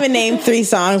can't even name 3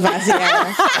 songs by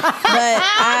Ciara. But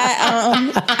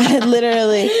I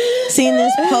literally seen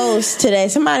this post today.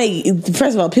 Somebody,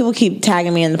 first of all, people keep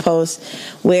tagging me in the post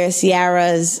where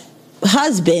Ciara's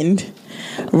husband,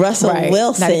 Russell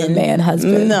Wilson, not even man,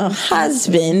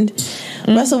 husband.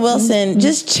 Russell Wilson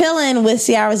just chilling with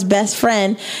Ciara's best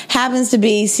friend, happens to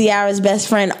be Ciara's best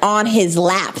friend on his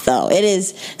lap, though. It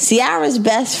is Ciara's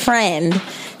best friend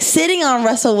sitting on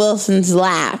Russell Wilson's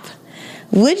lap.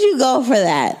 Would you go for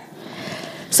that?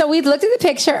 So we looked at the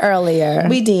picture earlier.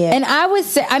 We did. And I would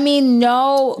say,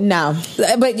 no. But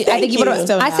I think you would.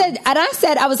 I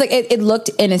said, I was like, it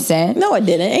looked innocent. No, it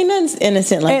didn't. Ain't nothing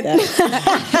innocent like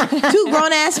that. 2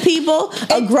 grown ass people,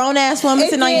 a grown ass woman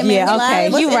sitting on your man's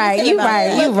lap. You right.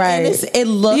 It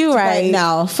looked. You right.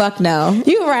 No, fuck no.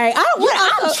 You right.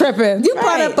 I'm tripping. You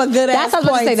brought up a good ass point. That's what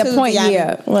I was going to say. The point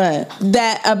here. What?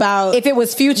 That about if it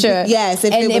was Future. Yes.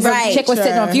 If a chick was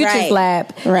sitting on Future's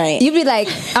lap. Right. You'd be like,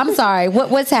 I'm sorry.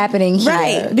 What's happening here?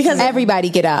 Right, because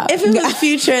everybody get up. If it was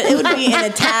Future, it would be in the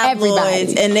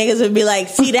tabloids, and niggas would be like,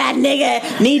 "See, that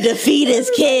nigga need to feed his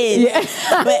kids."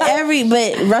 Yeah.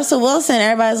 But Russell Wilson,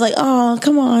 everybody's like, "Oh,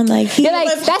 come on!" Like, that's the thing.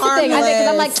 I think because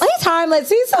I'm like, he's harmless.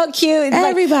 He's so cute.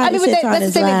 Everybody sits on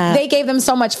his lap. They gave them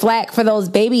so much flack for those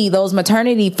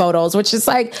maternity photos, which is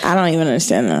like, I don't even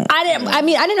understand that.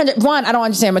 I don't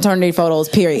understand maternity photos.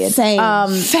 Period. Same.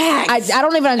 Facts. I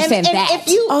don't even understand that.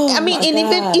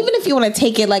 Even if you want to take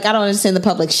take it. Like, I don't understand the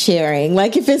public sharing.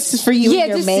 Like, if it's for you and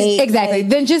your mate, exactly. like,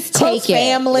 then just take it.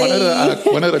 Family.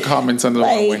 One of the comments on the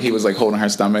one where he was like holding her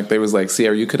stomach, they was like,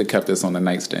 Sierra, you could have kept this on the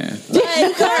nightstand. Yeah,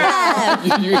 you could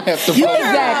have. You have to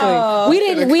Exactly. We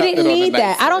didn't need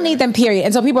that. I don't need them, period.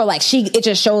 And so people are like, it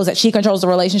just shows that she controls the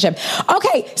relationship.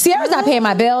 Okay, Sierra's not paying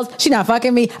my bills. She's not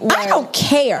fucking me. Right. I don't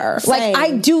care. Same. Like,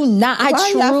 I do not. Why are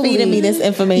y'all feeding me this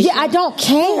information? Yeah, I don't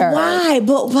care. Why?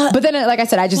 But then, like I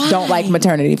said, I just don't like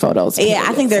maternity photos. Yeah,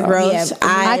 I think they're gross. Yeah,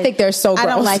 I think they're so gross. I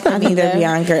don't like them I think they're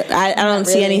beyond gross. I don't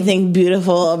see anything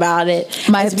beautiful about it.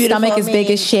 My stomach is big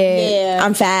as shit. Yeah.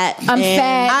 I'm fat.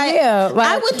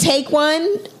 I would take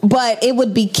one, but it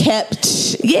would be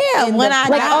kept. Yeah, when I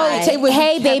die.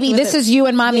 Hey baby, this is you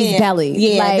and mommy's belly.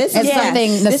 Yeah, like, this is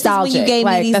something nostalgic. This is when you gave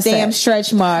me these damn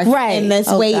stretch marks, right? And this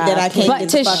weight that I can't. But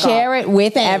to share it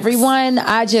with everyone,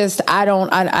 I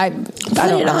don't. I put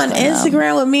it on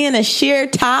Instagram with me in a sheer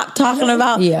top talking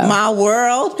about my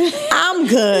world. I'm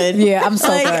good. Yeah, I'm so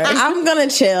good. I'm gonna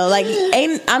chill. Like,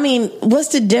 what's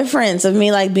the difference of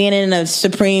me like being in a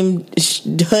Supreme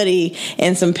hoodie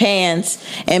and some pants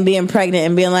and being pregnant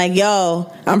and being like,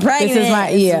 yo, I'm pregnant. This is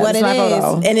what it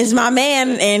is. And it's my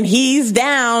man and he's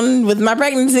down with my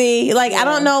pregnancy. Like, I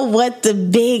don't know what the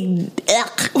big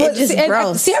it's just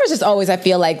gross. Sierra's just always, I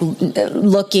feel like,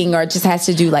 looking or just has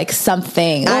to do like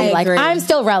something. Like, I'm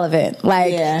still relevant.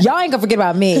 Like, y'all ain't gonna forget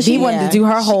about me. She wanted to do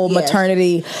her whole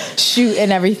maternity shoot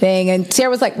and everything, and Sierra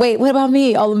was like, wait, what about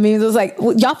me? All the memes was like,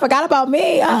 y'all forgot about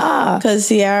me? Because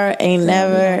Sierra ain't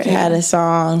never had a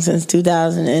song since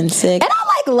 2006. And I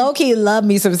like low-key love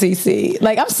me some CC.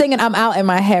 Like, I'm singing I'm Out in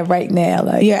my head right now.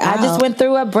 Like, I just went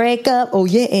through a breakup. Oh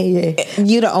yeah.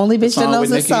 You the only bitch that knows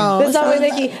the song. The song with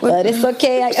Nicki, but it's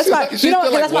okay. That's my,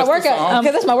 that's my workout.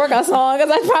 Because that's my workout song.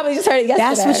 Because I probably just heard it yesterday.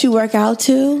 That's what you work out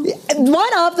to?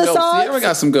 One of the songs. Sierra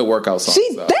got some good workout songs.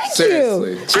 Thank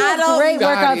you. She has great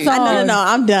workout songs. No,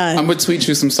 I'm done. I'm gonna tweet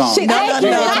you some songs. She has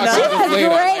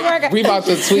great workout. We about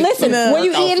to tweet. Listen, when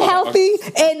you eating healthy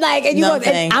and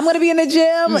I'm gonna be in the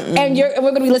gym and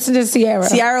we're gonna be listening to Sierra.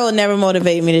 Sierra will never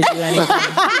motivate me to do anything.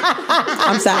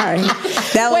 I'm sorry. Wait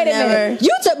a minute.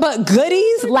 You took but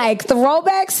goodies like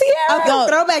throwback Sierra.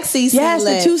 Throwback CC. Yes,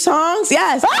 the two songs.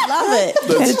 Yes, I love it.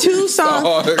 The two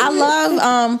songs. I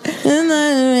love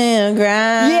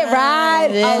grind. Yeah,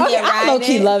 ride. I low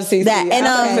key love CC. That and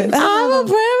I'm a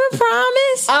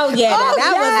promise. Oh yeah,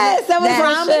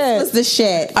 that was the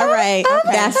shit. All right,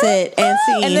 that's it.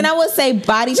 And then I would say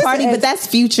Body Party, but that's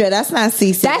Future. That's not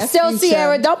CC. That's still Future.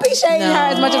 Sierra. Don't be shading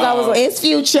her as much as I was. It's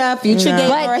Future. Future gave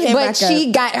her a hit but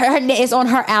she got her. It's on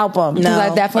her album. No,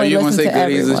 I definitely listen to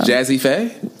everyone. Goodies is Jazzy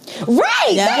Faye?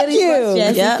 Right, thank you.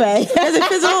 Jazzy Faye. It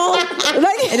fizzle.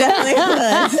 It definitely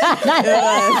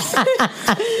was.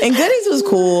 And Goodies was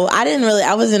cool.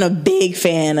 I wasn't a big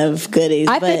fan of Goodies.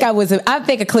 I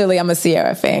think clearly I'm a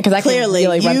Sierra fan because I can really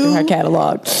run through her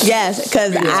catalog. Yes,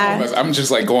 because I'm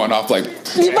just like going off like.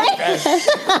 Because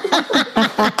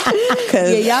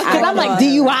I'm like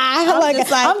DUI.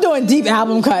 I'm doing deep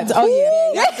album cuts. Oh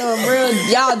yeah, y'all doing real.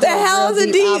 Y'all the hell is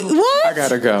a deep? What? I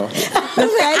gotta go. The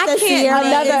fact that Sierra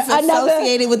is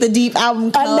associated with the deep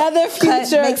album cut, another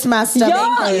Future makes my stomach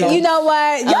hurt. You know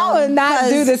what? Y'all would not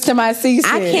do this to my CC.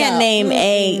 I can't name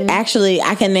actually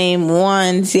I can name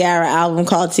one Sierra album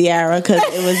called Sierra because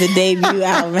it was a debut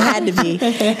album. It had to be.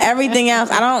 Everything else,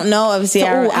 I don't know of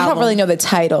Sierra album. I don't really know the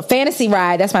title. Fantasy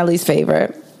Ride, that's my least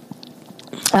favorite.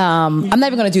 I'm not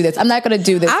even going to do this. I'm not going to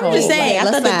do this. I'm just saying. I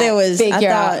thought that there was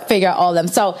figure out all of them.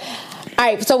 So. All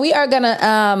right, so we are gonna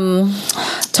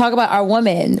talk about our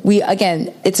woman.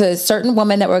 It's a certain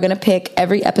woman that we're gonna pick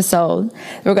every episode.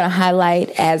 We're gonna highlight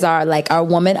as our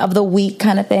woman of the week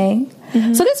kind of thing.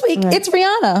 Mm-hmm. So this week it's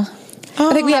Rihanna.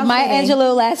 I think we had Maya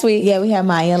Angelou last week. Yeah, we had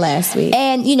Maya last week.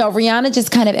 And Rihanna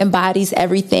just kind of embodies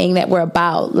everything that we're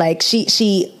about. Like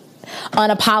she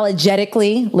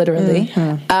unapologetically, literally.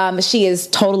 Mm-hmm. She is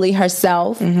totally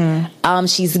herself. Mm-hmm.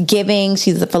 She's giving.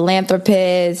 She's a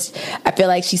philanthropist. I feel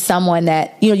like she's someone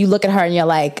that, you look at her and you're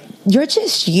like, you're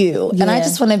just you. Yeah. And I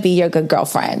just want to be your good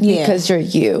girlfriend because you're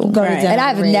you. Right. And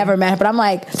I've never met her, but I'm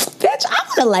like, bitch, I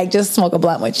want to just smoke a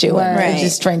blunt with you and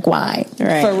just drink wine.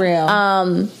 Right. For real.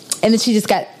 And then she just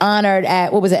got honored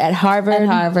at Harvard? At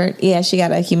Harvard. Yeah, she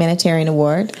got a humanitarian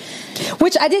award.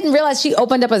 Which I didn't realize she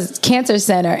opened up a cancer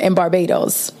center in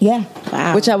Barbados. Yeah.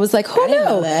 Wow. Which I was like, who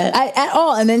knew? At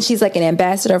all. And then she's like an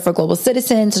ambassador for Global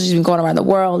Citizens. So she's been going around the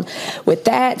world with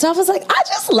that. So I was like, I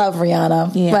just love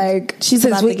Rihanna. Yeah. Like,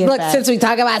 since we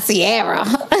talk about Sierra.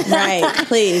 Right.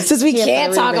 Please. Since we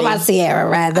can't talk about Sierra,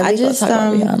 rather. I just,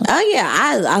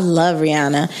 I love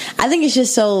Rihanna. I think it's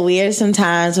just so weird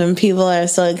sometimes when people are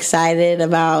so excited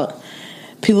about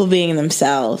people being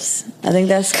themselves. I think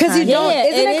that's because you don't. Yeah,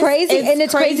 Isn't it crazy? And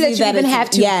it's crazy that you even have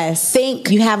to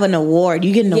think. You have an award.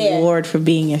 You get an award for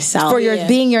being yourself. For your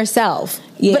being yourself.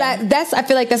 Yeah. But I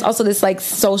feel like that's also this like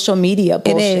social media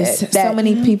bullshit. It is. So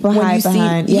many people hide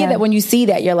behind. That when you see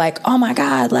that, you're like, oh my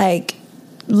God, like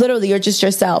literally you're just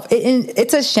yourself.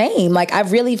 It's a shame. Like I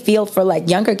really feel for like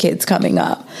younger kids coming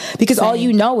up because all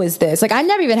you know is this. Like I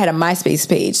never even had a MySpace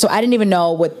page, so I didn't even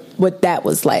know what that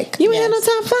was like. You ain't had no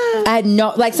top 5? I had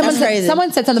no, like someone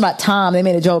said something about Tom. They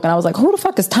made a joke and I was like, who the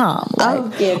fuck is Tom?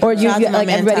 Like, or you like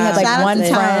everybody had like one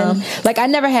friend. Like I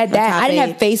never had that. I didn't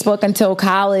have Facebook until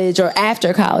college or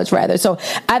after college rather. So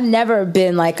I've never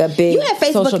been like a big You had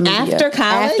Facebook social media. after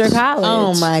college? After college.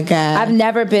 Oh my God. I've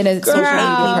never been a social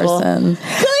media person.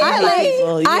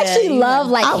 I actually love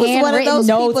like handwritten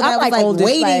notes. I'm like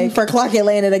waiting for Clark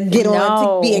Atlanta to get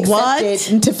on to be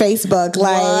accepted into Facebook.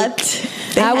 Like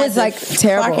I was like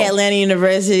terrible. Clark Atlanta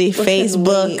University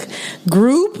Facebook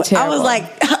group. Terrible. I was like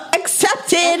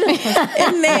accepted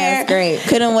in there. That's great.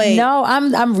 Couldn't wait. No,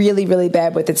 I'm really, really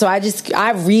bad with it. So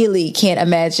I really can't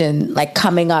imagine like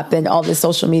coming up in all this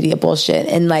social media bullshit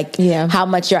and like how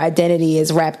much your identity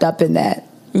is wrapped up in that.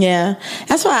 Yeah,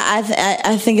 that's why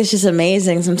I think it's just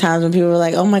amazing sometimes when people are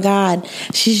like, "Oh my God,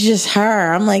 she's just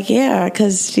her." I'm like, "Yeah,"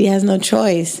 because she has no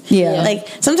choice. Yeah, like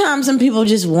sometimes some people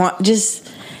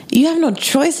you have no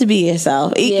choice to be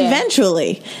yourself.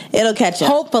 Eventually, it'll catch up.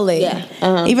 Hopefully,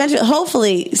 Eventually,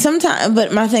 hopefully, sometime.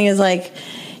 But my thing is like,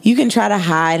 you can try to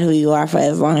hide who you are for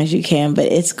as long as you can, but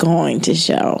it's going to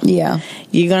show. Yeah.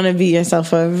 You're going to be yourself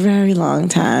for a very long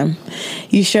time.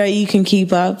 You sure you can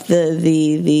keep up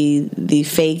the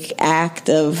fake act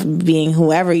of being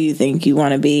whoever you think you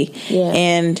want to be? Yeah.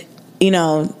 And,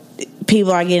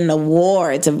 people are getting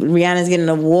awards. Rihanna's getting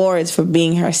awards for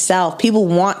being herself. People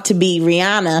want to be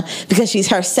Rihanna because she's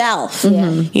herself.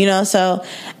 Mm-hmm. So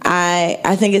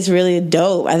I think it's really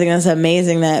dope. I think that's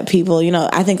amazing that people,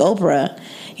 I think Oprah,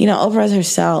 Oprah is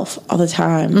herself all the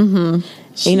time. Mm-hmm.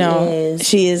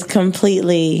 She is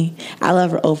completely. I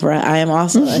love her, Oprah. I am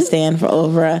also a stan for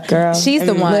Oprah. Girl, she's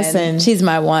the one. Listen, she's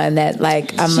my one that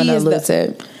like I'm gonna lose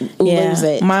it. Lose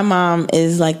it. My mom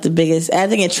is like the biggest. I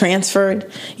think it transferred.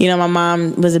 My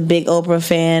mom was a big Oprah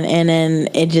fan, and then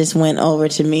it just went over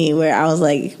to me where I was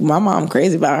like, my mom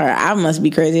crazy about her. I must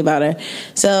be crazy about her.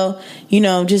 So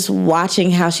just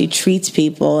watching how she treats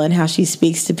people and how she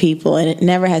speaks to people, and it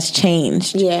never has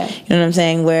changed. Yeah, you know what I'm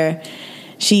saying? Where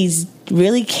she's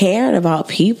really cared about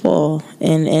people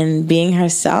and being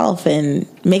herself and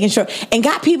making sure and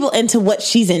got people into what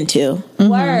she's into.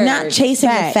 Word. Not chasing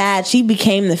the fad. She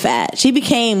became the fad. She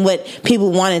became what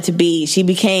people wanted to be. She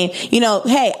became,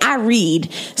 hey, I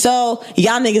read, so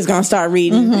y'all niggas gonna start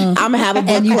reading. I'm gonna have a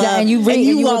book club, and you read, and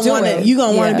you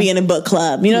gonna want to be in a book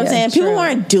club. You know what I'm saying? People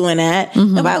weren't doing that.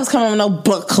 Nobody was coming with no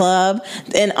book club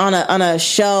and on a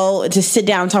show to sit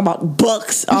down and talk about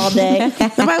books all day.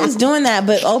 Nobody was doing that,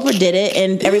 but Oprah did it,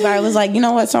 and everybody was like, you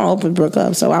know what? It's on Oprah's book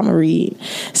club, so I'm gonna read.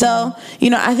 So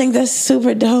I think that's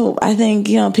super dope. I think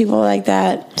people like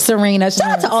that. Serena, shout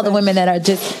out to all the women that are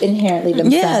just inherently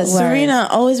themselves. Yeah, Serena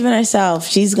always been herself.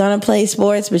 She's gonna play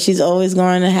sports, but she's always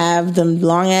going to have them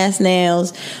long ass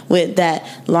nails with that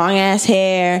long ass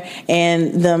hair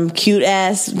and them cute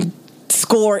ass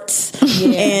skirts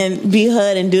and be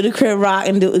hood and do the crib rock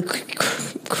and do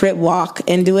crib walk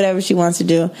and do whatever she wants to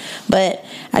do. But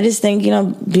I just think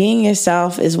being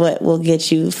yourself is what will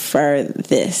get you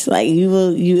furthest. Like it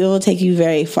will take you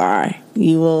very far.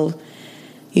 You will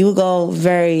go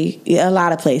a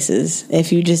lot of places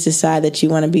if you just decide that you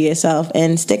want to be yourself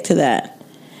and stick to that.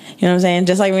 You know what I'm saying?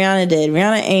 Just like Rihanna did.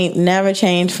 Rihanna ain't never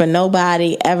changed for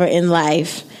nobody ever in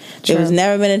life. True. There was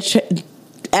never been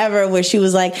ever where she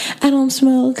was like, I don't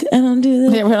smoke, I don't do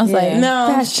this. Everyone's like,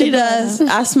 no, she does.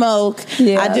 I smoke.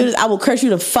 I do this. I will curse you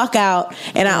the fuck out.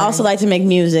 And I also like to make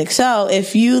music. So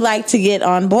if you like to get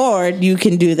on board, you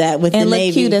can do that with the Navy. And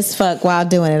look cute as fuck while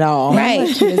doing it all. Right.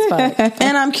 Cute as fuck.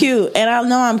 And I'm cute. And I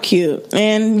know I'm cute.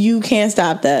 And you can't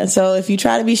stop that. So if you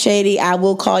try to be shady, I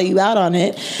will call you out on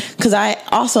it. Because I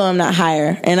also am not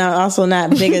higher. And I'm also not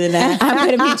bigger than that. I'm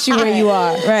going to meet you where you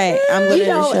are. Right. I'm going to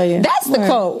show you. That's the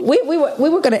quote. We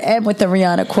were going to end with the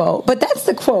Rihanna quote, but that's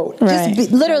the quote. Right.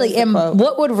 Just literally,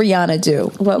 what would Rihanna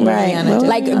do? What would Rihanna do?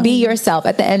 Like, be yourself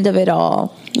at the end of it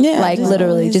all. Yeah. Like,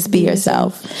 literally, just be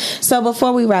yourself. So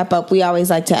before we wrap up, we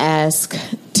always like to ask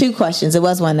 2 questions. It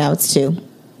was 1, now it's 2.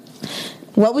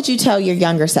 What would you tell your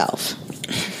younger self?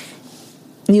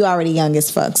 You already young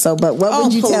as fuck, but what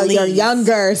would you tell your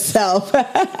younger self?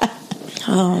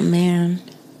 Oh, man.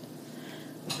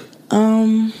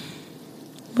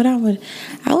 What I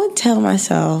would tell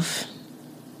myself,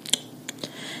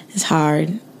 it's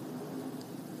hard.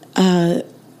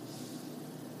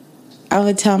 I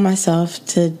would tell myself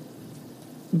to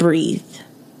breathe.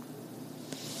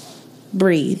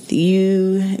 Breathe.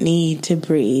 You need to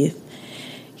breathe.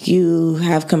 You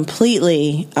have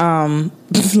completely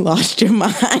lost your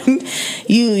mind.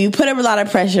 You put a lot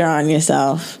of pressure on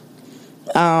yourself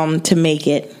to make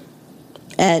it.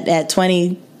 At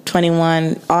 20,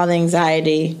 21, all the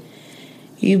anxiety,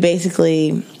 you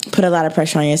basically put a lot of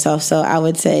pressure on yourself. So I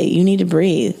would say you need to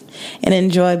breathe and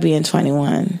enjoy being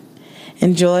 21.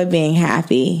 Enjoy being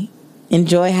happy.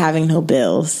 Enjoy having no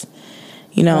bills.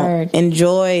 You know, Word.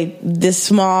 Enjoy this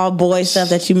small boy stuff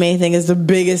that you may think is the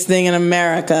biggest thing in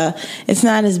America. It's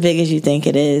not as big as you think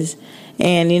it is.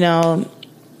 And, you know,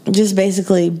 just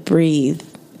basically breathe.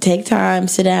 Take time,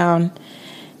 sit down,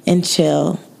 and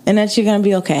chill. And that you're going to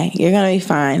be okay. You're going to be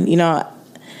fine. You know,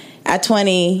 at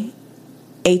 20,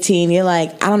 18, you're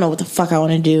like, I don't know what the fuck I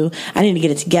want to do. I need to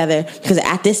get it together. Because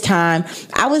at this time,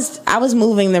 I was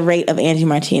moving the rate of Angie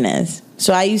Martinez.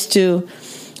 So I used to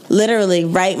literally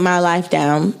write my life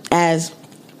down as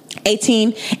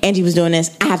 18, Angie was doing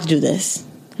this, I have to do this.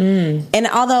 And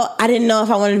although I didn't know if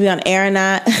I wanted to be on air or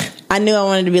not, I knew I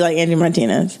wanted to be like Angie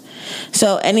Martinez.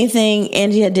 So anything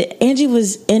Angie had did, Angie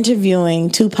was interviewing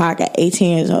Tupac at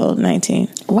 18 years old, 19.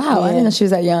 Wow, I didn't know she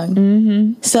was that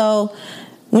young. So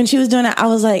when she was doing that, I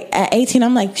was like, at 18,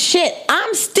 I'm like, shit,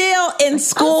 I'm still in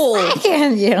school.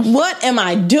 What am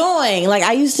I doing? Like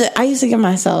I used to give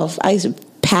myself, I used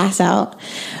to pass out,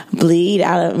 bleed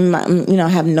out of my, you know,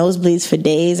 have nosebleeds for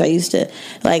days. I used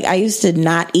to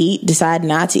not eat, decide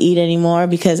not to eat anymore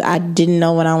because I didn't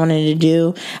know what I wanted to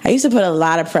do. I used to put a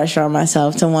lot of pressure on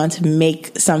myself to want to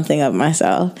make something of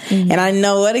myself. And I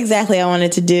know what exactly I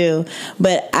wanted to do,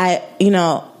 but I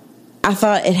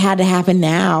thought it had to happen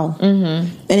now. And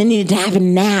it needed to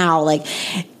happen now. Like,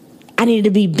 I needed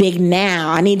to be big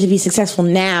now. I need to be successful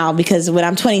now because when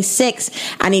I'm 26,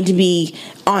 I need to be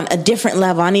on a different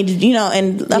level. I need to, you know,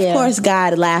 and of course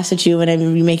God laughs at you whenever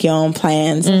you make your own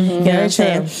plans. You know what I'm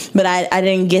saying? But I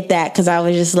didn't get that because I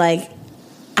was just like,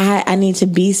 I need to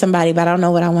be somebody, but I don't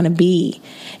know what I want to be.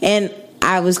 And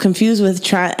I was confused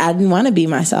with I didn't want to be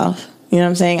myself. You know what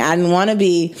I'm saying? I didn't want to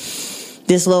be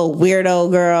this little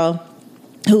weirdo girl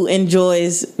who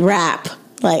enjoys rap.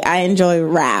 Like, I enjoy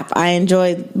rap. I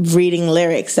enjoy reading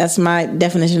lyrics. That's my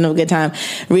definition of a good time.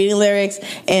 Reading lyrics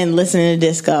and listening to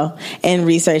disco and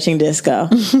researching disco.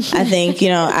 I think, you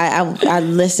know, I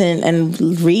listen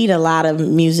and read a lot of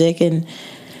music and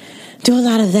do a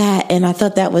lot of that. And I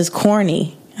thought that was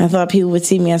corny. I thought people would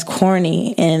see me as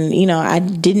corny. And, you know, I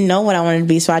didn't know what I wanted to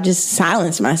be, so I just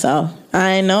silenced myself.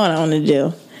 I didn't know what I wanted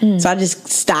to do. So I just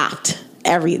stopped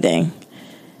everything.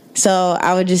 So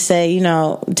I would just say, you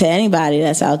know, to anybody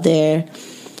that's out there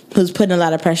who's putting a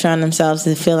lot of pressure on themselves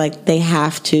to feel like they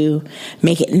have to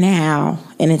make it now,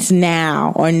 and it's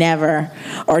now or never,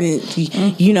 or,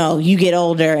 you know, you get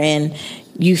older and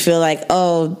you feel like,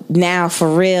 oh, now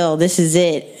for real, this is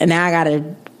it. And now I got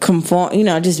to conform, you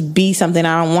know, just be something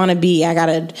I don't want to be. I got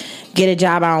to get a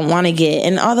job I don't want to get.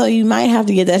 And although you might have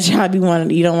to get that job you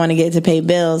don't want to get to pay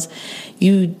bills,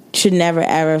 you should never,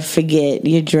 ever forget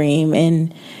your dream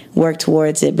and work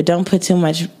towards it. But don't put too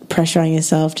much pressure on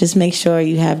yourself. Just make sure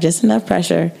you have just enough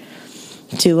pressure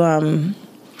to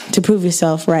prove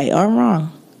yourself right or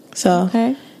wrong. So,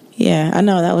 yeah, I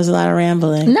know that was a lot of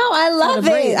rambling. No, I love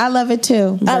it. I love it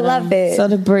too. I love it. So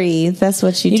to breathe, that's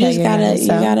what you just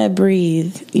gotta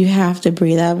breathe. You have to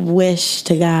breathe. I wish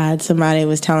to God somebody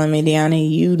was telling me, Deanna,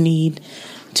 you need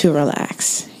to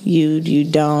relax. You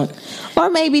don't. Or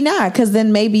maybe not, because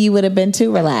then maybe you would have been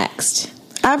too relaxed.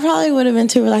 I probably would have been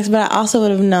too relaxed, but I also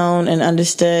would have known and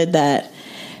understood that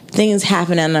things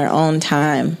happen in their own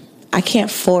time. I can't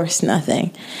force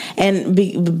nothing. And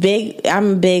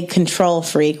I'm a big control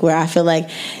freak where I feel like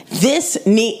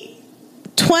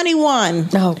 21.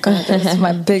 Oh God, that's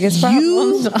my biggest problem.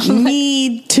 You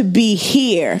need to be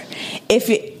here.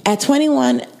 At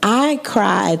 21, I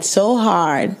cried so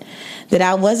hard that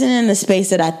I wasn't in the space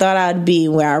that I thought I'd be,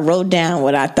 where I wrote down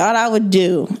what I thought I would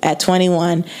do at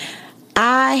 21.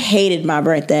 I hated my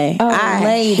birthday.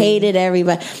 I hated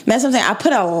everybody. That's what I'm saying. I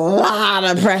put a lot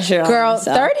of pressure on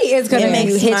myself. 30 is going to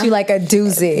hit you like a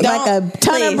doozy. Like a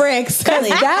ton of bricks.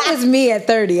 That was me at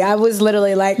 30. I was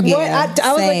literally like, I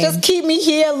was like, just keep me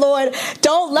here, Lord.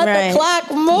 Don't let the clock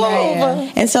move.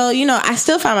 Right. And so, you know, I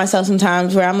still find myself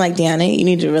sometimes where I'm like, Deanna, you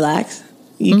need to relax.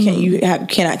 You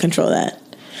cannot control that.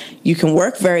 You can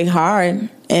work very hard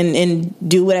and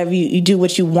do whatever you do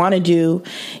what you want to do,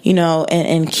 you know,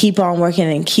 and keep on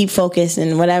working and keep focused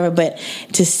and whatever. But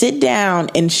to sit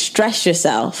down and stress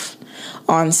yourself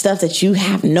on stuff that you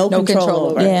have no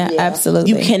control over. Yeah,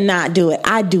 absolutely. You cannot do it.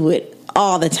 I do it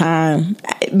all the time.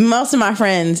 Most of my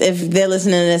friends, if they're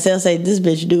listening to this, they'll say, this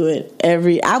bitch do it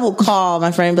I will call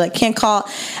my friend and be like, can't call.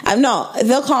 No,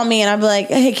 they'll call me and I'll be like,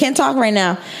 hey, can't talk right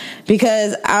now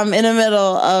because I'm in the middle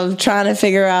of trying to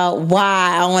figure out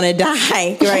why I want to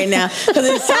die right now because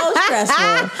it's so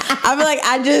stressful. I'll be like,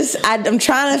 I'm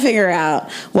trying to figure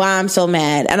out why I'm so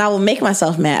mad, and I will make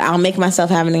myself mad. I'll make myself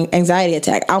have an anxiety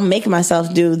attack. I'll make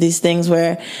myself do these things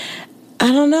where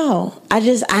I don't know.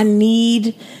 I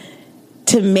need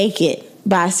to make it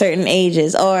by certain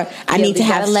ages, or I need to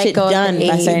have shit done by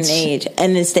a certain age,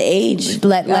 and it's the age.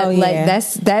 Like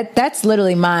that's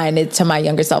literally mine. To my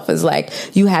younger self is like,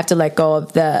 you have to let go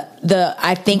of the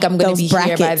I think I'm going to be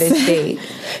here by this date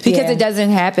because it doesn't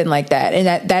happen like that,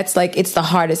 and that's like it's the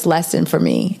hardest lesson for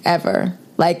me ever.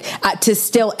 Like to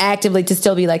still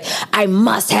be like, I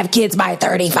must have kids by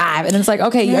 35. And it's like,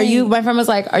 okay, right. My friend was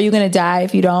like, are you going to die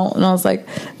if you don't? And I was like,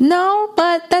 no,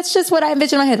 but that's just what I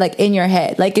envision in my head. Like in your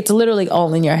head, like it's literally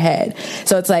all in your head.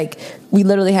 So it's like, we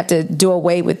literally have to do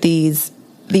away with these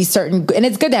certain, and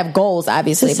it's good to have goals,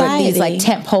 obviously, but these like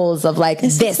tent poles of like,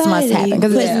 this must happen.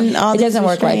 Because it doesn't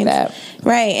work like that.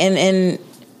 Right. And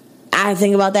I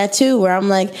think about that too, where I'm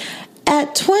like,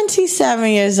 at 27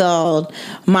 years old,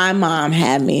 my mom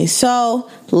had me. So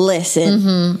listen.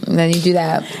 Mm-hmm. And then you do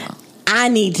that. I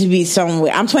need to be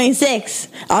somewhere. I'm 26.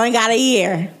 I only got a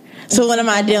year. So what am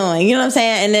I doing? You know what I'm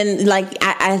saying? And then like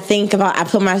I think about, I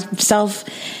put myself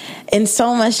in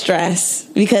so much stress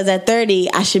because at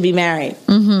 30 I should be married.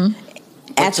 Mm-hmm.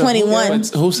 At 21,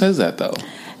 who says that though?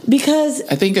 Because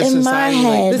I think it's in society, my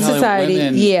head, like society,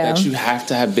 women, that you have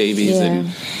to have babies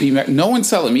and be married. No one's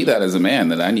telling me that as a man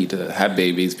that I need to have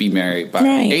babies, be married by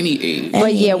any age.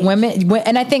 But yeah, women,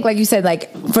 and I think like you said,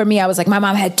 like for me, I was like, my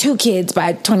mom had 2 kids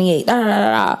by 28,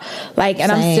 like,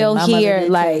 and I'm still here,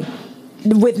 like.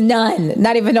 With none,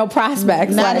 not even no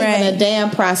prospects, not even a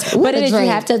damn prospect. But you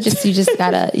have to you just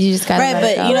gotta right.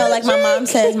 But you know, like my mom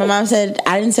said,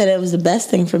 I didn't say that it was the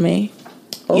best thing for me.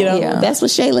 You know, that's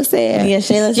what Shayla said. Yeah,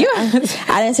 Shayla said.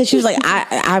 I didn't say. She was like,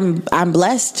 I'm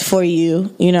blessed for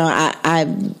you. You know,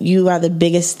 you are the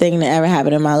biggest thing that ever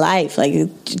happened in my life. Like it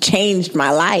changed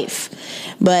my life.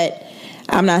 But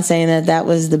I'm not saying that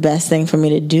was the best thing for me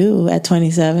to do at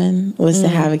 27 was to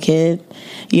have a kid.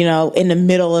 You know, in the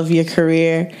middle of your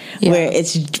career where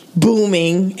it's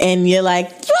booming and you're like,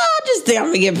 I just think I'm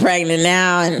gonna get pregnant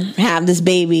now and have this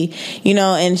baby. You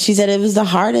know, and she said it was the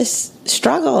hardest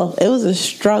struggle. It was a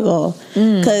struggle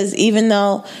because even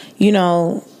though, you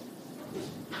know,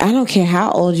 I don't care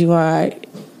how old you are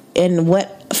and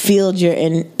what field you're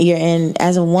in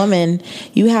as a woman,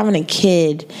 you having a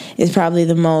kid is probably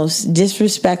the most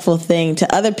disrespectful thing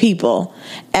to other people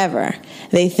ever.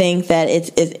 They think that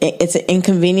it's an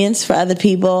inconvenience for other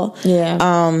people.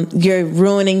 You're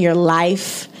ruining your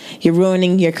life. You're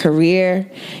ruining your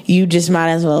career. You just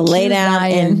might as well lay down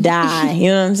and die. You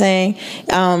know what I'm saying?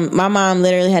 My mom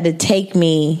literally had to take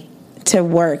me to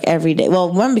work every day.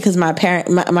 Well, one, because my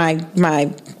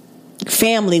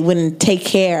family wouldn't take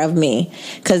care of me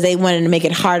because they wanted to make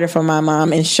it harder for my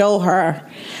mom and show her,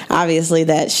 obviously,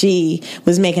 that she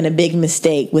was making a big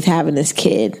mistake with having this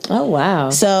kid. Oh,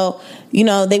 wow. So, you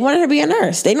know, they wanted her to be a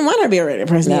nurse. They didn't want her to be a radio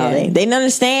personality. They didn't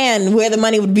understand where the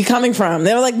money would be coming from.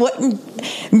 They were like, what?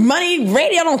 Money?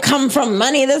 Radio don't come from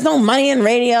money. There's no money in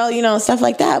radio, you know, stuff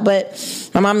like that. But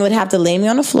my mom would have to lay me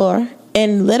on the floor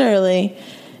and literally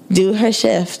do her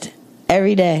shift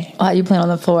every day. Oh, you playing on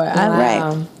the floor. Wow.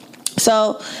 Right.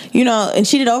 So, you know, and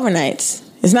she did overnights.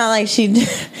 It's not like she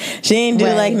didn't do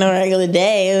like no regular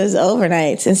day. It was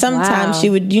overnights. And sometimes she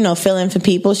would, you know, fill in for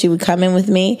people. She would come in with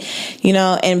me, you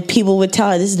know, and people would tell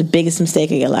her, this is the biggest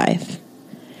mistake of your life.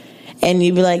 And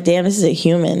you'd be like, damn, this is a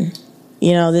human.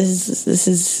 You know, this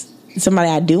is somebody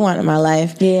I do want in my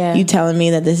life. Yeah. You telling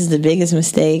me that this is the biggest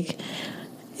mistake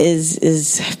is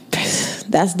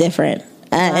that's different.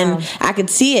 And I could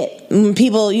see it.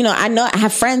 People, you know, I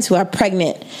have friends who are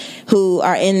pregnant who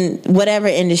are in whatever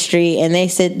industry, and they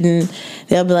sit and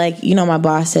they'll be like, you know, my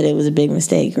boss said it was a big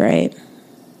mistake, right?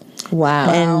 Wow.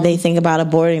 And they think about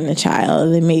aborting the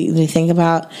child. They think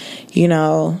about, you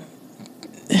know,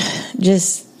 they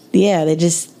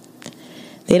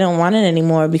don't want it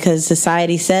anymore because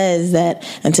society says that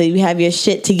until you have your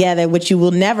shit together, which you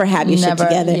will never have your shit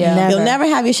together. Yeah. You'll never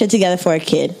have your shit together for a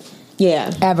kid.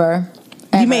 Yeah. Ever.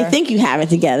 You may think you have it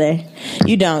together.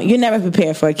 You don't. You're never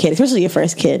prepared for a kid, especially your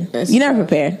first kid. You're never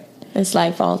prepared. It's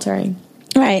life altering.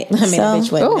 Right. I mean, a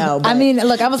bitch wouldn't know. I mean,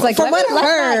 look, I was like, from what I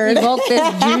heard, evoke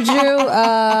this juju.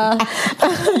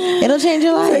 It'll change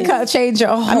your life. Change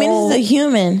your whole. I mean, this is a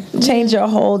human. Change your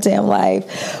whole damn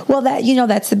life. Well,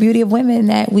 that's the beauty of women,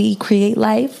 that we create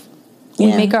life. We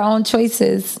make our own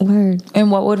choices. Word. And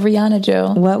what would Rihanna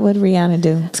do? What would Rihanna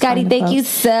do? Scottie, thank you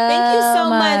so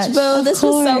much, boo. This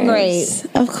was so great.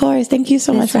 Of course. Thank you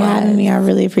so much for having me. I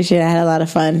really appreciate it. I had a lot of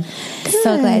fun.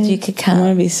 So glad you could come. I'm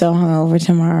going to be so hungover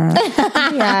tomorrow.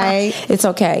 Right. It's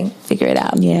okay. Figure it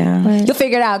out. Yeah. You'll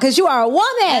figure it out because you are a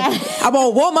woman. I'm a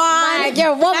woman. Like,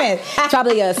 you're a woman. It's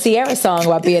probably a Sierra song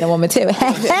about being a woman, too.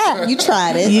 You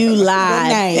tried it. You lied.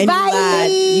 Good night. And Bye.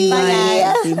 you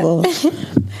lied. You lied,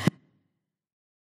 people.